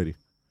them already.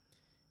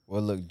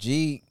 Well, look,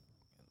 G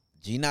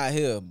not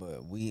here,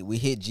 but we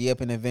hit G up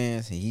in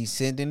advance, and he's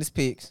sending his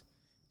picks.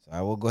 So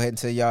I will go ahead and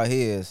tell y'all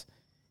his.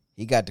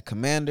 He got the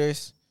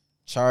Commanders,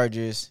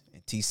 Chargers,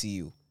 and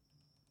TCU.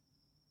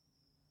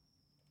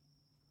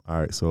 All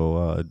right,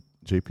 so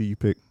JP, you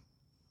pick.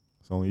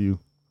 It's on you.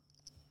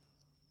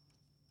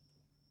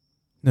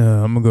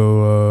 Yeah, I'm gonna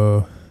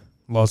go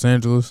Los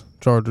Angeles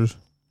Chargers.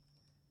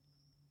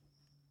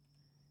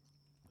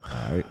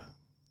 All right.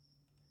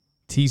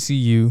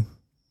 TCU.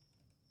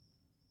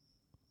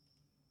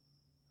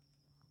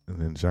 And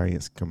then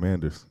Giants,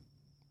 Commanders.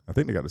 I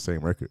think they got the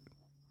same record.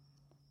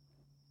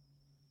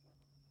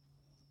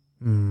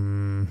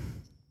 I'm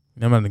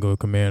gonna go with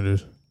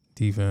Commanders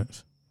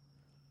defense.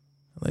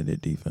 I like their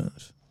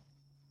defense.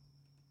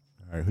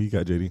 All right, who you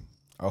got, JD?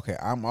 Okay,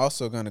 I'm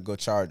also going to go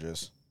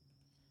Chargers.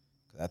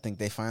 I think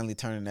they finally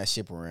turning that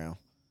ship around.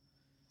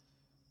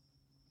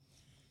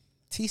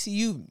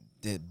 TCU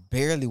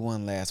barely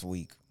won last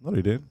week. No,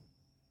 they did.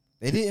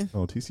 They didn't?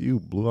 No, TCU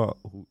blew out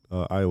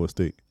Iowa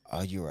State.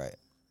 Oh, you're right.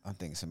 I'm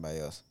thinking somebody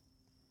else.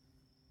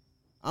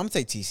 I'm going to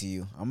take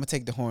TCU. I'm going to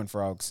take the Horned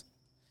Frogs.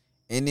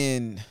 And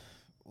then,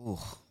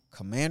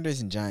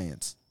 Commanders and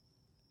Giants.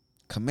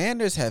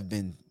 Commanders have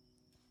been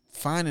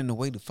finding a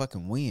way to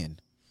fucking win.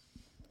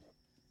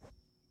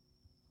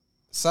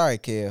 Sorry,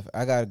 Kev.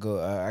 I gotta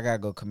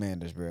go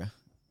Commanders, bro.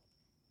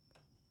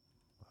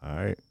 All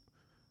right.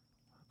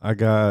 I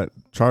got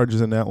Chargers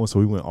in that one, so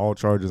we went all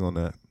Chargers on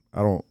that.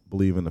 I don't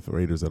believe in the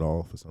Raiders at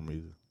all for some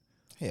reason.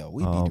 Hell,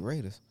 we beat the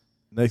Raiders.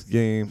 Next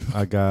game,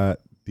 I got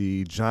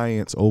the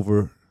Giants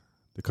over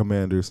the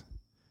Commanders.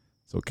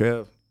 So,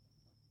 Kev,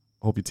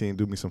 I hope your team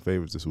do me some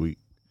favors this week.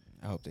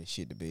 I hope they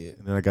shit the bed.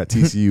 And then I got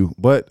TCU.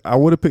 But I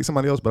would have picked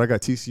somebody else, but I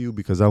got TCU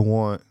because I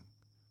want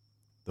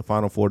the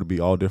Final Four to be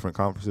all different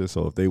conferences.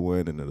 So if they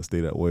win, then it'll stay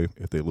that way.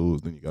 If they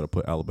lose, then you got to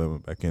put Alabama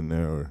back in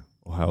there or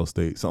Ohio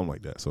State, something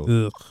like that.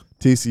 So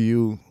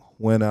TCU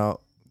went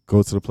out,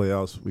 go to the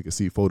playoffs. We could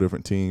see 4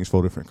 different teams,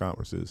 4 different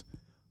conferences,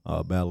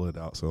 battle it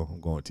out. So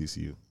I'm going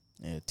TCU.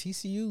 Yeah,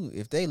 TCU,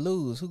 if they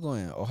lose, who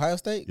going? Ohio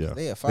State? Yeah.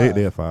 They at 5.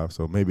 They at 5,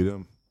 so maybe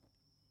them.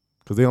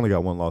 Because they only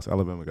got 1 loss.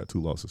 Alabama got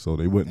 2 losses, so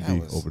they wouldn't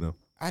be over them.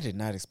 I did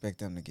not expect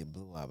them to get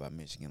blew out by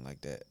Michigan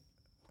like that.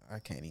 I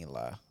can't even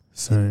lie.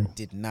 Same.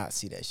 Did not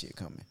see that shit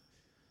coming.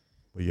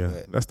 But yeah,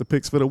 that's the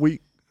picks for the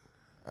week.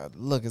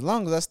 Look, as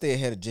long as I stay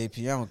ahead of JP,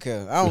 I don't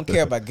care. I don't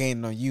care about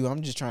gaining on you.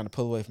 I'm just trying to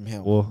pull away from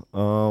him.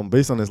 Well,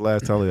 based on this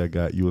last tally I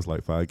got, you was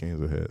like 5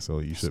 games ahead, so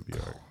you should be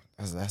all right.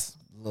 That's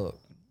look.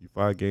 You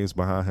 5 games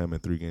behind him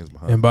and 3 games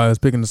behind. And by us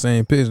picking the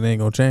same pitch, they ain't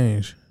gonna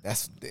change.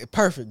 That's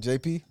perfect,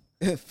 JP.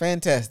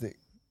 Fantastic.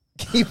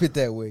 Keep it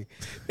that way.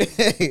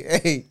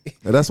 hey.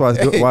 And that's why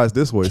it's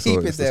this way. So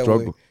Keep it's it a that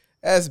struggle. way.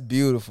 That's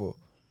beautiful.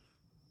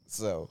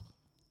 So,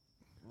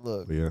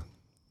 look. But yeah.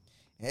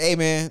 Hey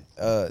man,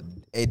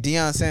 hey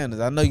Deion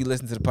Sanders, I know you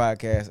listen to the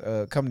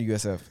podcast. Come to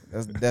USF.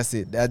 That's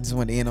it. I just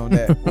want to end on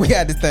that. We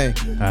got this thing.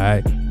 All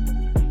right.